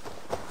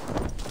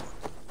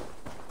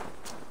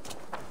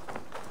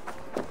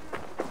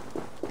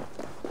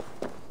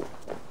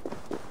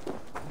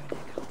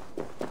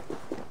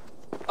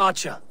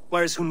 Archer,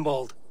 where is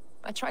Hunwald?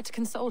 I tried to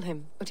console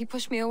him, but he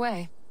pushed me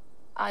away.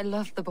 I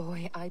love the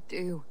boy, I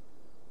do.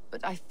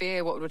 But I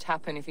fear what would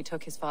happen if he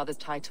took his father's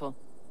title.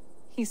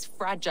 He's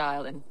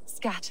fragile and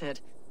scattered.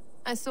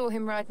 I saw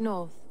him ride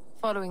north,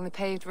 following the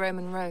paved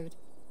Roman road.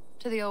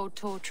 To the old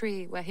tall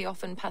tree where he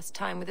often passed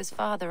time with his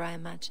father, I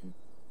imagine.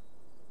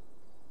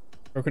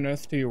 Broken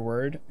oath to your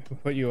word? Who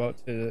put you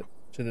up to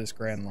this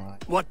grand lie?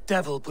 What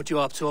devil put you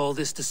up to all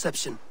this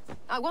deception?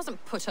 I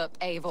wasn't put up,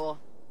 Eivor.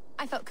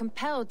 I felt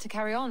compelled to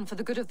carry on for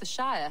the good of the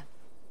Shire.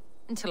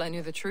 Until I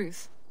knew the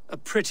truth. A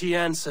pretty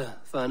answer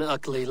for an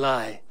ugly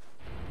lie.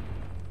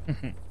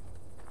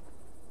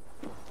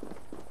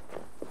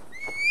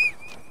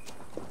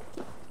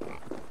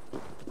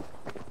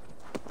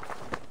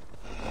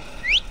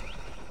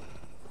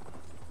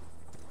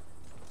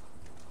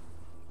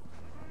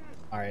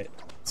 Alright,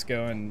 let's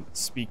go and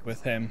speak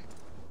with him.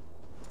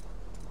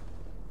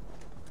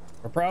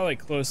 We're probably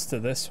close to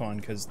this one,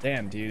 because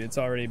damn, dude, it's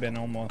already been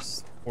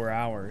almost 4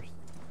 hours.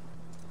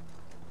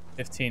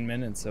 15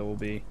 minutes it will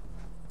be.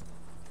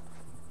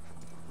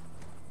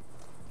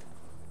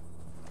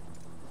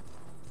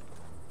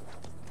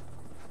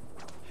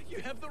 You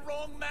have the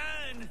wrong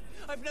man!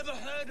 I've never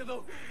heard of a...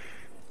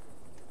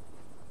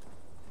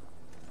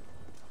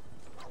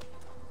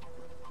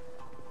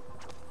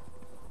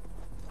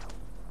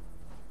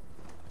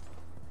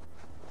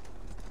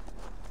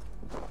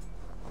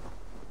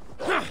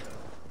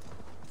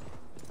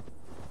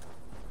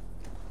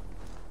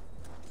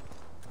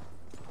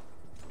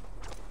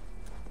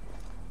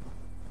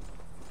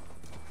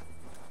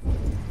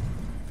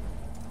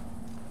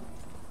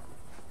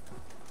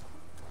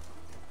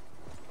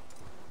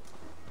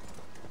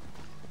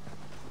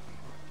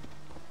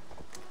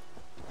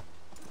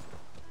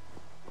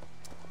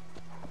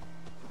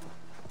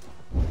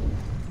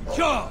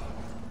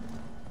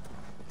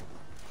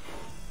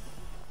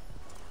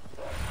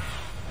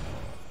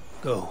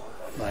 Go,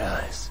 my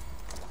eyes.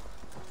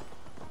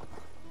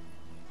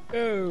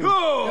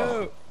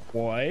 Go!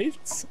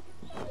 What?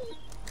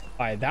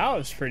 Alright, that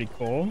was pretty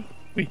cool.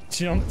 We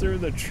jumped through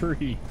the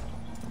tree.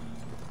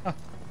 Huh.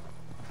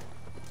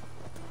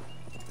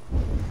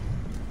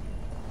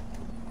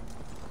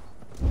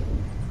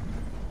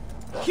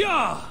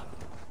 Yeah!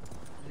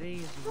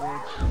 These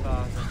rich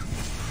fathers.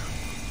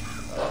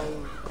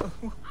 Oh.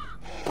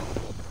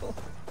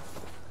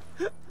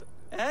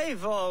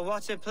 Eivor,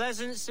 what a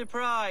pleasant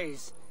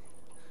surprise.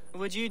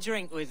 Would you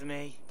drink with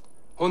me?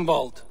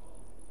 Hunwald.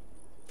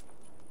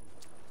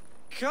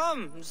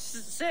 Come,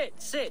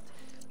 sit.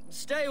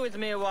 Stay with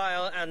me a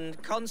while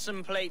and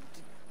contemplate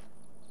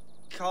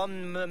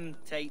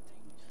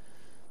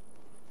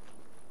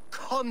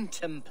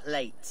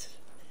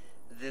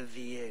the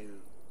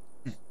view.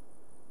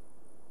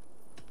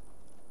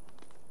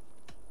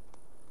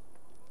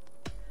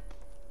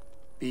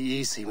 Be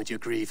easy with your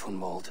grief,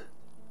 Hunwald.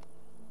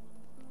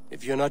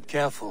 If you're not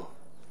careful,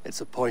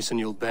 it's a poison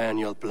you'll bear in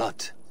your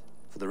blood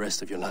for the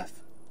rest of your life.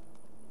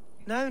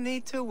 No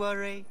need to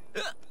worry,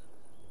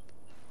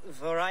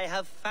 for I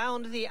have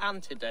found the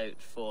antidote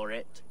for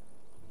it.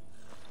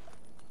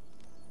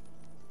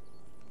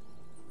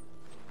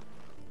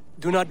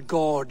 Do not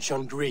gorge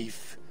on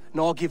grief,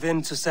 nor give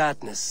in to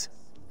sadness,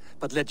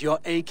 but let your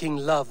aching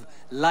love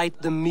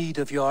light the mead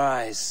of your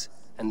eyes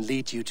and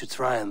lead you to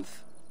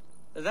triumph.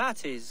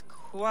 That is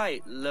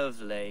quite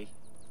lovely.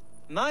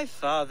 My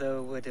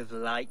father would have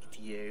liked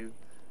you.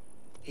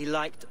 He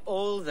liked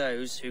all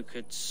those who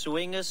could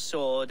swing a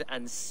sword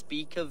and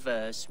speak a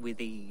verse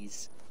with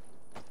ease.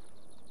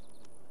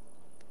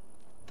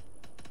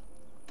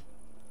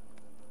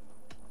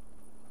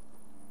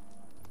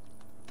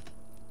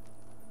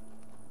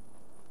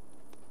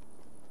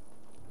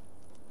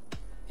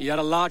 He had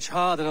a large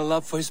heart and a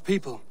love for his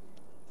people.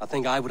 I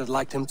think I would have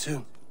liked him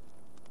too.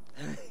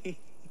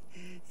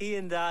 He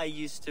and I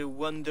used to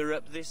wander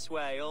up this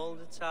way all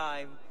the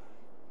time.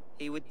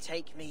 He would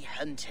take me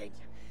hunting,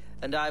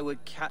 and I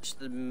would catch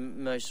the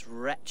most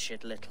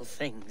wretched little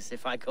things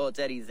if I caught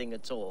anything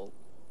at all.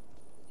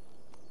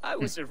 I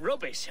was a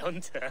rubbish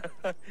hunter.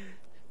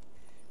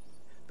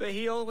 But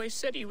he always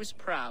said he was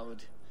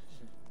proud.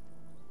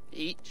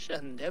 Each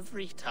and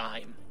every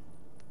time.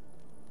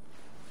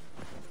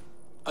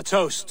 A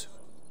toast.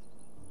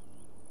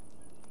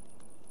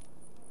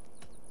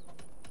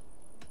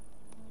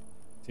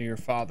 To your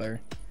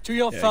father. To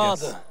your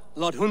father,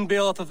 Lord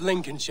Hunbeorth of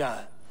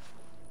Lincolnshire.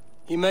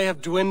 He may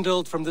have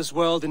dwindled from this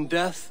world in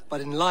death, but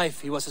in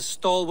life he was as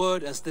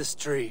stalwart as this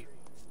tree.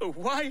 A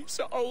wise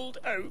old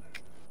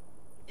oak.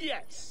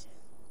 Yes.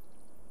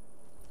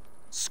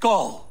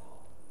 Skull.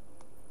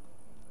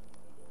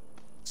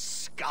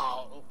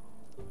 Skull.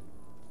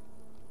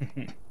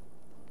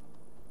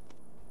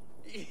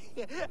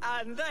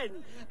 and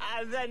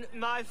then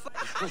my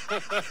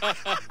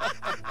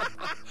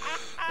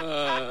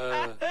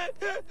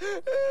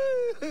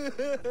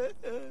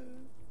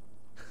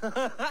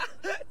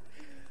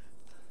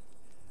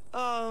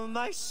Oh,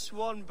 my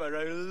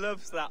Swanborough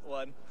loves that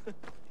one.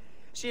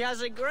 She has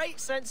a great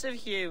sense of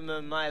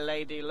humor, my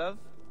lady love.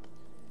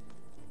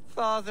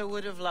 Father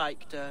would have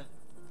liked her.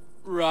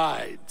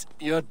 Right,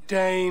 your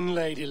Dane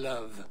lady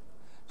love.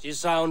 She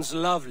sounds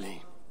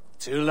lovely.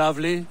 Too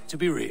lovely to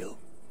be real.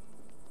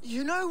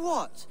 You know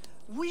what?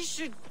 We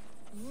should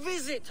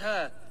visit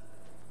her.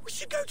 We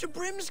should go to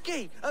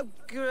Grimsby.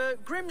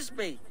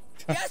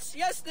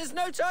 Yes, there's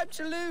no time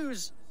to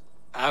lose.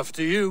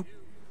 After you.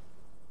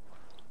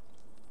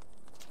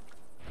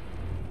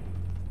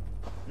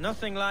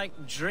 Nothing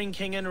like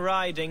drinking and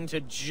riding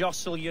to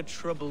jostle your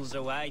troubles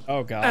away.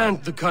 Oh, God.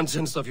 And the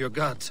contents of your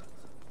gut.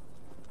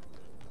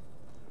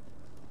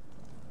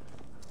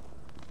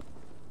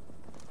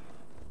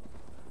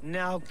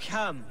 Now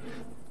come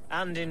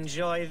and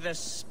enjoy the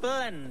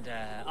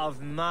splendor of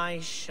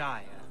my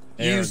shire.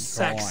 You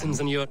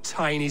Saxons and your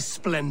tiny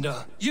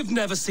splendor. You've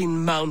never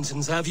seen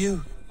mountains, have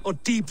you? Or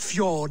deep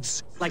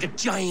fjords, like a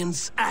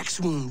giant's axe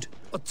wound?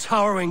 Or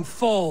towering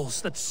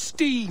falls that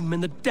steam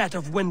in the dead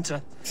of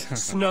winter?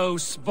 Snow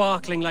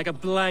sparkling like a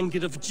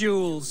blanket of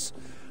jewels?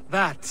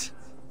 That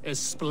is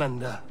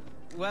splendor.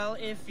 Well,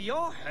 if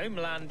your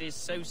homeland is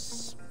so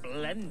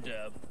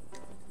splendorful,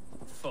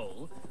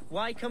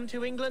 why come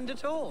to England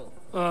at all?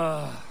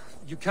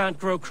 You can't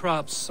grow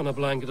crops on a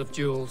blanket of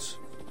jewels.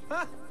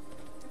 Ha!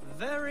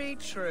 Very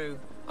true.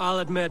 I'll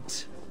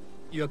admit,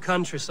 your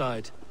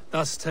countryside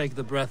does take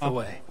the breath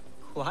away.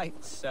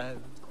 Quite so,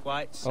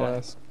 quite so.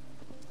 Yes.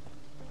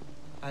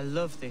 I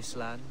love this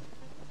land,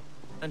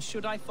 and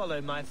should I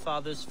follow my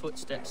father's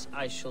footsteps,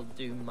 I shall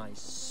do my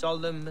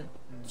solemn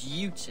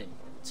duty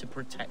to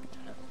protect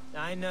her.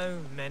 I know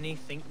many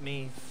think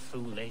me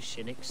foolish,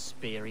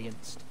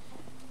 inexperienced,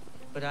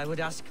 but I would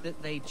ask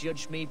that they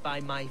judge me by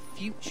my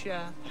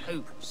future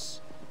hopes,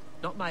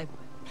 not my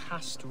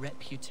past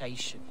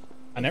reputation.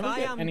 I never if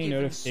get I am any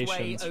given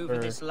notifications sway over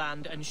for this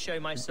land and show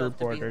myself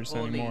group to be a orders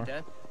poor anymore.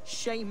 leader,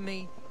 shame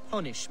me,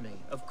 punish me,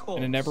 of course.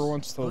 And it never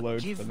wants to but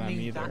load give for them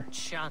me either. That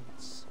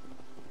chance.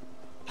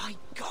 By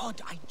God,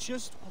 I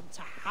just want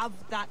to have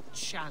that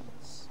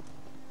chance.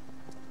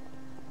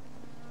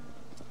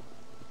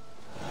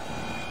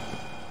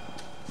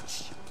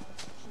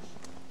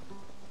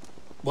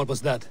 What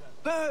was that?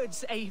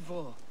 Birds,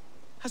 Eivor.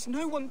 Has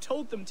no one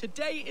told them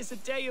today is a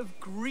day of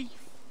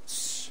grief?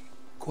 Shh.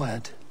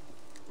 Quiet.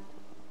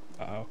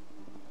 Uh-oh.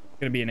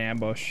 Gonna be an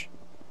ambush.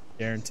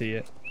 Guarantee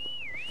it.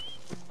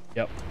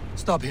 Yep.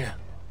 Stop here.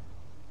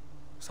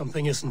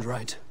 Something isn't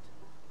right.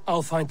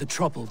 I'll find the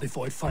trouble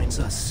before it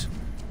finds us.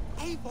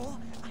 Eivor,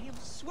 I am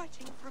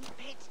sweating from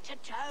head to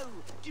toe.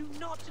 Do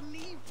not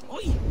leave me.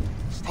 Oi!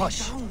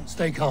 Hush.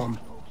 Stay calm.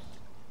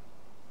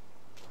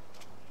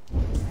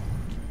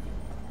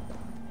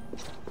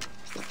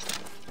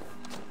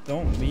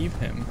 Don't leave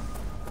him.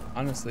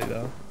 Honestly,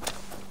 though.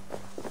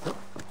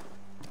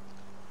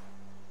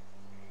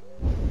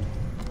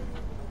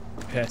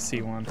 Okay, I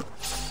see one.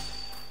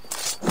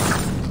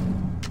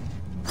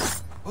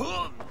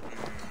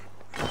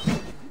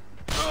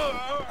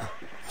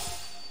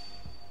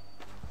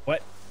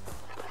 What?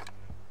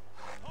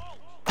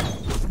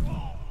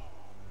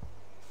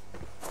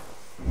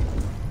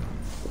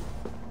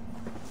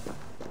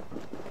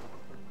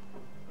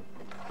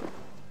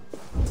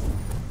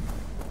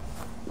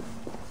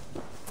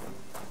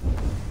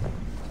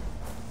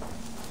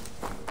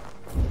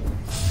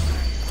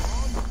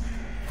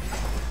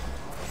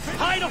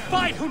 Hide or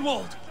fight,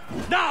 Hunwald!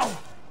 Now!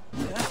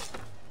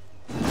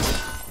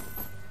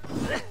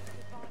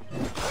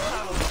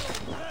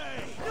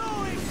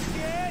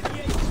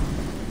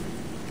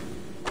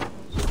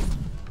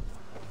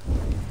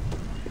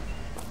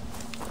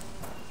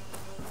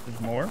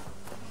 There's more?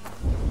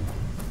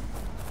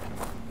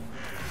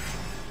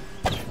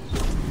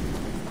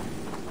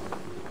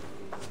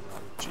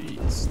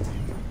 Jeez.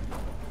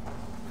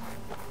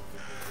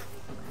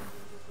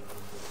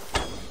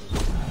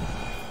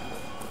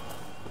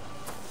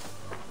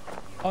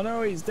 Oh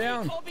no, he's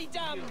down. I'll be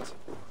damned.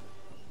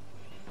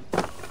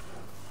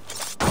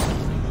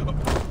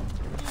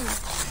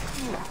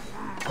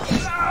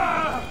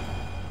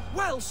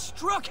 Well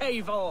struck,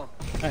 Eivor.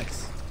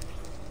 Nice.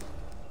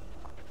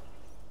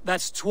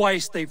 That's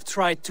twice they've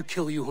tried to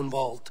kill you,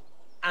 Hunwald.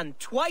 And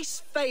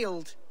twice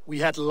failed. We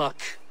had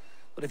luck.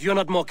 But if you're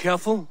not more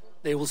careful,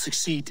 they will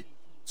succeed.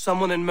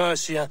 Someone in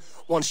Mercia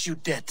wants you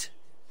dead.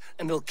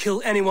 And they'll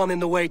kill anyone in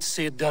the way to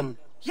see it done.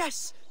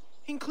 Yes,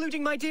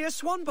 including my dear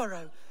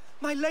Swanborough,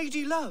 my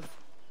lady love.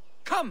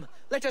 Come,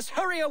 let us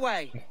hurry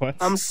away. What?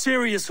 I'm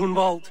serious,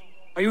 Hunwald.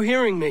 Are you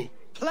hearing me?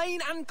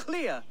 Plain and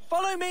clear.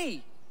 Follow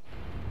me.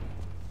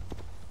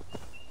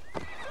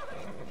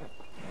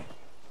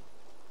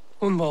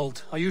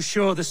 Hunwald, are you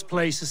sure this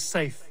place is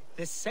safe?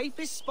 The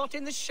safest spot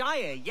in the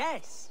Shire,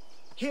 yes.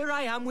 Here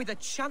I am with a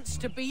chance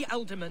to be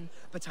Alderman,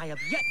 but I have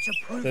yet to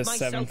prove The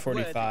myself 7:45.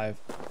 worthy.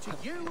 To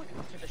you,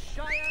 to the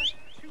Shire,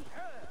 to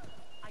her.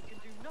 I can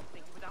do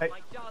nothing without my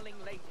darling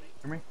lady.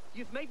 Come here.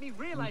 You've made me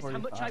realize how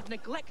much I've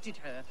neglected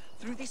her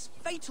through this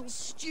fatal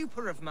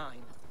stupor of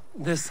mine.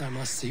 This I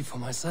must see for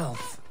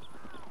myself.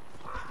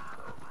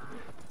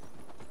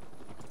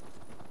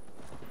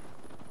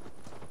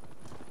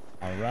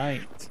 All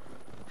right.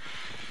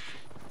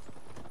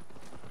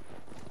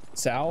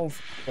 Salve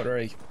for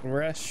a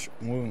fresh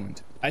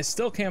wound. I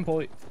still can't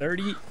believe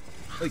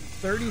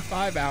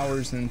 35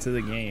 hours into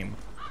the game,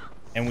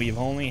 and we've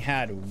only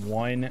had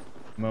one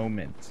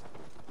moment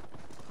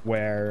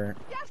where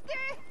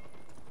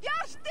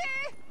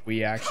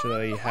we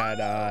actually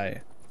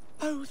had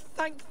oh,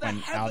 thank the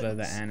went heavens. out of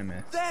the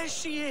animus. There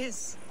she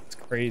is. It's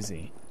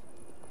crazy.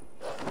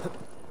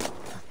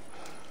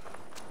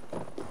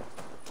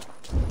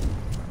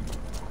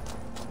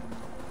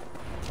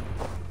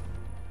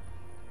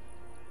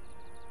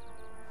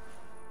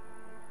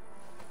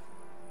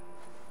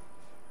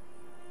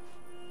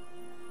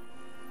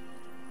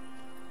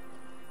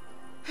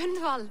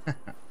 Hunwald,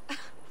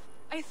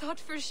 I thought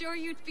for sure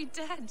you'd be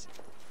dead.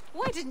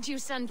 Why didn't you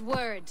send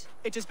word?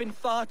 It has been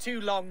far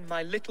too long,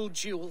 my little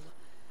jewel.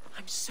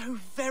 I'm so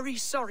very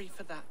sorry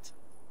for that.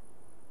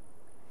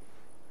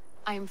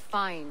 I'm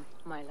fine,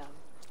 my love.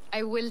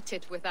 I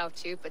wilted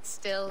without you, but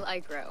still I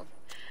grow.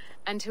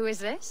 And who is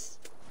this?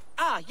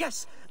 Ah,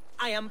 yes.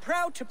 I am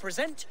proud to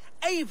present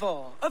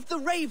Eivor of the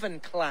Raven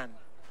clan.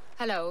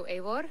 Hello,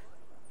 Eivor.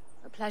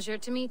 A pleasure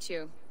to meet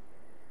you.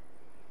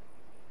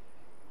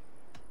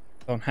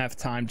 Don't have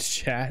time to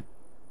chat.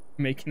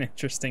 Make an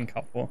interesting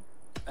couple.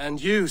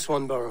 And you,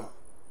 Swanborough.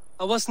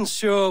 I wasn't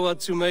sure what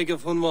to make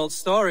of Hunwald's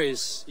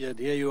stories, yet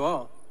here you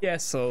are. Yeah,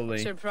 slowly.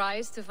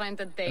 Surprised to find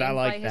that Dane But I by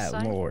like his that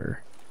side?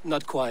 lore.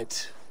 Not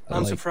quite. I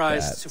I'm like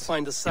surprised that, to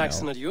find a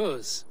Saxon you know, at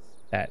yours.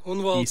 That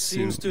Hunwald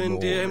seems to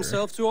endear lore.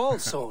 himself to all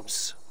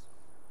sorts.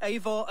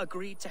 Eivor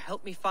agreed to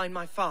help me find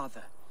my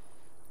father.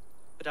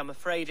 But I'm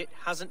afraid it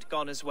hasn't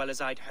gone as well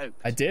as I'd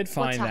hoped. I did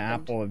find What's the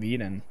happened? Apple of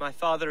Eden. My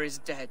father is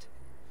dead.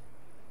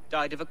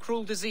 Died of a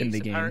cruel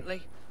disease, game.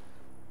 apparently.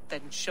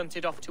 Then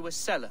shunted off to a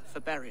cellar for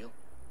burial.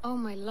 Oh,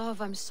 my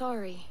love, I'm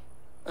sorry.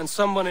 And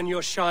someone in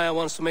your shire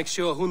wants to make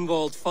sure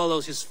Hunwald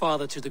follows his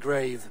father to the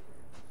grave.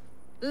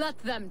 Let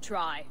them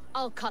try.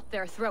 I'll cut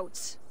their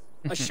throats.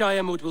 A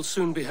shire moot will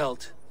soon be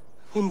held.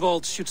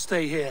 Hunwald should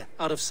stay here,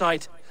 out of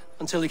sight,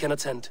 until he can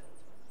attend.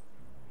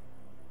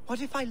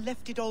 What if I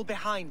left it all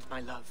behind,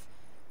 my love?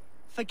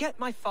 Forget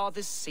my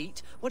father's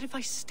seat. What if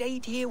I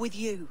stayed here with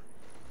you?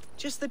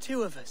 Just the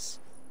two of us.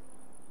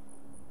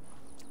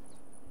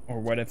 Or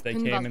what if they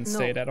came and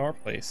stayed at our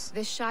place?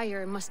 This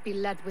Shire must be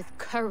led with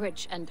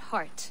courage and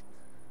heart.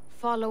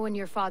 follow in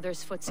your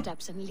father's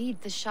footsteps and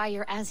lead the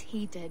Shire as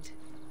he did.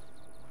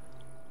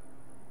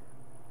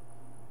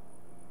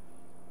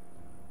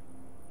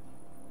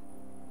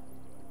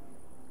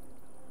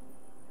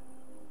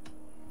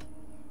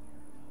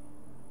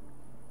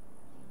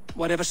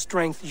 Whatever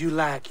strength you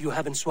lack, you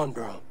have in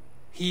Swanborough.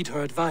 Heed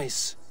her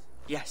advice.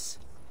 Yes.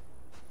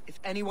 If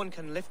anyone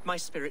can lift my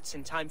spirits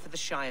in time for the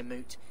Shire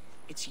moot,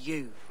 it's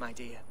you, my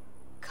dear.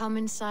 Come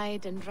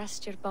inside and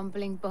rest your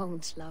bumbling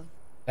bones, love.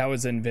 That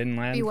was in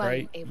Vinland, Be well,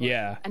 right? Eivor,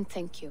 Yeah. and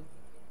thank you.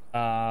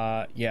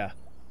 Yeah.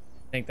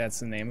 I think that's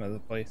the name of the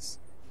place.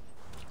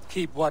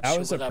 Keep watch. That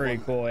was a over pretty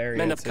one. cool area.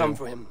 Men have too. come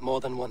for him more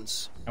than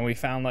once. And we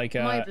found like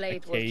My a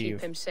blade will keep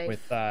cave him safe.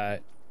 with I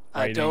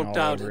writing don't all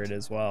doubt over it. it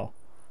as well.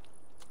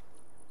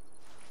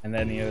 And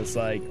then he was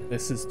like,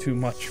 "This is too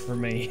much for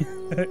me,"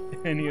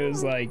 and he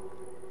was like,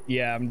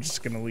 "Yeah, I'm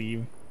just gonna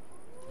leave."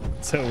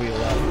 So we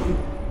left.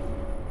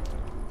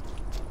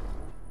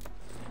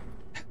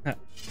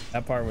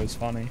 That part was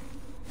funny,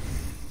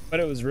 but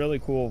it was really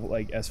cool.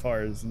 Like as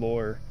far as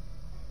lore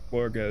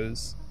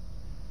goes.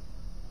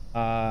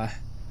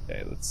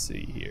 Okay, let's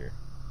see here.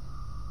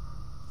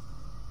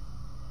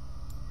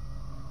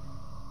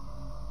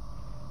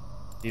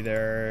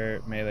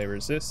 Either melee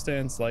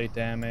resistance, light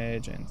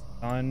damage, and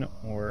stun,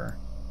 or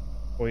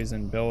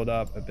poison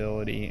buildup,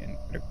 ability, and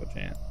critical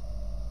chance.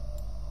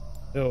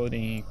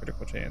 Ability,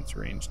 critical chance,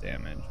 range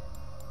damage.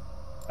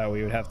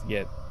 We would have to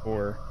get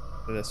 4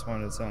 for this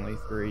one. It's only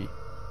 3.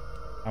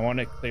 I want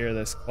to clear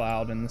this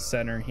cloud in the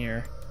center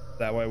here.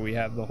 That way we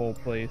have the whole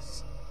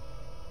place.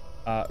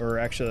 Or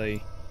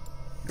actually,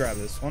 grab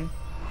this one.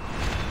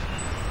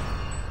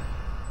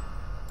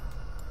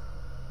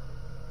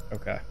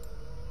 Okay.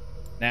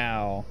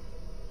 Now,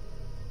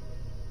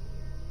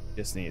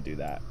 just need to do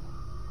that.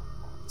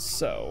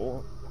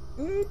 So,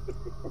 bam.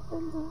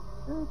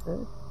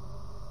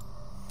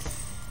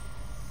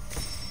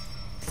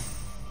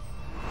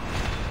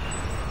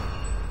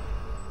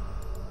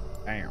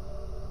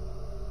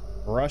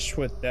 Rush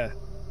with death.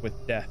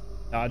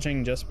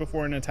 Dodging just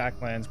before an attack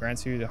lands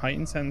grants you the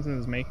heightened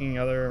senses, making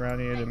other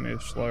around you to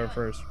move slower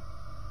for a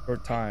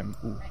short time.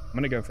 Ooh, I'm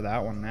gonna go for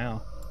that one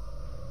now.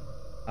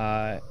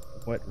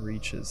 What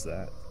reach is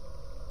that?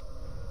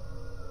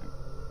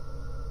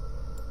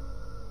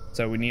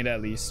 So we need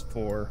at least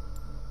 4,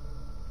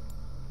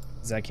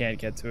 because I can't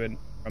get to it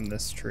from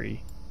this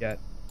tree yet.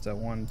 So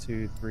 1,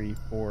 2, 3,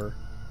 4,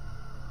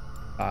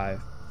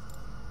 5.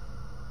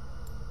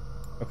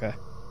 Okay,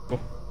 cool.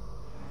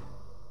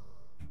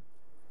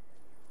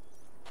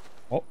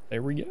 Oh,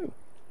 there we go.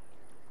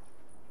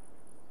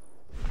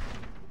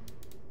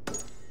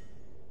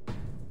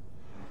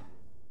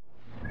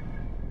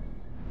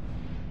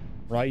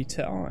 Right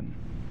on.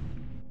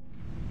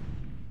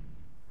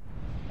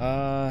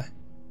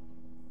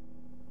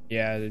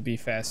 Yeah, it'd be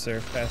fast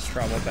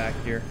travel back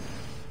here.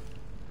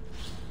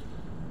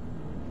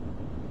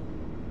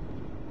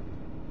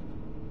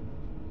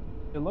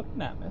 You're looking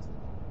at, miss?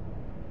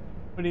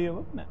 What are you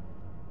looking at?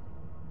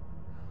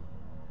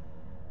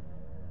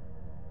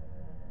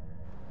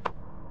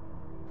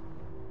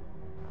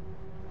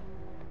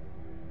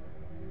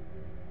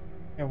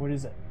 Yeah, what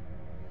is it?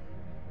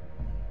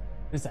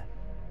 What is that?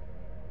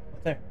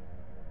 Up there.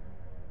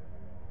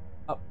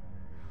 Up.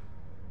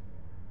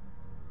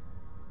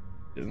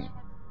 Isn't it?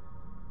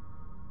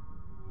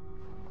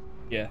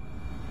 Yeah.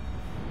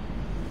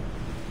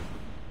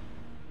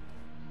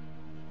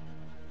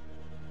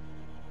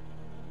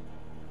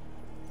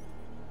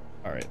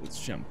 All right,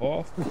 let's jump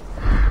off.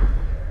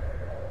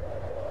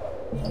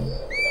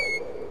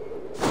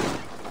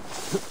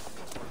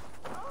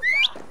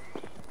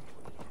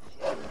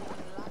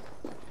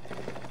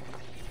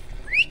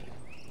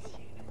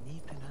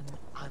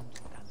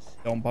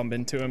 Don't bump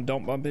into him.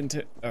 Don't bump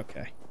into.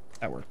 Okay,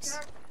 that works.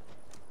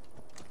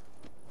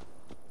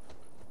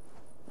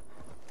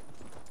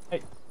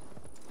 Hey,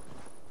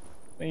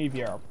 leave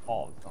your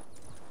balls.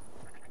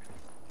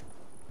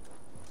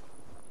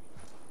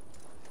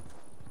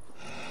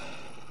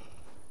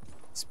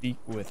 Speak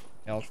with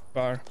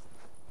Eivor.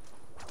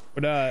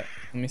 But let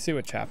me see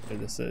what chapter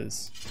this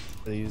is.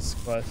 These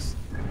quests.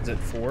 Is it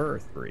 4 or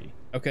 3?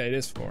 Okay, it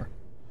is 4.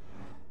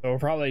 So we'll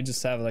probably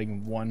just have like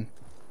 1.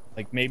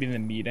 Like maybe the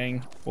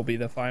meeting will be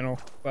the final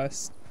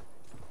quest.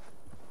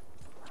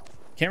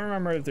 Can't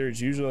remember if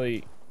there's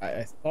usually.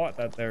 I thought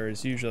that there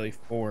is usually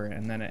 4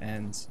 and then it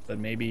ends, but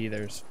maybe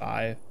there's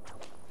 5.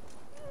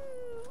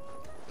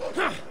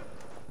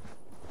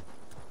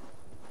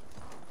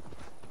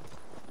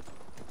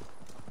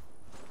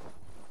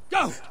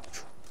 Go!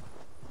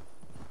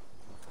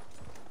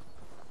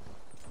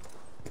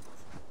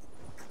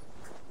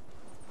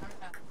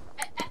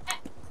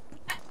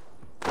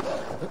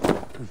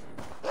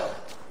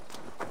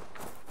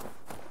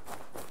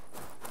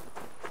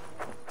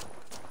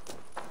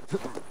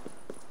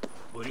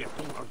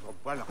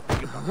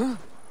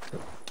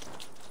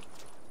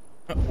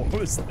 What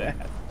was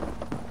that?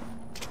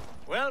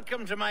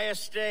 Welcome to my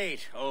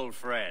estate, old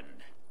friend.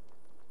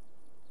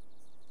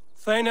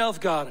 Thane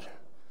Elfgard.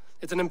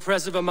 It's an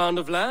impressive amount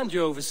of land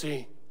you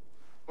oversee.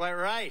 Quite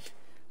right.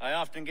 I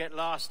often get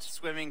lost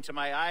swimming to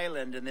my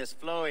island in this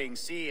flowing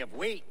sea of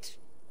wheat.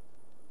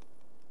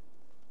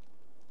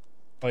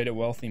 Quite a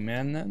wealthy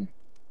man, then?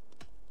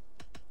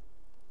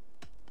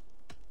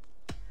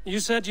 You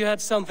said you had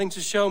something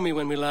to show me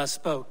when we last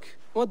spoke.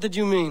 What did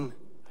you mean?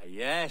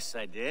 Yes,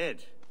 I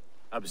did.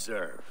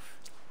 Observe.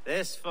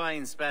 This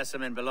fine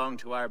specimen belonged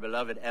to our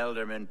beloved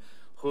elderman,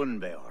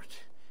 Eivor,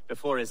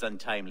 before his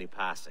untimely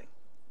passing.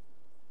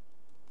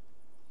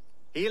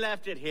 He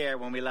left it here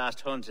when we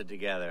last hunted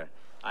together.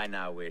 I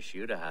now wish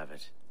you to have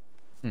it.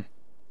 It's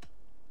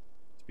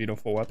a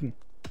beautiful weapon.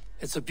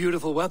 It's a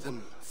beautiful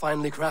weapon,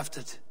 finely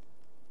crafted.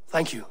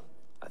 Thank you.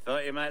 I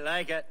thought you might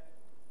like it.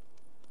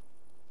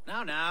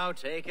 Now,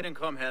 take it and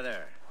come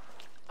hither.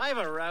 I have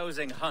a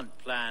rousing hunt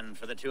planned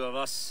for the two of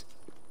us.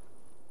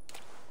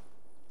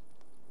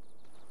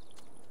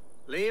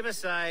 Leave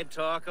aside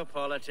talk of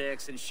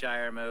politics and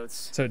shire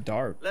moots. So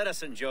dark. Let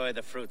us enjoy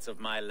the fruits of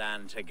my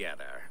land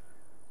together.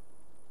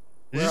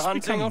 We're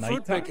hunting or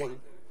fruit picking?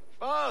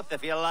 Both,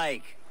 if you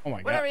like. Oh my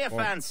God. Whatever you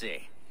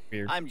fancy.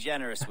 Weird. I'm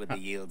generous with the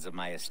yields of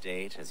my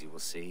estate, as you will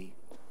see.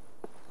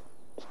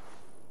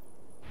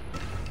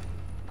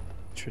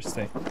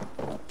 Interesting.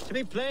 To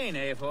be plain,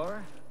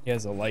 Eivor. He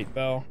has a light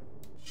bell.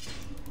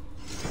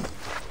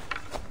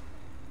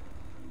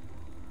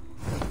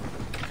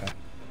 Okay.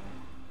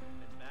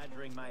 Been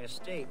badgering my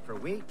estate for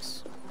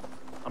weeks.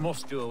 I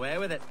must do away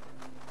with it,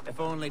 if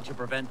only to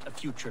prevent a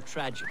future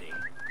tragedy.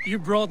 You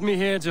brought me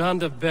here to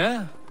hunt a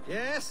bear?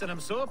 Yes, and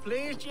I'm so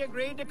pleased you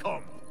agreed to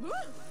come.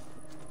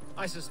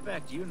 I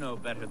suspect you know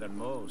better than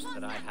most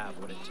that I have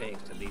what it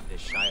takes to lead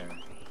this shire.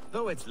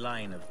 Though its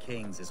line of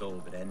kings is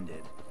all but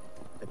ended,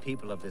 the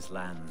people of this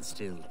land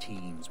still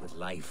teems with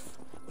life,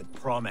 with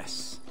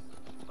promise.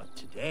 But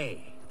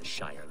today, the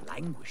shire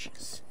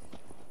languishes.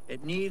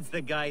 It needs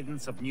the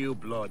guidance of new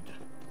blood.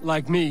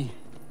 Like me.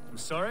 I'm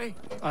sorry?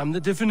 I'm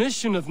the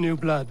definition of new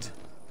blood.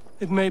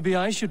 It may be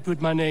I should put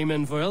my name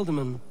in for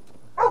Elderman.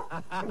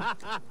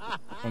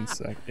 1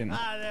 second.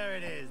 Ah, there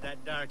it is,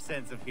 that dark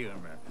sense of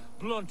humor.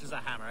 Blunt as a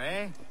hammer,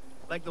 eh?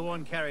 Like the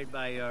one carried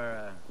by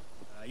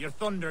your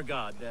thunder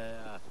god.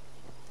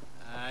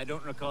 I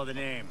don't recall the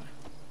name.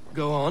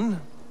 Go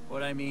on.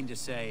 What I mean to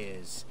say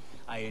is,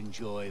 I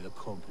enjoy the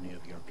company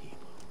of your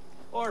people.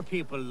 Or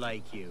people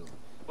like you.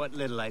 What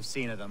little I've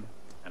seen of them.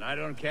 And I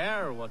don't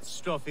care what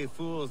stuffy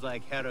fools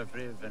like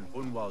Herefriv and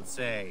Hunwald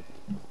say.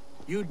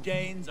 You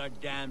Danes are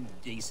damned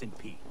decent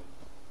people.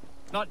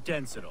 Not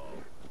dense at all.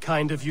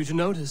 Kind of you to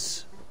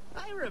notice.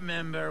 I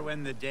remember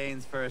when the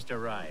Danes first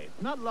arrived,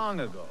 not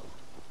long ago.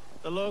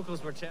 The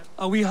locals were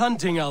Are we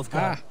hunting,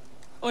 Alfgar? Ah.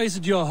 Or is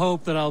it your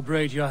hope that I'll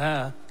braid your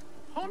hair?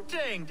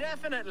 hunting,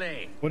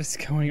 definitely. What is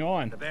going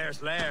on? The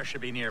bear's lair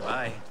should be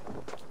nearby.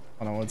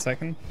 Hold on 1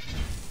 second.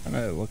 I'm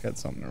gonna look at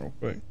something real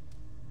quick.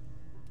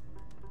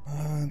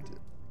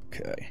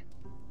 Okay.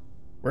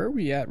 Where are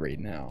we at right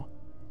now?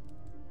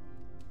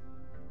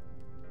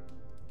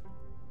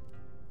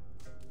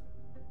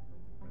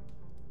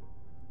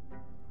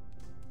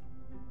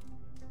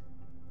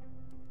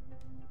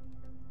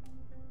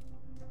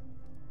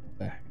 What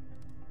the heck?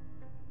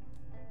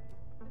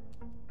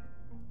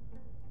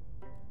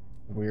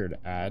 Weird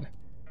ad.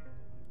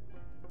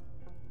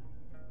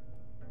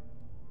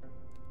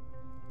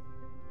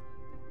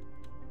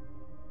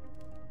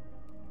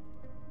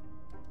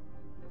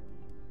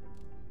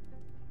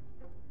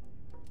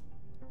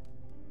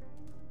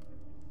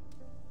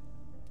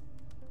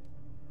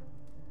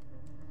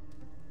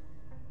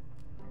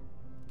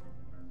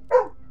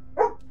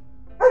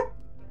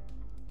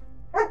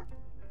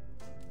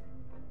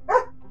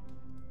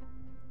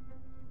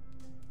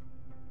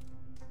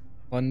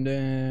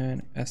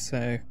 London,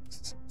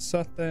 Essex,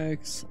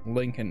 Sussex,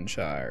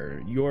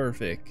 Lincolnshire,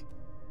 Yorvik,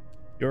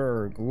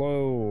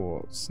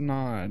 Yorglow,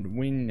 Snod,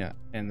 Wing,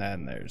 and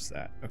then there's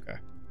that. Okay.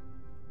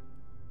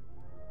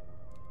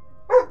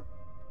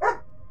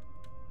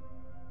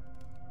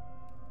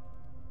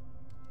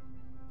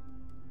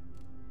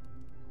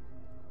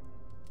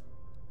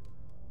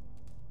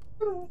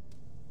 Cool.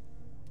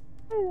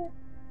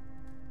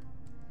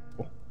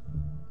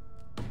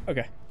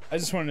 Okay. I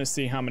just wanted to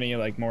see how many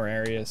like more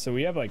areas. So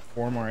we have like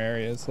 4 more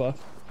areas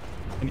left,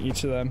 and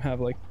each of them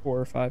have like 4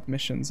 or 5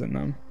 missions in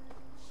them.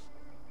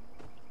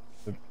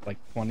 So, like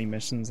 20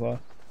 missions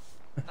left.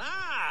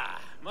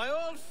 Ah, my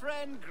old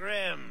friend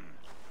Grim.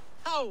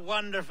 How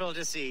wonderful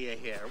to see you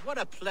here. What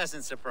a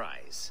pleasant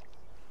surprise.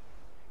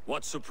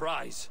 What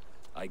surprise?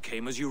 I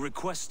came as you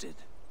requested.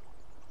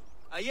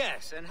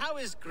 Yes, and how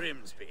is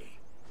Grimsby?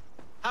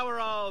 How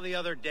are all the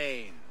other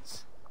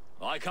Danes?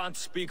 I can't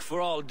speak for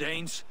all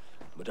Danes,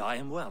 but I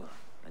am well,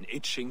 and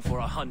itching for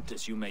a hunt,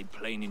 as you made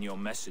plain in your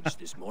message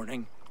this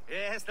morning.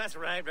 Yes, that's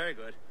right. Very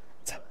good.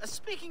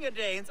 Speaking of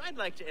Danes, I'd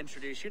like to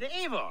introduce you to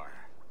Eivor.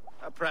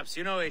 Perhaps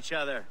you know each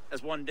other,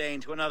 as one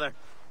Dane to another.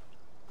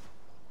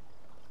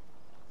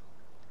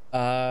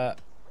 From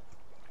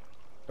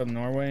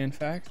Norway, in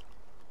fact.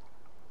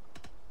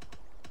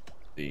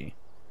 Let's see.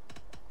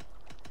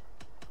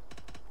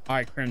 All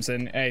right,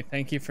 Crimson. Hey,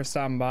 thank you for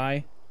stopping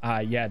by.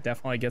 Yeah,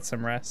 definitely get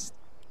some rest.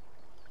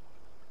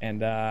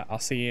 And I'll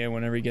see you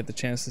whenever you get the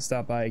chance to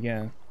stop by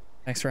again.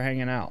 Thanks for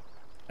hanging out.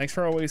 Thanks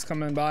for always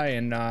coming by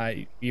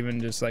and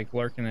even just like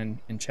lurking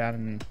and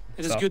chatting.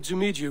 It is good to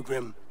meet you,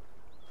 Grim.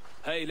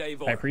 Hey,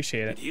 Eivor. I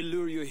appreciate it. Did he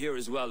lure you here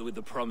as well with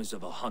the promise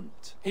of a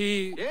hunt?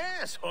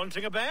 Yes,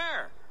 hunting a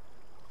bear.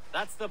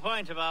 That's the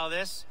point of all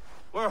this.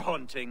 We're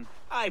hunting,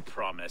 I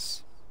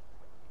promise.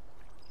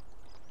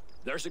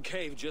 There's a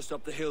cave just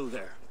up the hill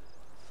there.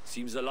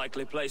 Seems a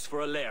likely place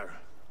for a lair.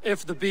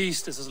 If the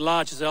beast is as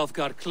large as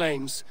Elfgard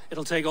claims,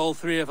 it'll take all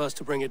three of us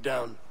to bring it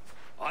down.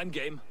 I'm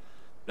game.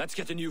 Let's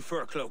get a new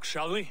fur cloak,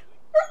 shall we?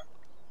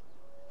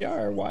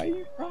 Yeah, why are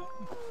you crying?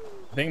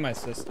 I think my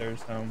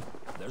sister's home.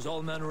 There's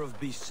all manner of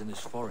beasts in this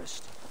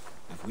forest.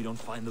 If we don't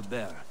find the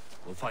bear,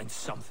 we'll find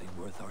something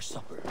worth our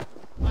supper.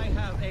 I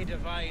have a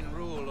divine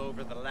rule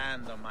over the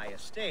land on my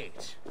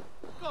estate.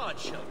 God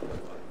shall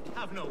provide.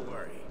 Have no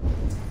worry.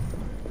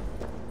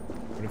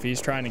 What if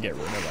he's trying to get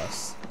rid of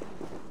us?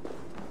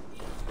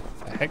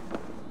 The heck?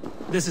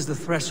 This is the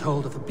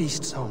threshold of a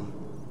beast's home.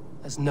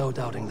 There's no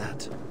doubting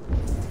that.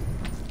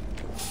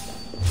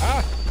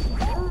 Ah!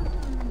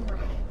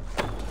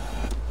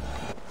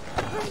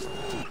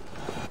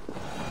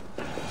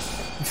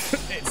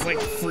 It's like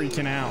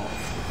freaking out.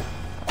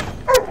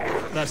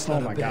 That's oh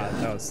not my god,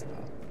 that was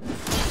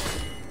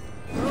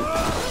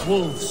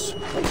wolves.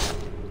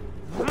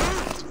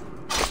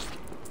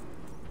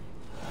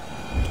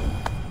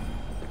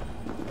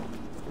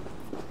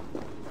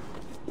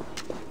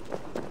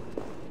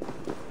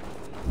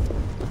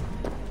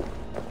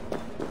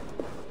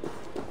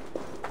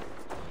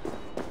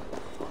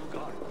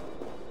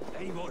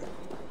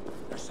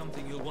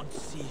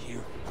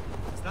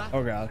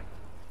 Oh god.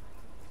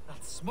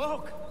 That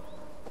smoke!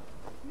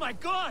 My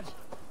god!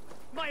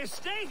 My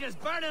estate is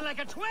burning like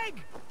a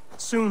twig!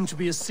 Soon to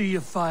be a sea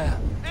of fire.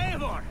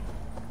 Eivor!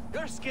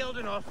 You're skilled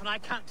enough and I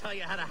can't tell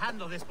you how to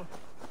handle this, but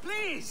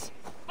please!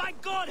 My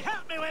god,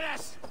 help me with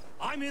this!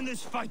 I'm in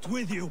this fight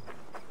with you.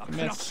 A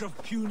clutch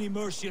of puny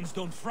Mercians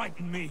don't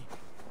frighten me.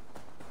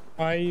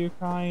 Why are you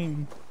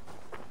crying?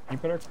 Can you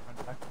put our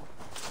contact?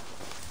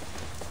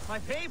 My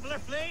people are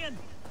fleeing!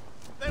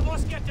 They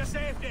must get to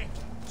safety!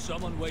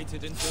 Someone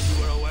waited until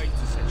you were away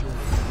to set your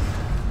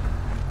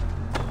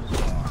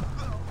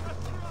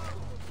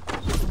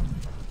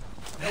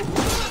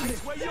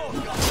where you're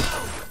going.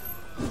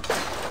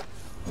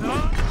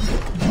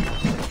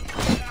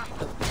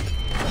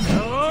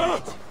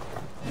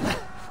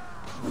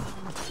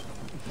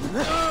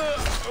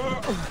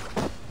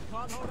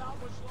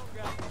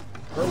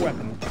 For a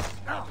weapon.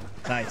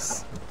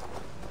 Nice.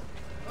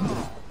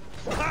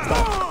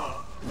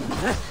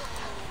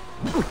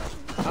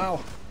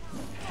 Ow.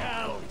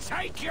 Hell,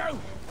 take you!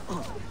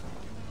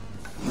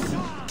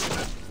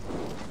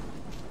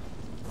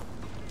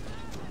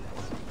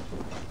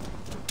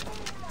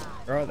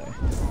 Where are they?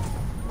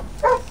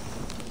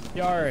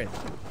 Yard.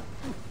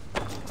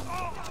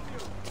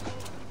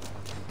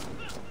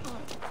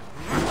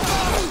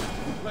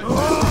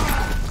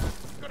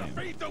 Gonna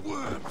feed the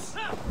worms.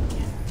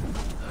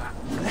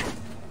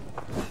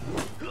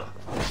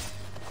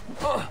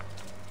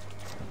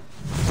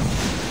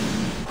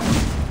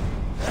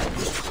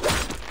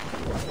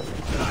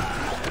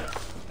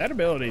 That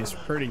ability is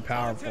pretty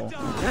powerful.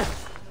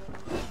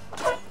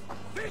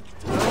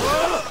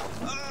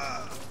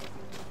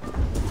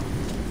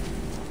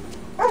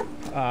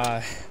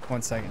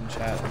 1 second,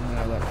 chat. I'm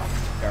gonna let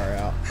Gar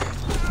out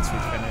once we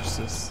finish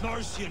this.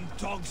 Mercian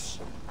dogs.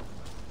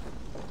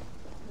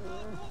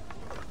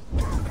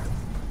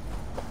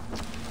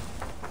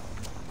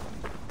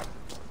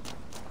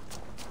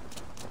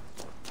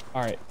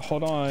 All right,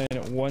 hold on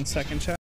 1 second, chat.